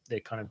 and then they're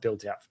kind of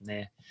built out from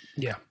there.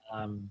 Yeah.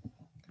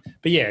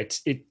 But yeah,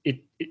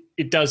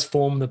 it does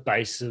form the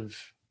base of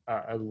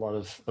a lot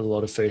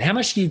of food. How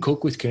much do you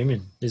cook with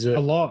cumin? Is it a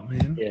lot,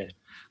 man? Yeah.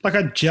 Like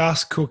I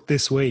just cooked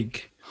this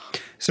week.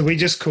 So we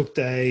just cooked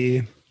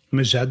a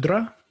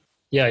majadra.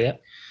 Yeah.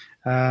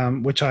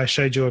 Which I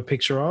showed you a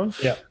picture of.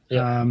 Yeah.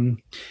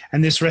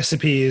 And this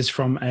recipe is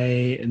from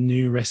a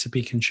new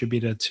recipe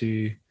contributor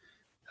to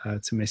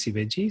to Messy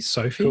Veggies,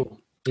 Sophie. Cool.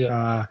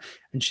 Yeah.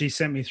 And she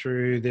sent me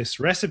through this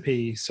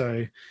recipe.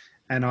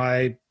 And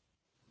I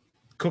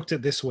cooked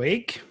it this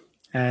week,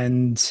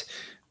 and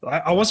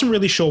I wasn't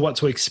really sure what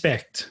to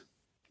expect.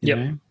 You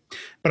know?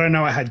 But I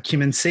know it had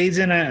cumin seeds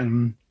in it,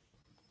 and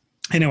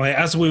anyway,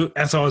 as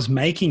I was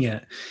making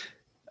it,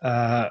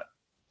 the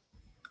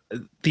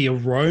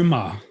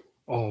aroma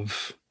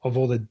of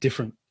all the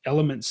different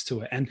elements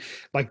to it, and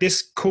like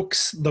this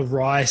cooks the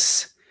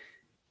rice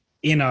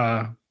in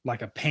a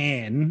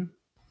pan.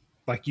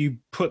 Like you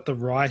put the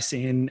rice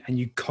in and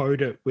you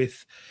coat it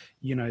with,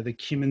 the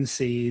cumin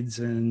seeds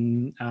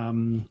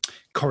and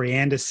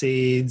coriander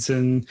seeds,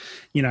 and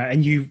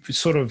and you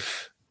sort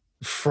of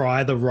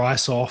fry the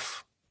rice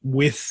off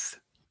with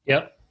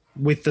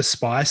the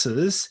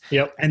spices.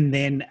 And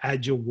then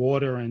add your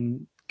water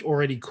and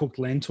already cooked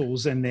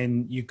lentils, and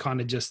then you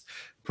kind of just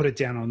put it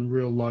down on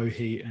real low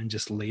heat and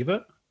just leave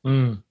it.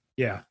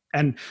 Yeah.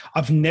 And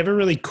I've never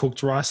really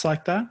cooked rice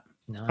like that.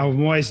 No.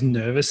 I'm always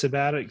nervous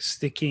about it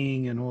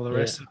sticking and all the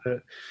rest of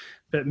it.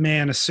 But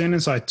man, as soon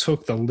as I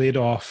took the lid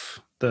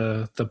off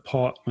the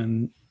pot,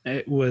 when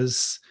it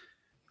was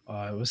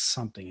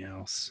something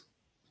else.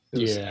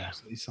 It was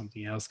absolutely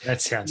something else.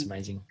 That sounds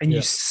amazing. And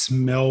you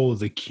smell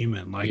the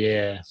cumin.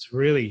 It's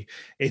really,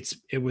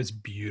 it was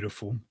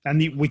beautiful.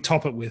 And we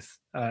top it with,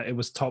 it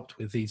was topped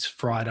with these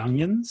fried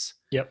onions.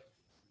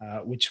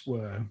 Which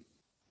were...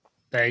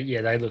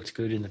 They looked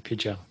good in the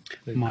picture.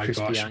 My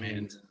gosh,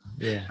 onions. Man.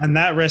 Yeah. And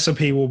that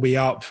recipe will be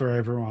up for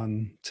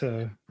everyone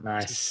to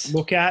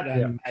look at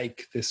and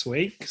make this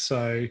week.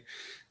 So,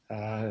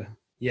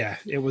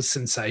 it was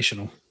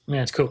sensational.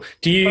 Yeah, it's cool.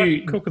 Do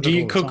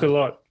you cook a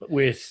lot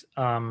with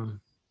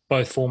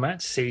both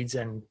formats, seeds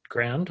and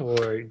ground,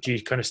 or do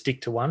you kind of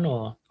stick to one?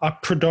 Or I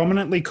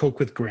predominantly cook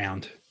with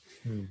ground.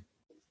 And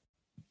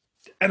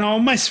I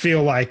almost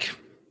feel like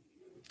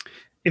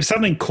if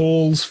something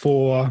calls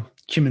for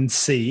cumin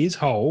seeds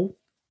whole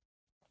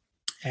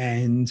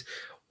and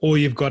all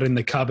you've got in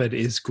the cupboard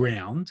is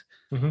ground,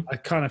 I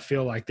kind of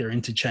feel like they're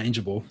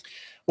interchangeable.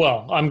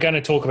 Well, I'm going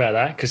to talk about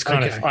that because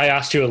I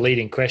asked you a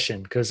leading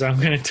question, because I'm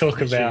going to talk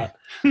about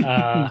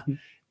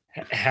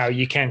how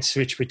you can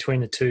switch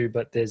between the two,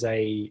 but there's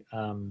a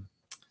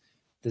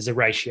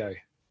ratio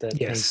that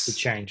needs to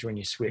change when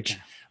you switch.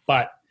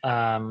 But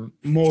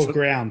more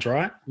ground,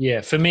 right? Yeah,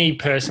 for me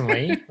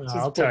personally,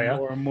 I'll tell you.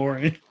 More and more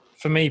in.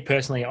 For me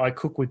personally, I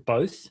cook with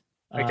both.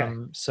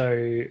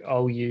 So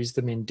I'll use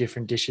them in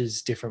different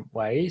dishes, different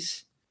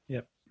ways.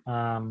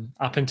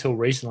 Up until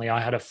recently, I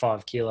had a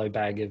 5 kilo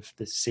bag of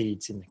the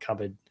seeds in the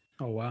cupboard.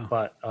 Oh, wow.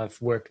 But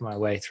I've worked my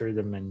way through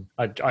them, and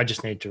I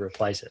just need to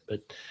replace it.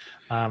 But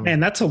man,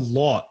 that's a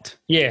lot.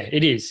 Yeah,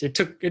 it is. It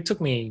took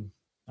me,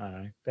 I don't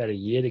know, about a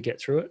year to get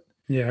through it.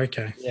 Yeah.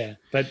 Okay. Yeah.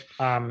 But,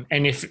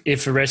 and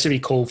if a recipe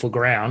called for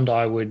ground,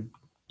 I would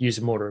use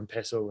a mortar and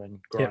pestle and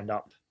grind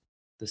up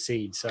the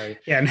seeds. So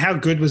and how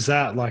good was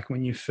that? Like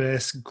when you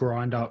first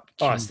grind up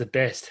cumin? Oh, it's the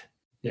best.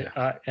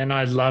 And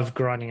I love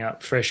grinding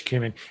up fresh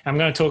cumin. I'm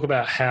going to talk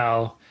about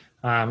how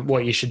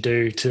what you should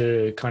do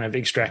to kind of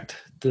extract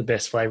the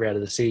best flavor out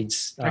of the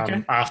seeds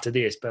after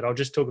this, but I'll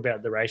just talk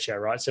about the ratio,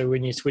 right? So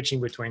when you're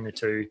switching between the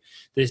two,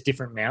 there's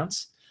different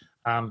amounts.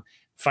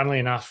 Funnily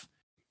enough,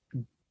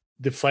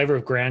 the flavor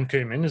of ground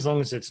cumin, as long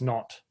as it's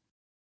not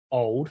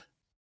old,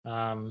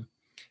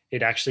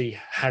 it actually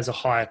has a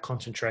higher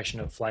concentration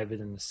of flavor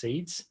than the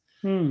seeds.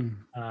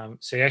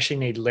 So you actually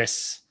need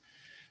less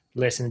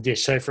in the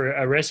dish. So for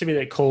a recipe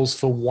that calls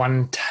for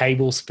 1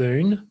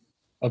 tablespoon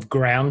of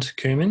ground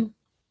cumin,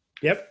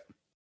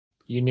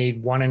 you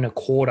need 1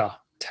 1/4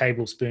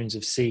 tablespoons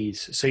of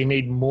seeds. So you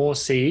need more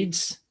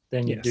seeds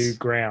than you do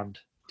ground.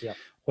 Yeah.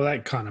 Well,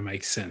 that kind of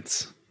makes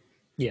sense.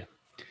 Yeah.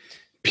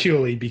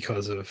 Purely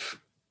because of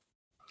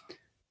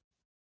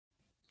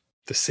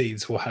the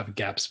seeds will have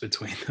gaps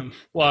between them.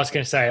 Well, I was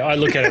going to say, I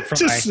look at it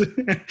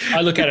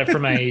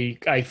from a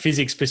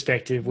physics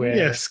perspective where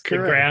the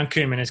ground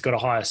cumin has got a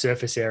higher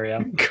surface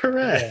area.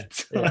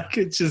 Correct. Yeah. Like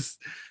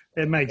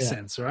it makes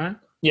sense, right?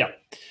 Yeah.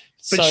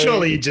 But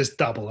surely you just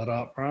double it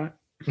up, right?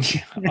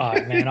 Oh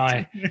man,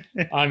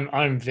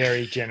 I'm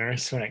very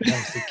generous when it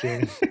comes to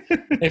cumin.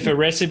 If a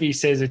recipe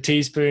says a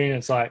teaspoon,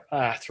 it's like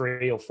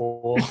 3 or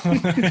 4.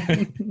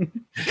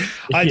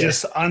 I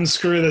just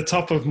unscrew the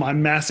top of my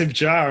massive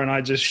jar and I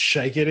just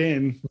shake it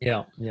in.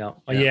 Yeah.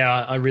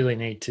 I really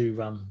need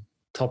to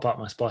top up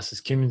my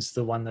spices. Cumin's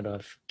the one that I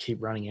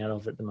keep running out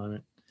of at the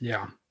moment.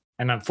 Yeah,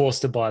 and I'm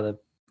forced to buy the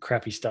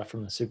crappy stuff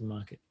from the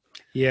supermarket.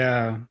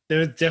 Yeah,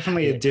 there's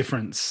definitely a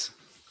difference.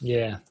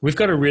 Yeah, we've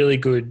got a really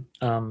good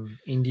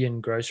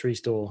Indian grocery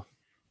store,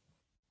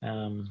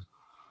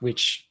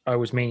 which I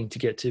was meaning to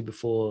get to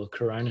before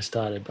Corona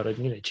started, but I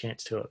didn't get a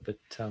chance to it. But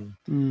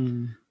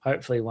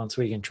hopefully once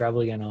we can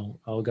travel again,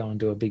 I'll go and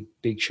do a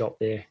big shop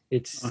there.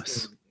 It's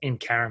nice. in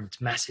Carrum. It's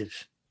massive.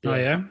 Yeah. Oh,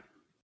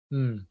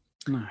 yeah?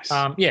 Nice.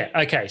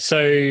 Okay.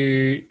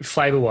 So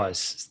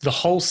flavor-wise, the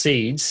whole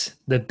seeds,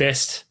 the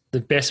best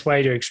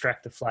way to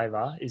extract the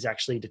flavor is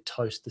actually to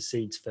toast the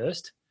seeds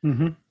first.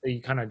 Mm-hmm.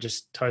 You kind of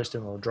just toast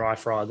them or dry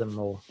fry them,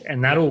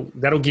 and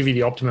that'll give you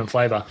the optimum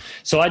flavor.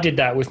 So I did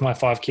that with my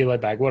 5 kilo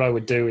bag. What I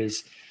would do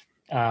is,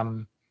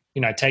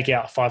 take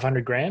out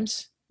 500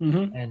 grams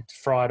Mm-hmm. and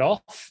fry it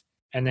off,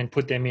 and then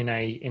put them in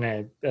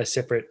a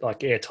separate,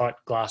 like, airtight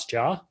glass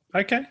jar.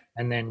 Okay.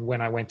 And then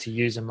when I went to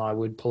use them, I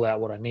would pull out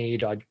what I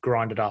need. I'd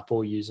grind it up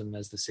or use them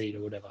as the seed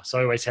or whatever. So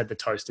I always had the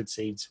toasted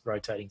seeds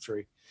rotating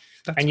through.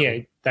 That's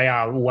cool. They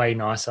are way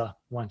nicer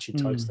once you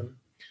toast them.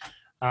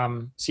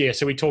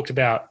 So we talked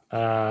about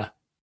the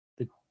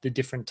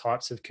different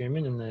types of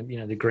cumin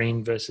and the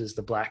green versus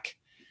the black.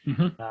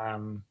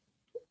 Mm-hmm.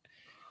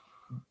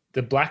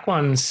 The black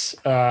ones,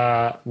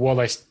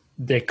 while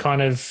they're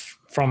kind of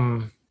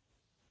from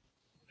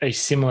a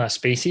similar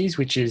species,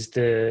 which is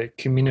the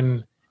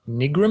Cuminum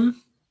nigrum,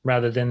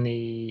 rather than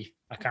I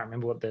can't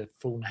remember what the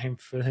full name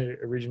for the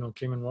original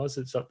cumin was.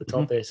 It's up the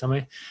top there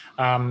somewhere.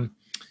 The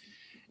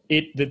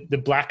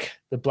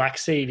black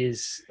seed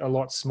is a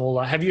lot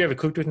smaller. Have you ever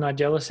cooked with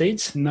Nigella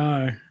seeds?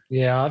 No.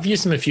 Yeah, I've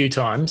used them a few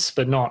times,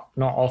 but not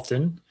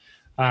often.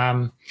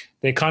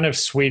 They're kind of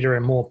sweeter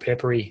and more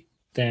peppery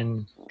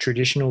than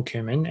traditional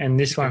cumin. And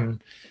this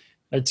one,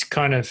 it's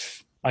kind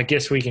of, I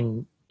guess we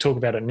can talk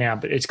about it now,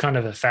 but it's kind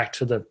of a fact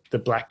for the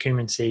black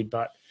cumin seed,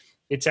 but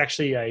it's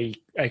actually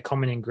a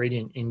common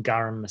ingredient in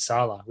garam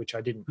masala, which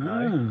I didn't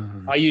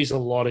know. I use a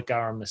lot of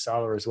garam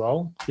masala as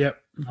well. Yep.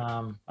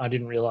 I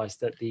didn't realize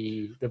that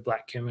the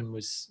black cumin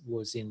was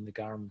in the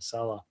garam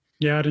masala.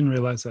 Yeah, I didn't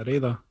realize that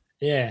either.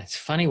 Yeah, it's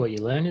funny what you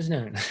learn, isn't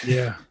it?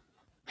 Yeah.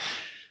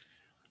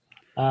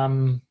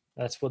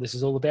 That's what this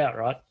is all about,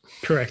 right?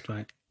 Correct,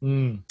 mate.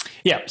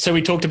 Yeah, so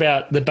we talked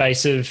about the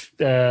base of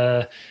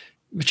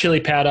chili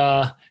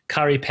powder,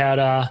 curry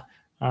powder,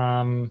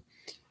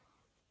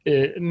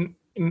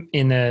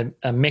 in a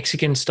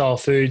Mexican style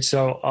food.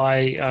 So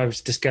I was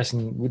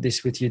discussing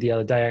this with you the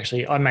other day.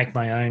 Actually, I make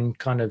my own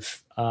kind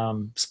of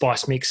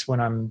spice mix when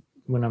I'm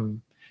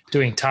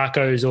doing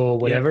tacos or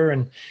whatever,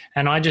 and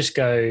I just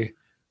go.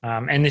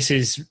 And this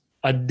is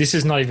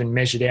not even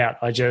measured out.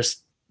 I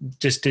just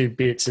do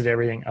bits of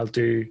everything. I'll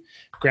do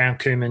ground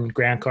cumin,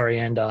 ground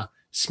coriander,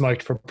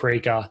 smoked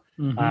paprika,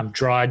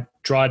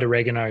 dried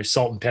oregano,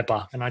 salt and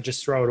pepper, and I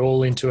just throw it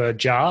all into a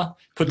jar,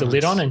 put the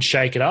lid on, and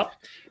shake it up,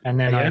 and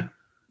then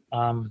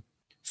I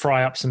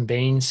fry up some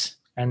beans,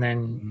 and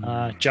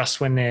then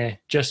just when they're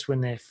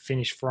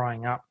finished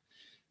frying up,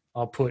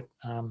 I'll put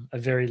a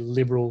very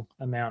liberal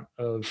amount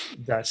of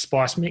that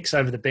spice mix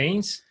over the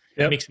beans,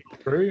 mix it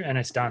through, and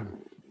it's done.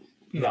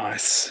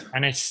 Nice.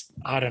 And it's,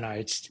 I don't know,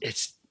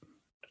 it's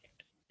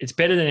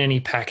better than any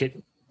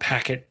packet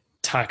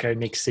taco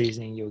mix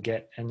seasoning you'll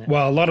get. And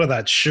well, a lot of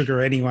that's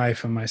sugar anyway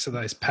for most of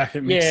those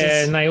packet mixes.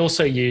 Yeah, and they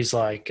also use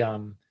like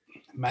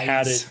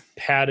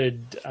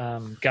powdered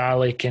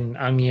garlic and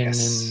onion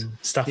and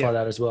stuff like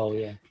that as well.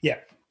 Yeah.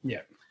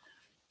 Yep.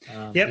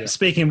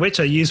 Speaking of which,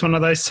 I used one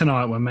of those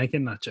tonight when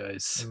making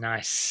nachos.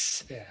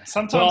 Nice. Yeah.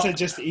 Sometimes they're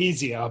just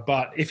easier,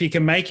 but if you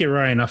can make your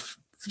own,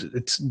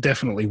 it's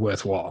definitely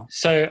worthwhile.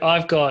 So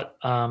I've got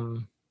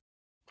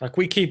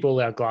we keep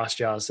all our glass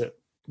jars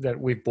that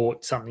we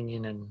bought something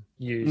in and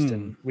used,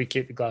 and we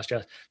keep the glass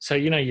jars. So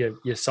your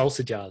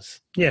salsa jars.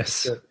 Yes.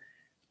 So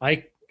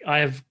I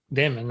have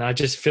them, and I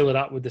just fill it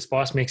up with the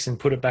spice mix and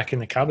put it back in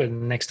the cupboard.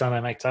 And the next time I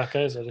make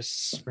tacos, I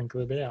just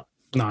sprinkle a bit out.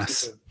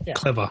 Nice. Yeah.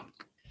 Clever.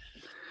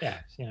 Yeah,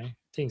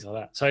 things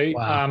like that. So,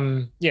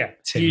 wow.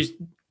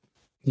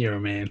 You're a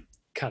man.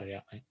 Cut it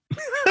out, mate.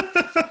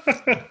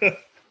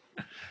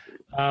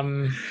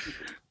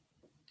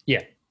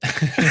 Yeah.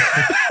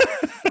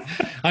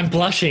 I'm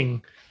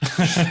blushing.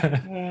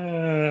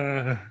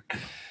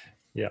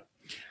 Yeah.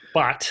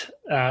 But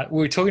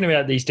we're talking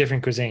about these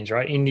different cuisines,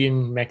 right?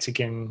 Indian,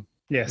 Mexican,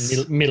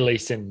 yes, Middle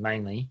Eastern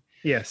mainly.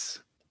 Yes.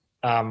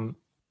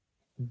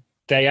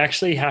 They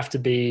actually have to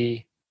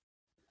be,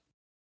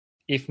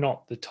 if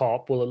not the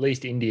top, well, at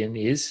least Indian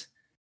is,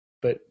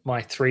 but my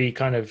 3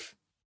 kind of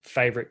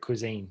favorite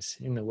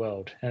cuisines in the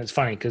world. And it's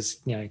funny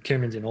because,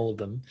 cumin's in all of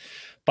them.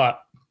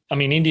 But, I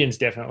mean, Indian's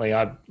definitely,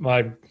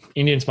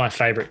 Indian's my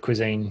favorite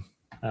cuisine,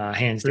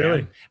 hands down.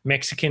 Really?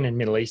 Mexican and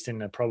Middle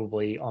Eastern are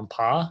probably on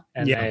par.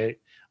 And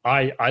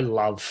I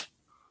love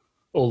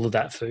all of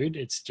that food.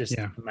 It's just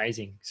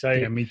amazing. So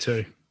yeah, me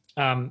too.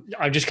 I'm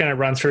just going to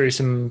run through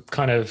some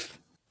kind of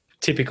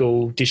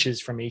typical dishes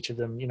from each of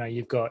them.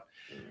 You've got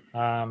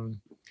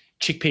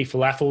chickpea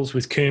falafels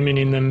with cumin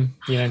in them,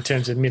 in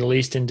terms of Middle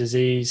Eastern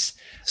disease.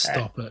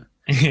 Stop it.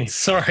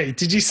 Sorry,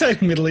 did you say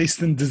Middle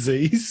Eastern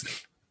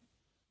disease?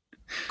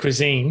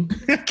 Cuisine.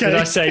 Okay. Did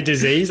I say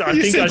disease? I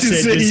think I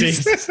said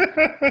disease.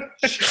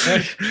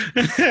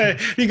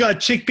 You got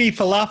chickpea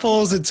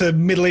falafels. It's a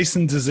Middle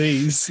Eastern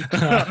disease.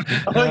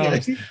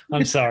 Okay.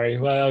 I'm sorry.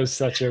 Well, that was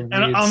such a weird...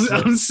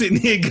 I'm sitting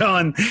here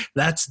going,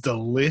 that's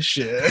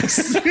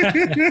delicious.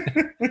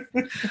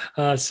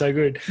 So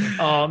good.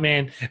 Oh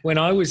man, when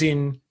I was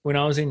in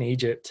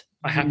Egypt,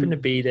 I happened to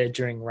be there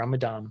during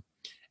Ramadan,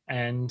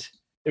 and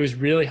it was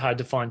really hard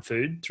to find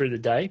food through the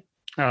day.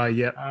 Oh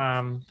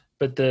yeah.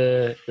 But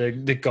the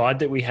guide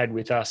that we had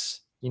with us,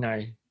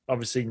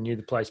 obviously knew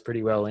the place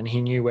pretty well, and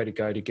he knew where to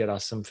go to get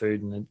us some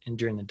food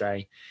during the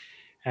day.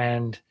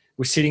 And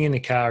we're sitting in the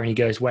car, and he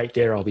goes, "Wait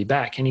there, I'll be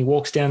back." And he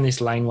walks down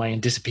this laneway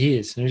and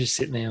disappears. And we're just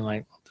sitting there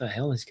like, what the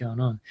hell is going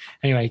on?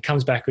 Anyway, he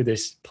comes back with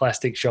this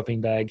plastic shopping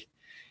bag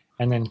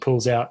and then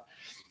pulls out.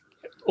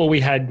 All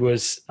we had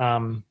was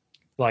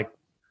like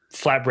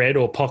flatbread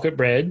or pocket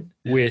bread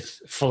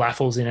with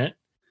falafels in it.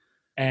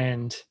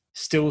 And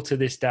still to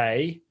this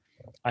day,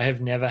 I have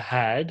never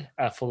had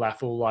a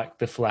falafel like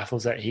the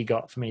falafels that he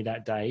got for me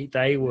that day.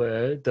 They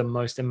were the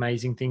most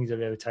amazing things I've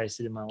ever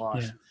tasted in my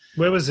life. Yeah.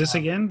 Where was this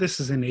again? This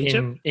is in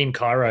Egypt? In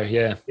Cairo,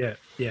 yeah.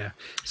 Yeah.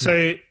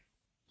 So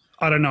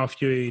I don't know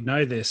if you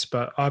know this,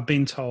 but I've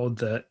been told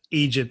that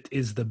Egypt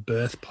is the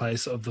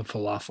birthplace of the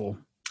falafel.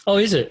 Oh,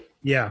 is it?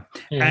 Yeah.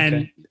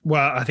 And,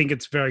 well, I think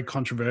it's very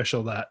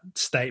controversial, that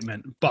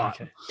statement. But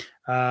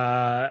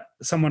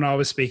someone I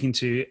was speaking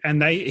to,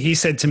 and he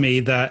said to me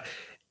that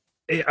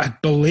I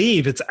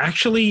believe it's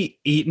actually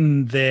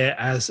eaten there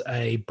as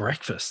a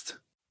breakfast.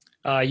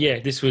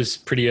 This was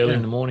pretty early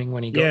in the morning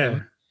when he got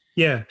them.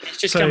 Yeah. He's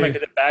just come back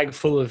with a bag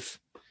full of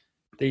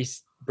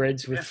these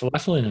breads with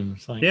falafel in them.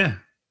 It's like, yeah.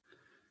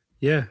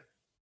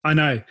 I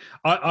know.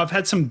 I've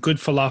had some good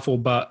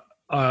falafel, but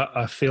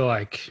I feel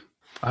like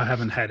I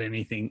haven't had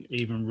anything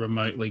even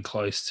remotely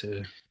close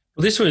to.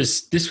 Well, this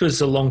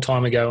was a long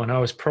time ago, and I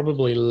was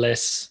probably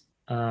less.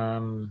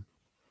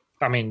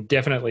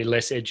 Definitely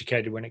less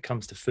educated when it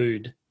comes to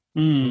food.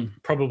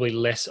 Probably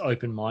less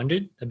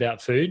open-minded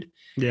about food.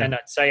 Yeah. And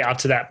I'd say up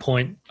to that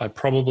point, I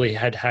probably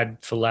had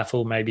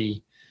falafel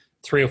maybe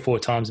 3 or 4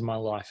 times in my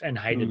life and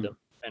hated them,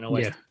 and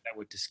always thought they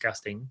were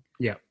disgusting.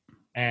 Yeah.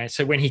 And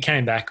so when he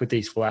came back with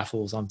these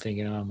falafels, I'm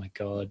thinking, oh my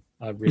God,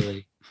 I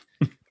really,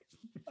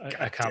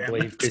 I can't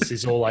believe this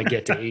is all I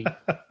get to eat.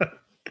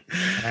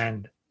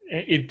 And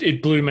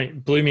it blew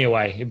me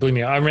away.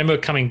 I remember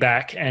coming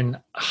back and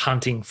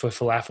hunting for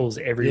falafels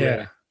everywhere.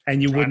 Yeah.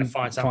 And you wouldn't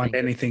find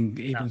anything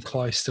even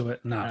close to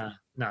it. No.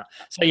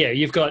 So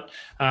you've got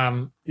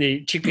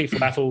the chickpea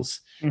falafels,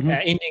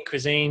 Indian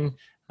cuisine.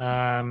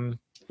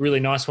 Really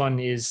nice one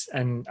is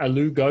an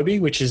aloo gobi,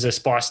 which is a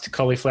spiced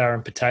cauliflower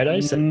and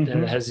potatoes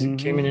that has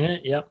cumin in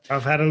it. Yep.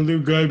 I've had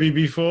aloo gobi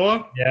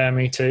before. Yeah,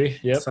 me too.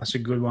 Yep. Such a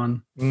good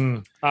one.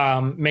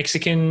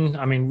 Mexican,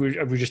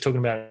 we're just talking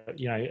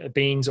about,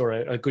 beans or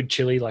a good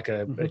chili, like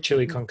a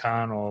chili con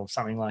carne or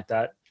something like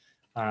that.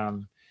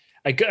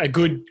 A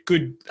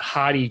good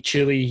hearty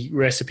chili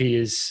recipe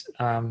is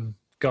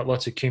got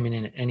lots of cumin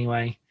in it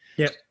anyway.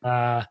 Yep.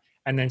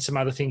 And then some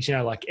other things,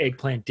 like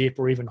eggplant dip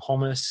or even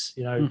hummus,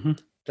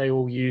 they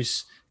all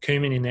use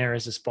cumin in there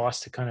as a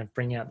spice to kind of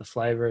bring out the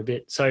flavor a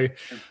bit. So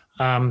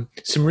some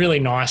really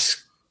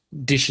nice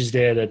dishes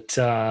there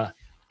that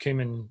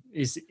cumin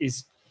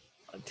is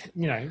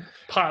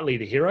partly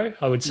the hero,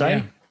 I would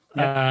say.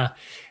 Yeah.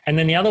 And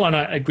then the other one,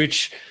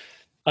 which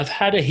I've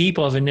had a heap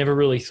of and never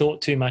really thought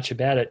too much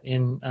about it,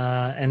 and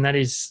that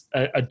is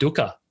a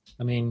dukkha.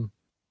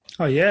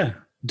 Oh yeah.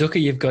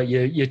 Dukkha, you've got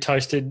your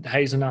toasted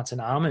hazelnuts and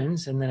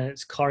almonds, and then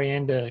it's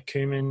coriander,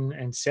 cumin,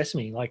 and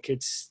sesame. Like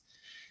it's,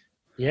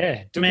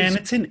 man,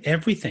 it's in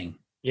everything.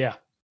 Yeah.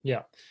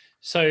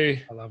 So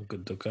I love a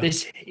good dukkha.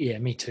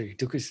 Me too.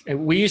 Dukkha's,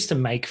 we used to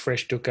make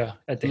fresh dukkha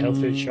at the health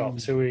food shop,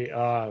 so it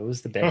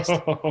was the best.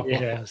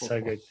 Yeah, so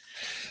good.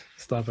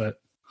 Stop it.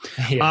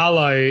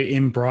 Arlo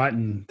in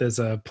Brighton, there's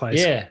a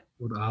place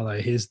called Arlo.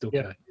 His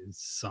dukkha is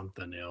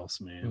something else,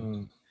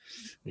 man.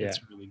 It's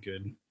really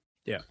good.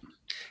 Yeah,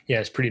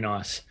 it's pretty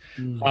nice.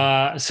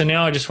 So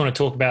now I just want to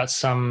talk about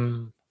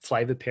some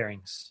flavor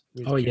pairings.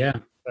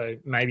 So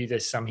maybe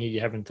there's some here you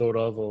haven't thought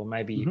of, or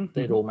maybe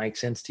it all makes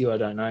sense to you. I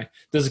don't know.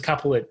 There's a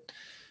couple that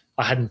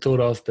I hadn't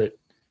thought of, but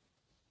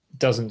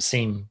doesn't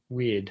seem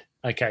weird.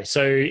 Okay,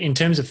 so in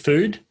terms of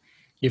food,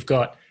 you've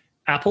got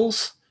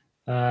apples,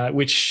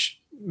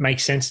 which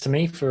makes sense to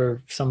me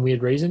for some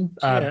weird reason.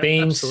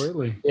 Beans,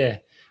 absolutely. Yeah,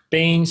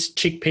 beans,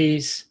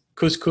 chickpeas,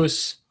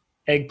 couscous,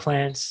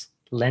 eggplants,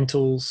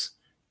 lentils,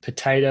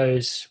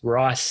 potatoes,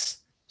 rice,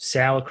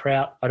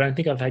 sauerkraut. I don't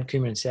think I've had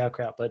cumin and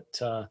sauerkraut, but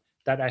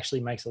that actually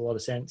makes a lot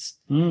of sense.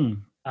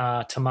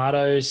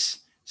 Tomatoes,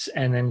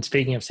 and then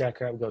speaking of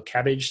sauerkraut, we've got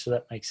cabbage, so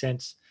that makes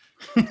sense.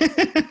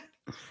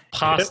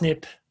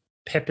 Parsnip,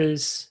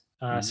 peppers.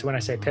 So when I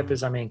say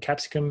peppers, I mean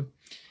capsicum.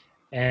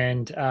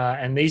 And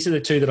these are the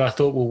two that I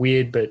thought were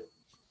weird, but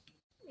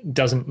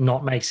doesn't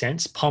not make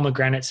sense.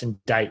 Pomegranates and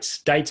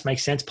dates. Dates make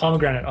sense.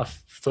 Pomegranate I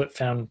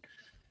found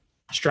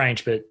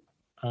strange, but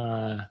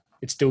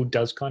it still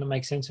does kind of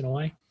make sense in a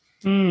way.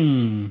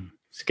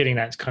 It's getting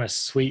that kind of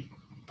sweet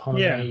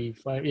pomegranate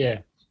flavor. Yeah.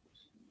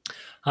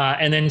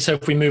 And then so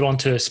if we move on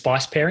to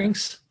spice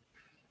pairings,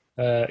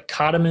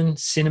 cardamom,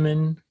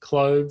 cinnamon,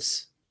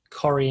 cloves,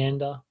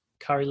 coriander,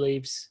 curry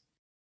leaves,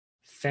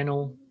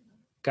 fennel,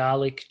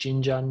 garlic,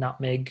 ginger,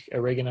 nutmeg,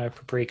 oregano,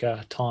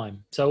 paprika,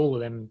 thyme. So all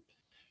of them,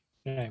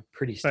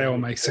 pretty standard. They all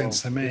make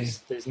sense to me.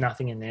 There's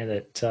nothing in there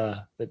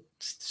that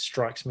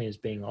strikes me as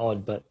being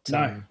odd, but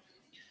no.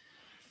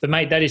 But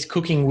mate, that is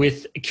cooking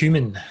with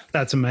cumin.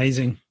 That's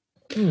amazing.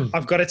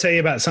 I've got to tell you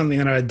about something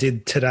that I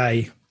did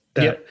today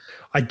that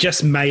I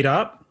just made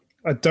up,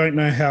 I don't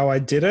know how I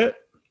did it.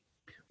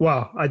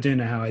 Well, I do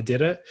know how I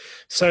did it.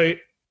 So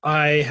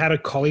I had a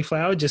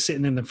cauliflower just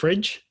sitting in the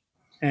fridge,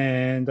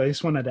 and I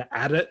just wanted to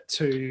add it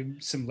to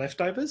some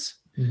leftovers.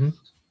 Mm-hmm.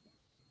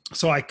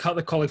 So I cut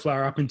the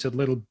cauliflower up into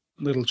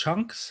little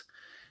chunks,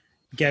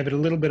 gave it a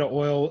little bit of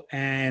oil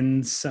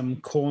and some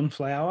corn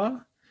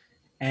flour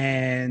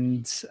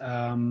and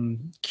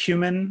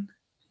cumin,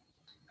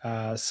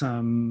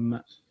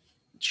 some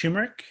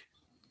turmeric,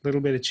 a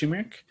little bit of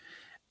turmeric,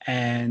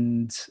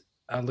 and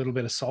a little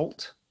bit of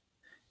salt.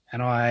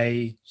 And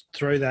I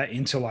throw that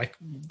into like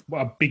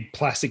a big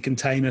plastic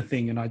container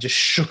thing, and I just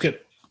shook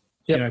it,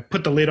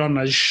 put the lid on, and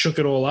I just shook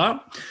it all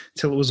up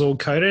till it was all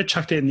coated,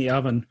 chucked it in the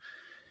oven.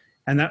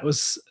 And that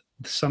was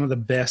some of the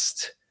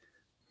best,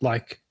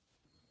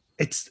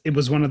 it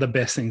was one of the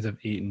best things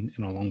I've eaten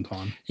in a long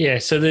time. Yeah.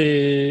 So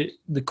the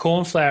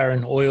corn flour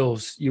and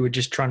oils, you were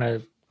just trying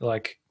to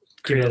like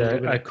create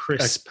a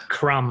crisp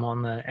crumb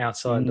on the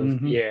outside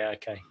of. Yeah.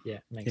 Okay. Yeah.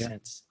 Makes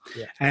sense.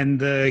 Yeah. And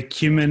the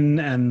cumin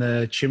and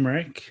the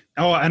turmeric.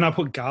 Oh, and I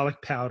put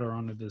garlic powder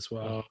on it as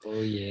well.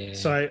 Oh yeah.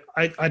 So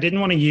I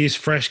didn't want to use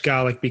fresh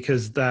garlic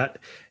because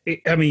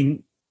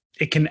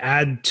it can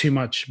add too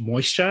much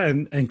moisture,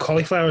 and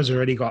cauliflower has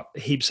already got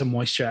heaps of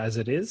moisture as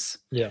it is.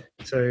 Yeah.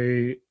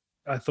 So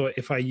I thought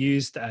if I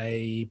used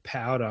a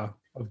powder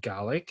of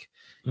garlic,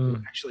 it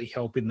would actually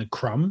help in the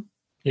crumb.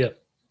 Yeah.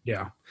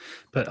 Yeah.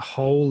 But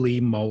holy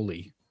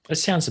moly. That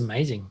sounds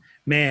amazing.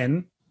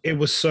 Man, it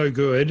was so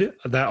good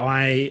that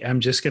I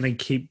am just going to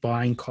keep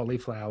buying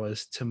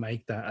cauliflowers to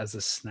make that as a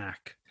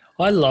snack.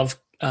 I love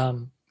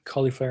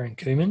cauliflower and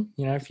cumin.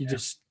 If you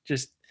just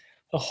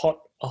a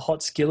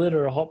hot skillet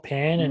or a hot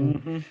pan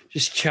and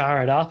just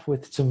char it up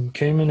with some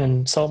cumin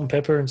and salt and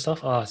pepper and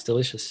stuff. Oh, it's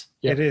delicious.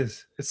 Yep. It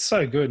is. It's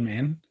so good,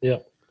 man. Yeah.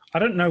 I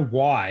don't know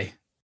why,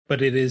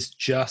 but it is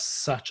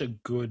just such a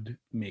good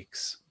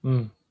mix.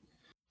 Mm.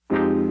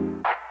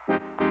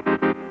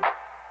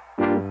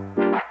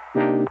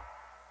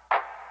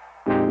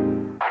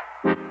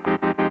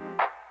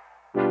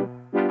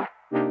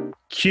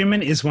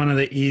 Cumin is one of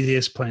the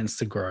easiest plants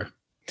to grow.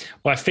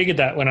 Well, I figured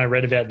that when I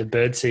read about the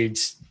bird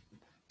seeds.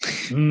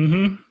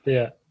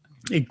 Yeah.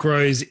 It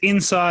grows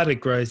inside, it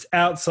grows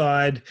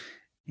outside.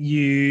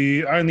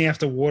 You only have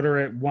to water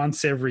it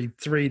once every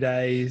 3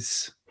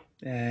 days,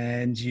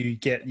 and you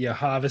get your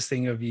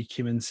harvesting of your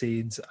cumin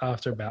seeds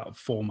after about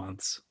 4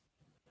 months.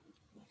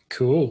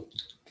 Cool.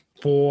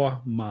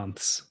 4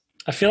 months.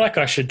 I feel like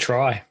I should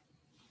try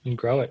and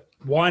grow it.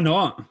 Why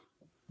not?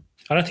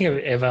 I don't think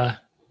I've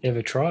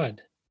ever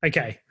tried.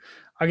 Okay.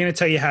 I'm going to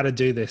tell you how to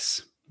do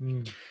this.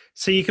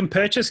 So you can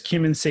purchase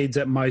cumin seeds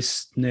at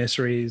most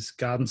nurseries,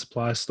 garden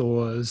supply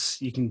stores.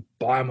 You can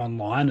buy them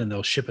online and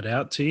they'll ship it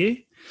out to you.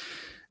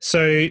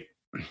 So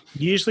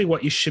usually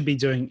what you should be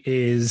doing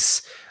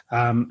is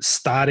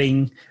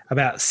starting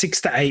about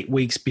 6 to 8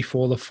 weeks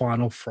before the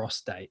final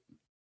frost date.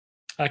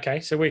 Okay,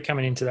 so we're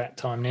coming into that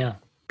time now.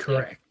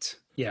 Correct.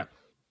 Yeah.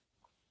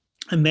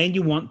 And then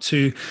you want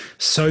to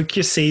soak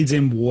your seeds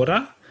in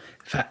water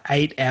for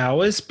 8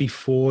 hours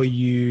before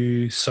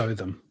you sow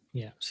them.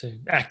 Yeah, so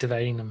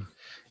activating them.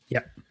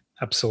 Yeah,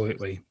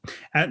 absolutely.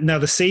 Now,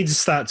 the seeds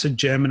start to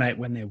germinate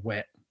when they're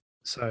wet.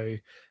 So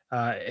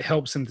it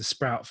helps them to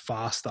sprout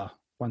faster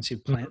once you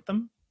plant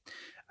them.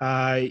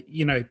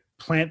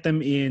 Plant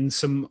them in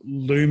some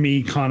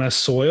loomy kind of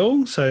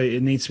soil. So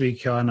it needs to be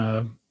kind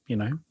of,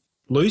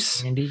 loose.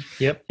 Sandy.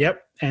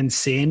 Yep. And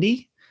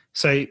sandy.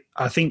 So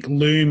I think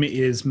loam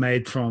is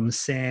made from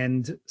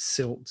sand,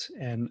 silt,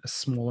 and a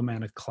small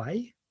amount of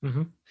clay.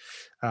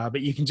 But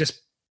you can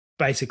just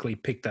basically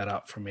pick that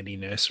up from any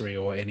nursery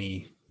or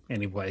any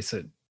place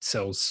that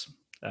sells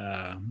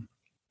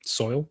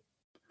soil.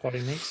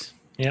 Potting mix.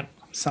 Yep.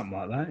 Something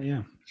like that,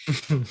 yeah.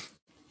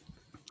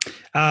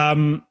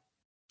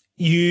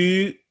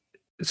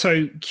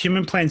 So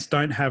cumin plants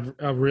don't have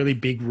a really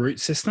big root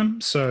system,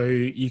 so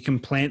you can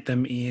plant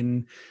them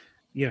in,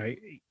 you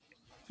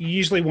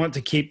usually want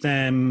to keep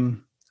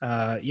them,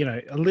 a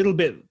little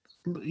bit.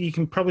 You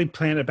can probably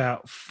plant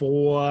about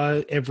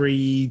 4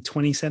 every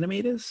 20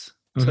 centimeters.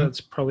 So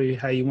that's probably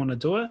how you want to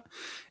do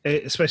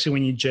it, especially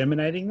when you're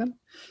germinating them.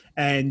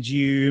 And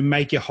you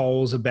make your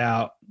holes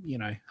about,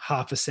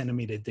 half a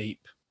centimeter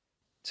deep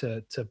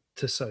to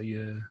sow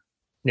your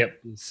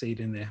seed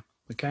in there.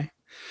 Okay.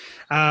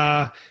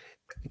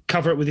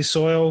 Cover it with your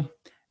soil,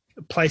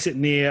 place it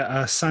near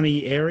a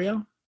sunny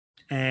area,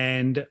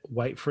 and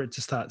wait for it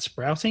to start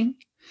sprouting.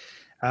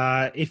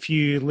 If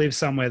you live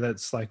somewhere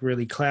that's like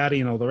really cloudy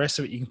and all the rest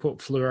of it, you can put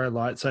fluoro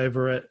lights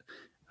over it,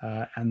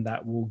 and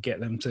that will get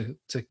them to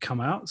come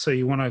out. So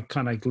you want to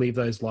kind of leave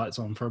those lights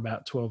on for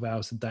about 12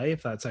 hours a day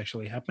if that's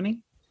actually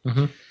happening.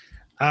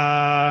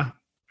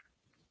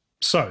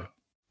 So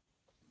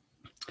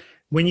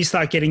when you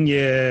start getting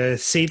your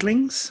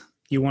seedlings,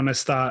 you want to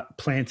start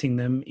planting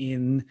them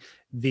in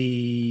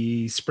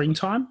the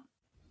springtime.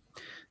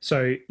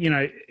 So,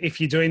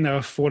 if you're doing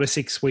the 4 to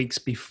 6 weeks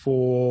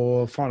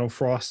before final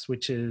frost,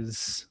 which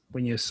is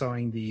when you're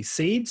sowing the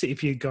seeds,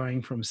 if you're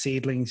going from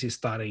seedlings, you're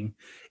starting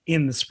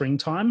in the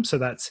springtime. So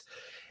that's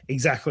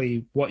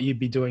exactly what you'd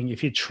be doing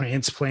if you're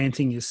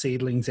transplanting your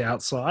seedlings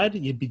outside.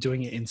 You'd be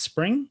doing it in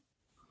spring.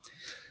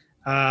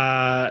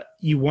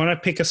 You want to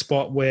pick a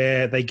spot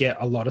where they get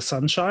a lot of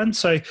sunshine.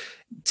 So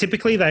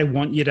typically they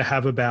want you to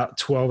have about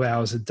 12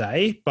 hours a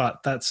day,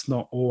 but that's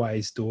not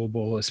always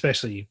doable,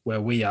 especially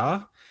where we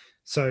are.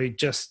 So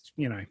just,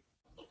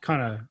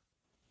 kind of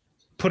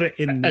put it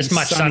in as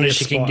much sun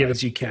as you can give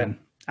as you can.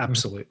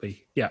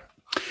 Absolutely. Yeah.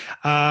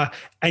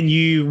 And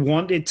you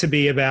want it to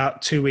be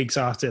about 2 weeks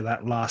after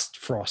that last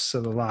frost.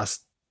 So the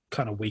last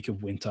kind of week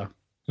of winter.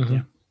 Mm-hmm.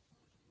 Yeah.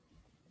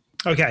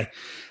 Okay.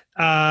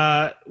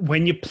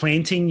 When you're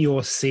planting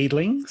your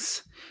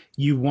seedlings,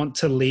 you want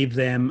to leave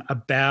them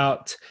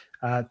about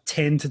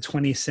 10 to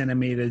 20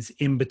 centimeters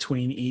in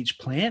between each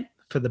plant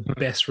for the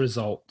best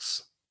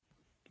results.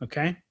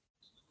 Okay.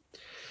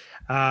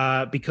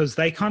 Because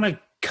they kind of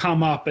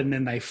come up and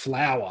then they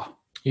flower.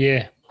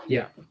 Yeah.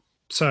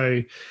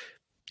 So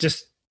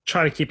just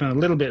try to keep them a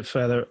little bit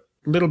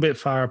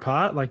far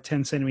apart, like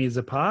 10 centimeters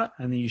apart,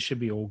 and then you should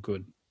be all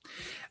good.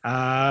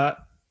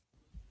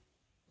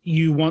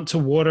 You want to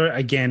water,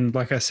 again,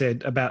 like I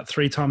said, about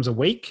 3 times a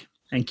week,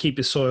 and keep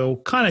your soil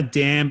kind of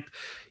damp.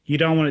 You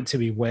don't want it to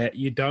be wet.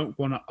 You don't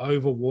want to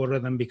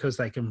overwater them because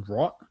they can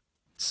rot.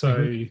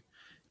 So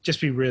just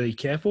be really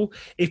careful.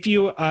 If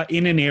you are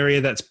in an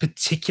area that's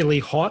particularly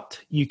hot,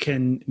 you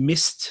can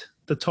mist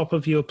the top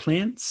of your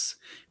plants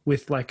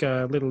with like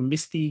a little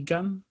misty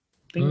gun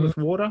thing with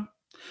water,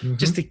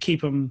 just to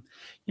keep them,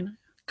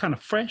 kind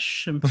of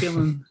fresh and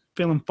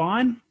feeling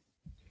fine.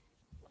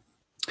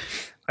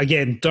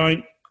 Again,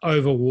 don't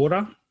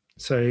overwater,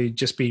 so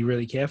just be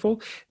really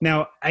careful.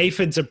 Now,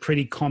 aphids are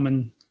pretty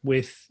common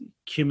with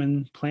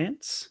cumin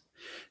plants.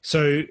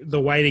 So the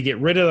way to get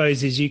rid of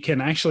those is you can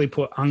actually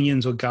put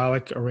onions or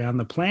garlic around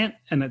the plant,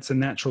 and it's a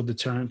natural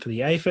deterrent for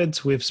the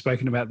aphids. We've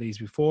spoken about these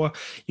before.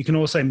 You can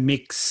also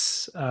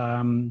mix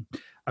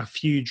a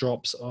few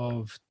drops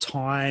of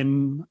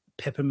thyme,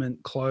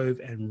 peppermint, clove,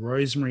 and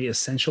rosemary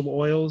essential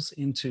oils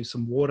into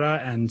some water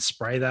and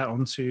spray that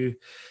onto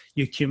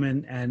your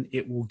cumin, and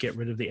it will get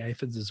rid of the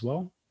aphids as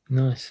well.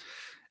 Nice.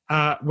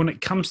 When it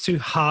comes to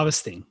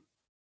harvesting,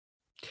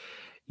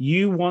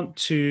 you want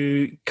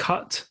to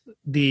cut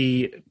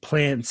the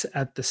plants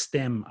at the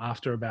stem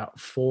after about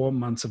 4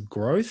 months of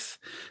growth.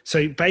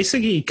 So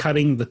basically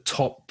cutting the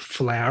top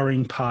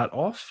flowering part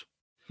off.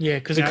 Yeah,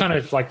 because it kind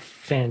of like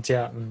fans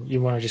out and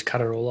you want to just cut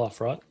it all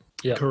off, right?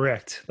 Yeah.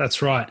 Correct.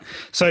 That's right.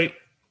 So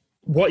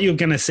what you're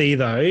going to see,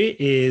 though,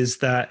 is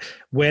that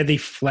where the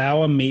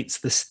flower meets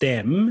the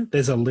stem,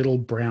 there's a little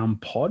brown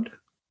pod.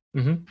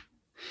 Mm-hmm.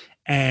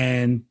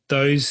 And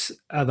those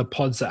are the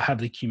pods that have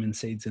the cumin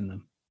seeds in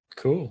them.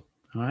 Cool.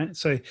 All right.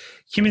 So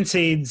cumin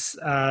seeds,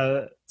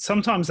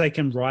 sometimes they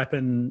can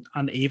ripen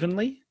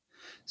unevenly.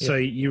 So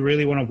you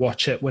really want to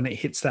watch it when it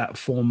hits that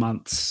 4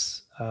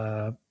 months,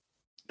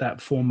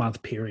 that 4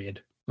 month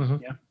period.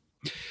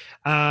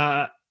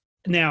 Yeah.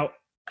 Now,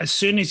 as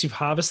soon as you've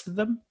harvested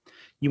them,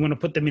 you want to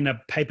put them in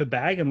a paper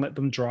bag and let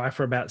them dry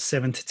for about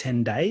 7 to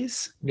 10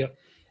 days. Yep.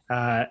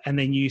 And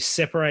then you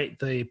separate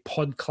the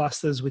pod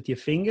clusters with your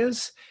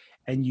fingers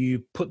and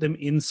you put them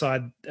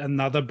inside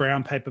another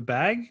brown paper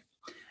bag.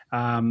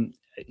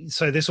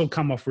 So this will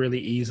come off really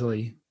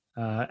easily.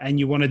 And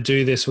you want to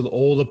do this with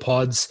all the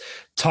pods.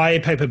 Tie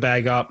your paper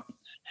bag up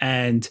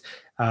and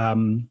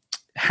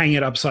hang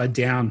it upside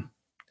down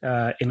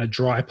in a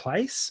dry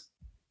place.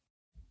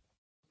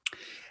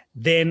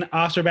 Then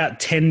after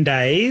about 10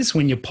 days,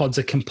 when your pods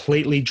are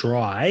completely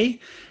dry,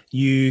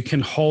 you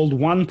can hold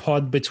one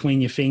pod between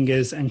your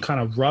fingers and kind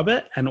of rub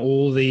it, and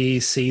all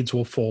the seeds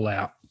will fall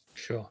out.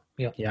 Sure.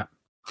 Yeah. Yeah.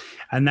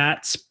 And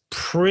that's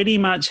pretty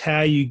much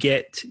how you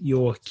get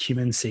your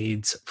cumin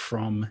seeds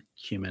from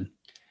cumin.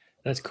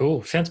 That's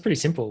cool. Sounds pretty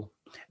simple.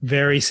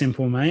 Very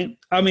simple, mate.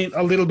 I mean,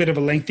 a little bit of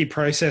a lengthy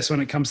process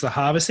when it comes to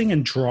harvesting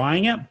and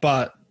drying it,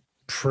 but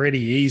pretty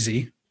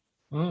easy.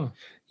 Oh.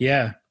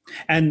 Yeah.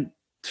 And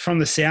from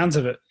the sounds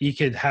of it, you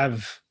could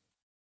have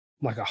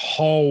like a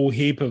whole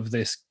heap of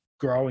this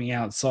growing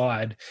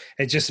outside.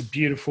 It's just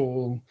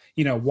beautiful,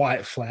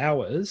 white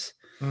flowers,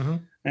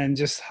 and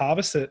just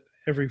harvest it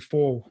every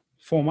 4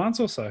 months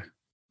or so.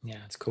 Yeah,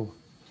 it's cool.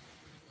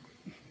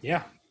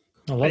 Yeah.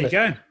 I love it.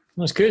 There you go.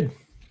 That's good.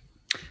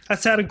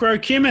 That's how to grow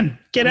cumin.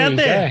 Get out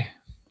there.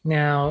 Go.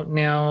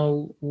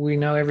 Now we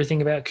know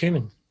everything about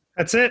cumin.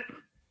 That's it.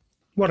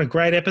 What a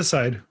great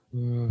episode.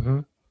 Mm-hmm.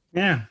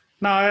 Yeah.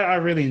 No, I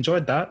really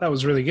enjoyed that. That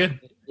was really good.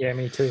 Yeah,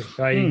 me too.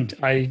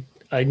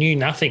 I knew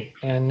nothing,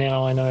 and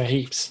now I know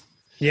heaps.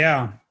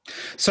 Yeah.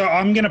 So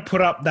I'm going to put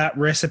up that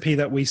recipe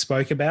that we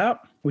spoke about,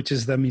 which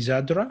is the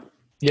mijadra.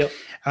 Yep.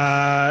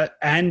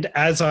 And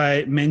as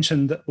I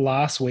mentioned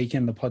last week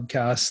in the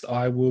podcast,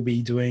 I will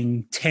be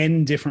doing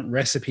 10 different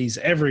recipes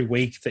every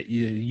week that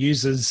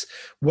uses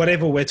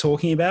whatever we're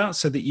talking about,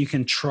 so that you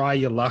can try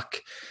your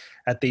luck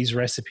at these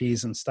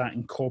recipes and start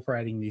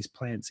incorporating these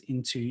plants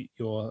into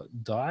your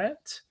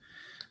diet.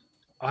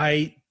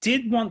 I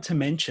did want to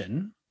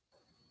mention,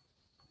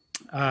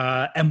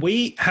 and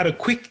we had a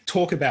quick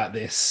talk about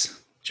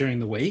this during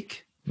the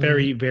week,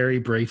 very, very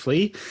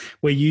briefly,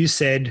 where you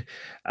said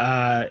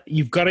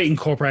you've got to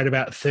incorporate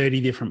about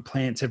 30 different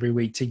plants every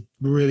week to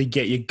really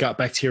get your gut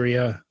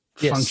bacteria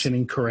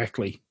functioning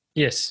correctly.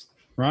 Yes.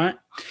 Right.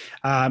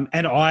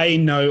 And I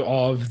know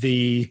of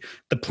the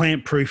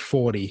Plant Proof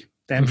 40.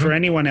 And for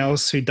anyone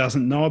else who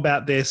doesn't know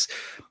about this,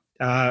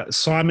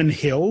 Simon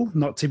Hill,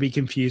 not to be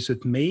confused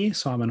with me,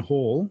 Simon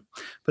Hall,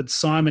 but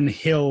Simon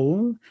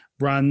Hill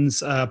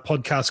runs a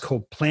podcast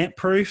called Plant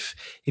Proof.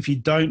 If you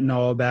don't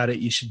know about it,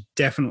 you should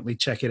definitely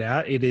check it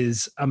out. It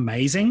is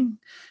amazing.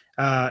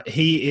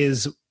 He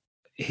is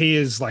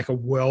like a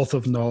wealth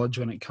of knowledge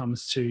when it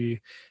comes to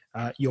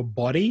your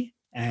body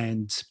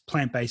and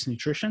plant-based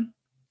nutrition.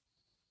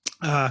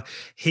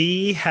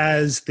 He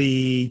has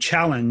the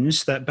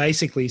challenge that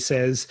basically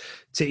says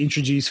to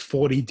introduce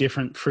 40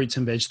 different fruits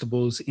and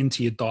vegetables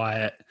into your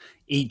diet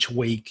each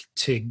week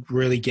to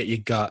really get your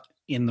gut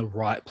in the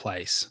right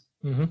place.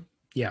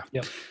 Yeah.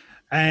 Yep.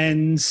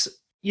 And,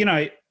 you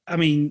know, I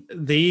mean,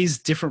 these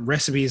different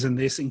recipes and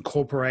this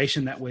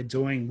incorporation that we're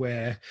doing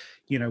where,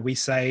 you know, we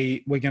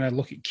say we're going to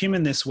look at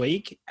cumin this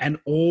week and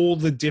all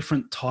the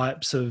different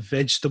types of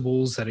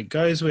vegetables that it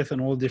goes with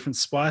and all the different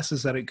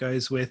spices that it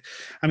goes with.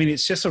 I mean,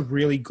 it's just a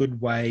really good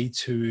way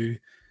to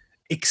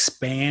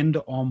expand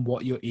on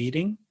what you're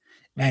eating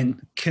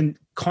and can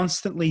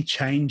constantly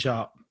change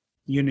up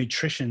your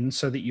nutrition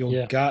so that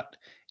your gut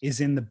is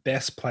in the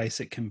best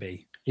place it can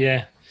be.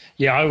 Yeah.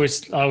 Yeah. I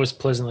was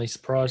pleasantly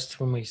surprised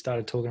when we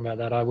started talking about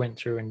that. I went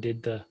through and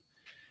did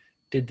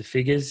the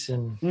figures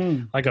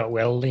and I got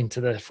well into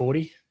the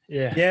 40.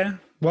 Yeah. Yeah.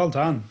 Well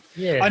done.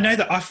 Yeah. I know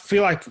that I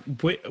feel like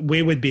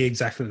we would be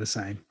exactly the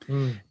same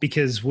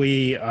because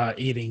we are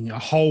eating a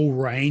whole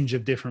range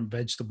of different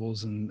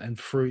vegetables and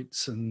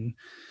fruits and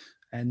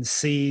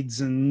seeds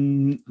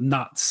and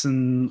nuts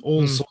and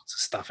all sorts of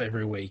stuff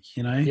every week,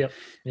 you know? Yep.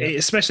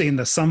 Especially in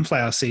the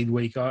sunflower seed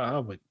week, I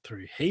went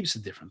through heaps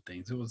of different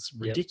things. It was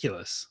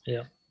ridiculous.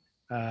 Yeah.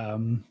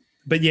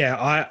 But yeah,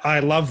 I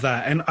love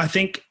that. And I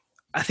think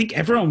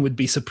everyone would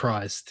be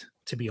surprised,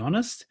 to be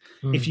honest,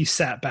 if you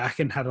sat back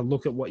and had a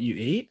look at what you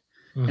eat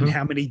and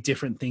how many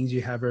different things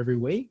you have every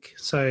week.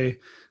 So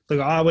look,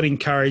 I would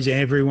encourage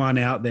everyone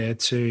out there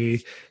to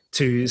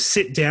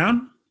sit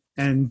down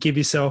and give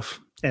yourself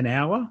an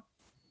hour,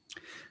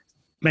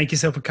 make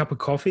yourself a cup of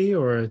coffee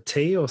or a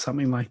tea or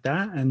something like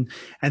that, and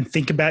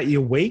think about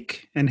your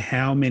week and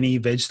how many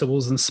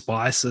vegetables and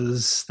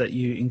spices that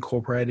you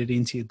incorporated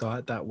into your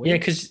diet that week. Yeah,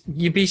 because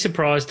you'd be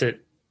surprised at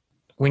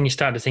when you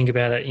start to think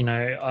about it. You know,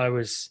 I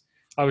was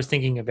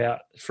thinking about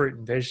fruit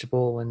and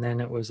vegetable, and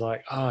then it was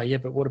like, oh yeah,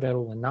 but what about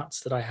all the nuts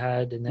that I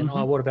had? And then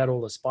what about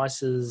all the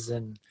spices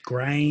and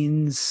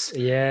grains?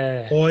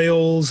 Yeah,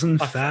 oils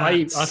and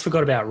fats. I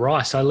forgot about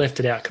rice. I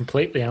left it out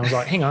completely, and I was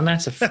like, hang on,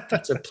 that's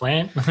a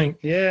plant. Like,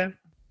 yeah,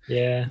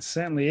 it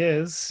certainly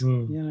is.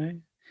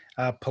 You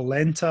know,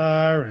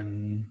 polenta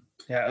and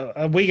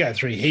we go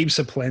through heaps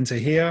of polenta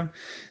here.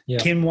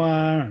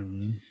 Quinoa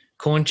and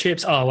corn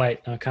chips. Oh wait,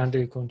 I can't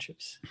do corn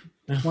chips.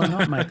 Why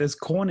not, mate? There's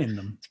corn in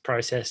them. It's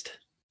processed.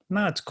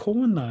 No, it's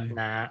corn though.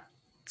 Nah.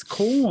 It's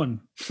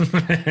corn.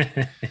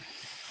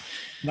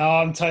 No,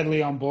 I'm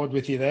totally on board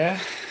with you there.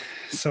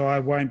 So I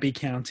won't be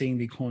counting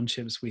the corn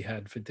chips we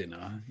had for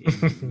dinner in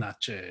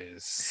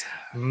nachos.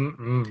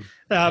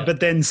 But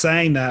then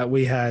saying that,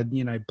 we had,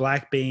 you know,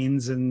 black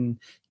beans and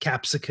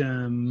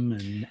capsicum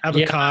and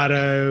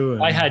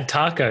avocado. I had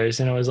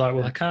tacos, and I was like,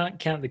 well, I can't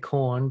count the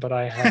corn, but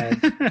I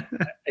had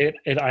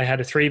I had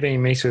a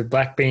 3-bean mix with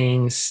black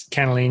beans,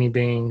 cannellini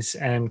beans,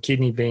 and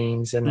kidney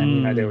beans, and then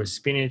you know there was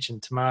spinach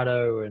and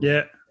tomato,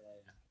 and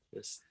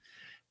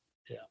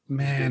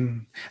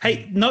man.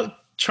 Hey, not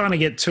trying to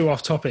get too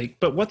off topic,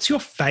 but what's your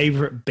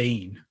favorite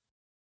bean?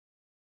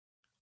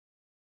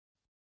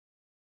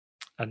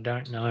 I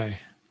don't know.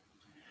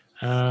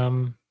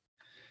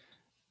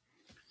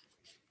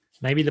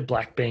 Maybe the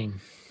black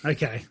bean.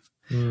 Okay.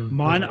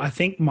 I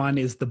think mine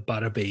is the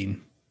butter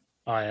bean.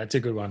 Oh, yeah, that's a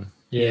good one.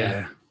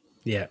 Yeah.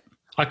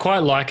 I quite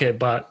like it,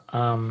 but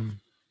I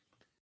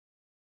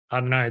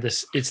don't know.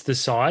 It's the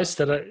size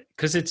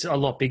because it's a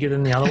lot bigger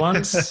than the other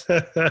ones.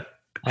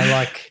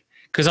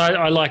 Because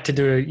I like to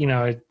do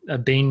a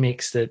bean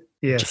mix that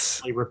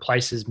generally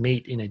replaces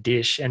meat in a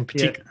dish, and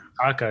particularly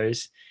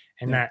tacos,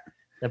 and that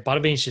the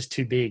butter bean's just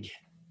too big.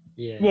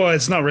 Yeah. Well,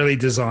 it's not really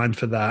designed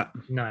for that.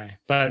 No,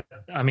 but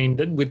I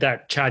mean, with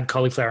that charred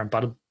cauliflower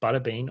and butter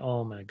bean,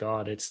 oh my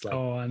God, it's like.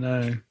 Oh, I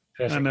know.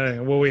 Perfect. I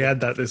know. Well, we had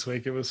that this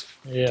week. It was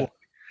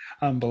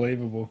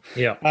unbelievable.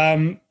 Yeah.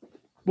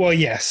 Well,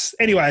 yes.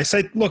 Anyway,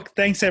 so look,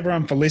 thanks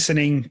everyone for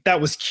listening.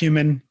 That was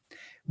cumin.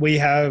 We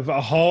have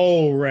a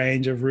whole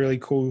range of really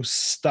cool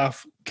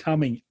stuff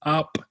coming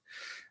up.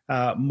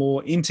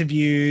 More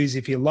interviews.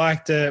 If you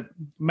liked it,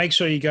 make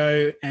sure you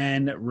go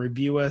and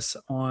review us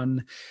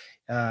on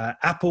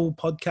Apple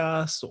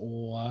Podcasts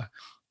or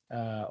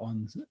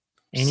on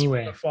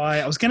anywhere.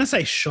 Spotify. I was going to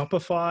say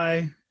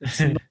Shopify.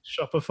 It's not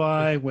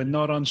Shopify. We're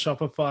not on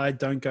Shopify.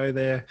 Don't go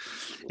there.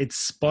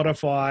 It's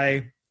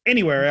Spotify.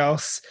 Anywhere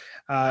else.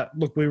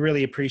 Look, we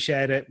really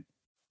appreciate it.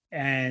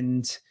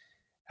 And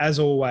as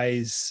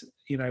always,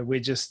 we're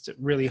just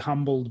really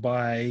humbled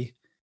by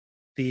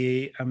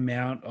the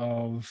amount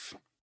of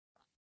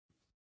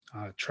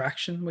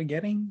traction we're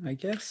getting, I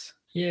guess.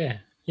 Yeah.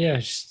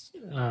 Just,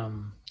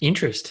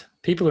 interest.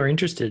 People are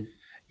interested.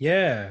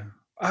 Yeah.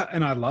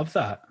 And I love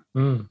that.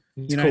 Cool.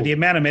 The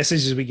amount of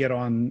messages we get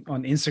on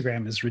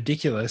Instagram is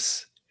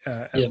ridiculous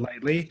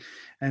lately,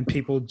 and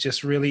people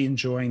just really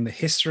enjoying the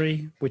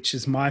history, which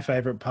is my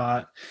favorite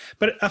part.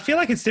 But I feel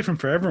like it's different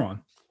for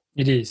everyone.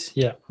 It is,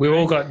 yeah. We've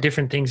all got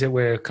different things that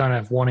we're kind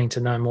of wanting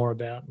to know more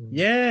about.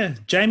 Yeah.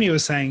 Jamie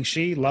was saying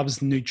she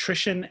loves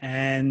nutrition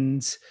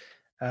and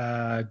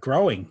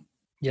growing.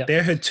 Yeah.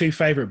 They're her two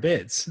favorite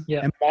bits.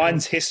 Yeah. And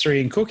mine's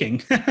history and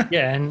cooking.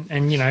 Yeah.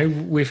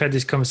 And we've had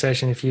this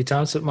conversation a few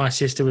times, that my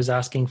sister was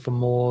asking for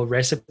more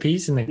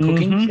recipes in the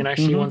cooking.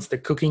 She wants the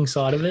cooking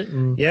side of it.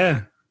 And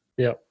yeah.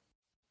 Yeah.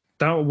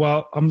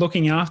 Well, I'm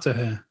looking after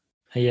her.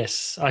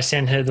 Yes. I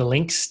send her the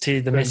links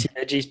to the Messy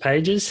Veggies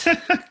pages.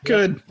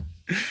 Good.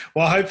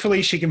 Well,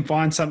 hopefully she can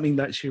find something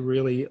that she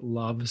really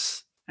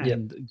loves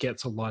and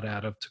gets a lot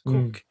out of to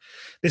cook.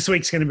 This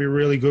week's going to be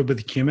really good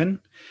with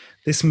cumin.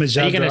 This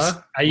majadra.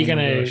 How are you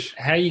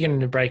going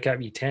to break up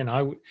your 10?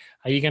 Are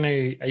you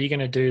going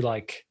to do,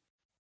 like,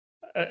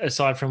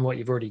 aside from what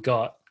you've already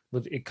got,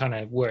 it kind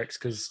of works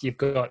because you've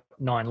got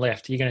 9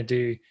 left. You're going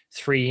to do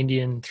 3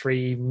 Indian,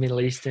 3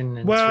 Middle Eastern,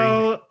 and 3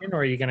 American,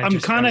 or are you going to?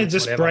 I'm kind of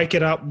just break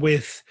it up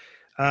with.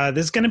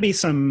 There's going to be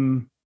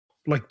some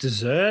like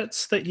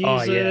desserts that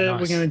use it.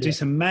 Nice. We're going to do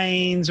some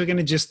mains. We're going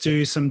to just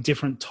do some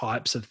different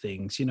types of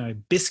things.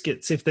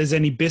 Biscuits. If there's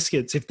any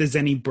biscuits, if there's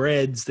any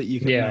breads that you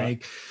can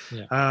make.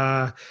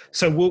 Yeah.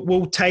 So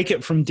we'll take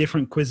it from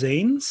different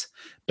cuisines,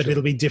 but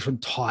it'll be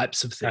different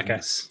types of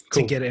things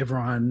to get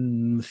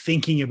everyone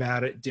thinking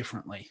about it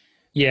differently.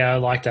 Yeah, I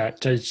like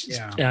that. To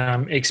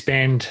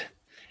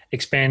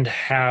expand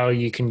how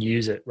you can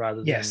use it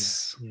rather than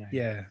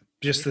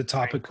just the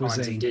type of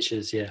cuisine. Kinds of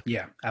dishes.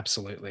 Yeah,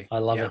 absolutely. I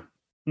love it.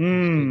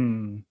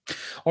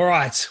 All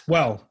right.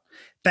 Well,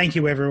 thank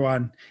you,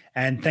 everyone.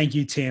 And thank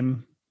you,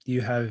 Tim.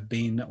 You have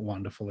been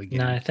wonderful again.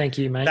 No, thank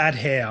you, mate. That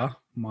hair,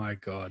 my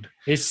God.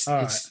 It's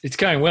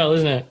going well,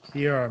 isn't it?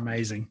 You're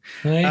amazing.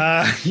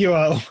 Hey? You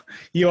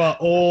are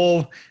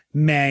all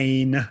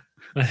mane.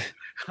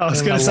 I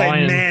was going to say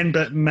man,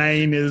 but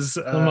mane is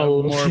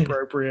more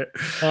appropriate.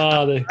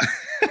 Oh, the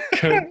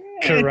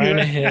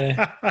Corona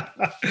hair.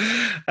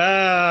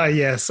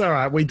 Yes. All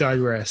right. We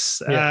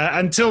digress.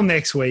 Until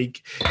next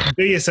week,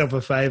 do yourself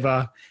a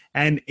favor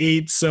and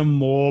eat some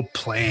more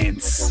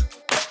plants.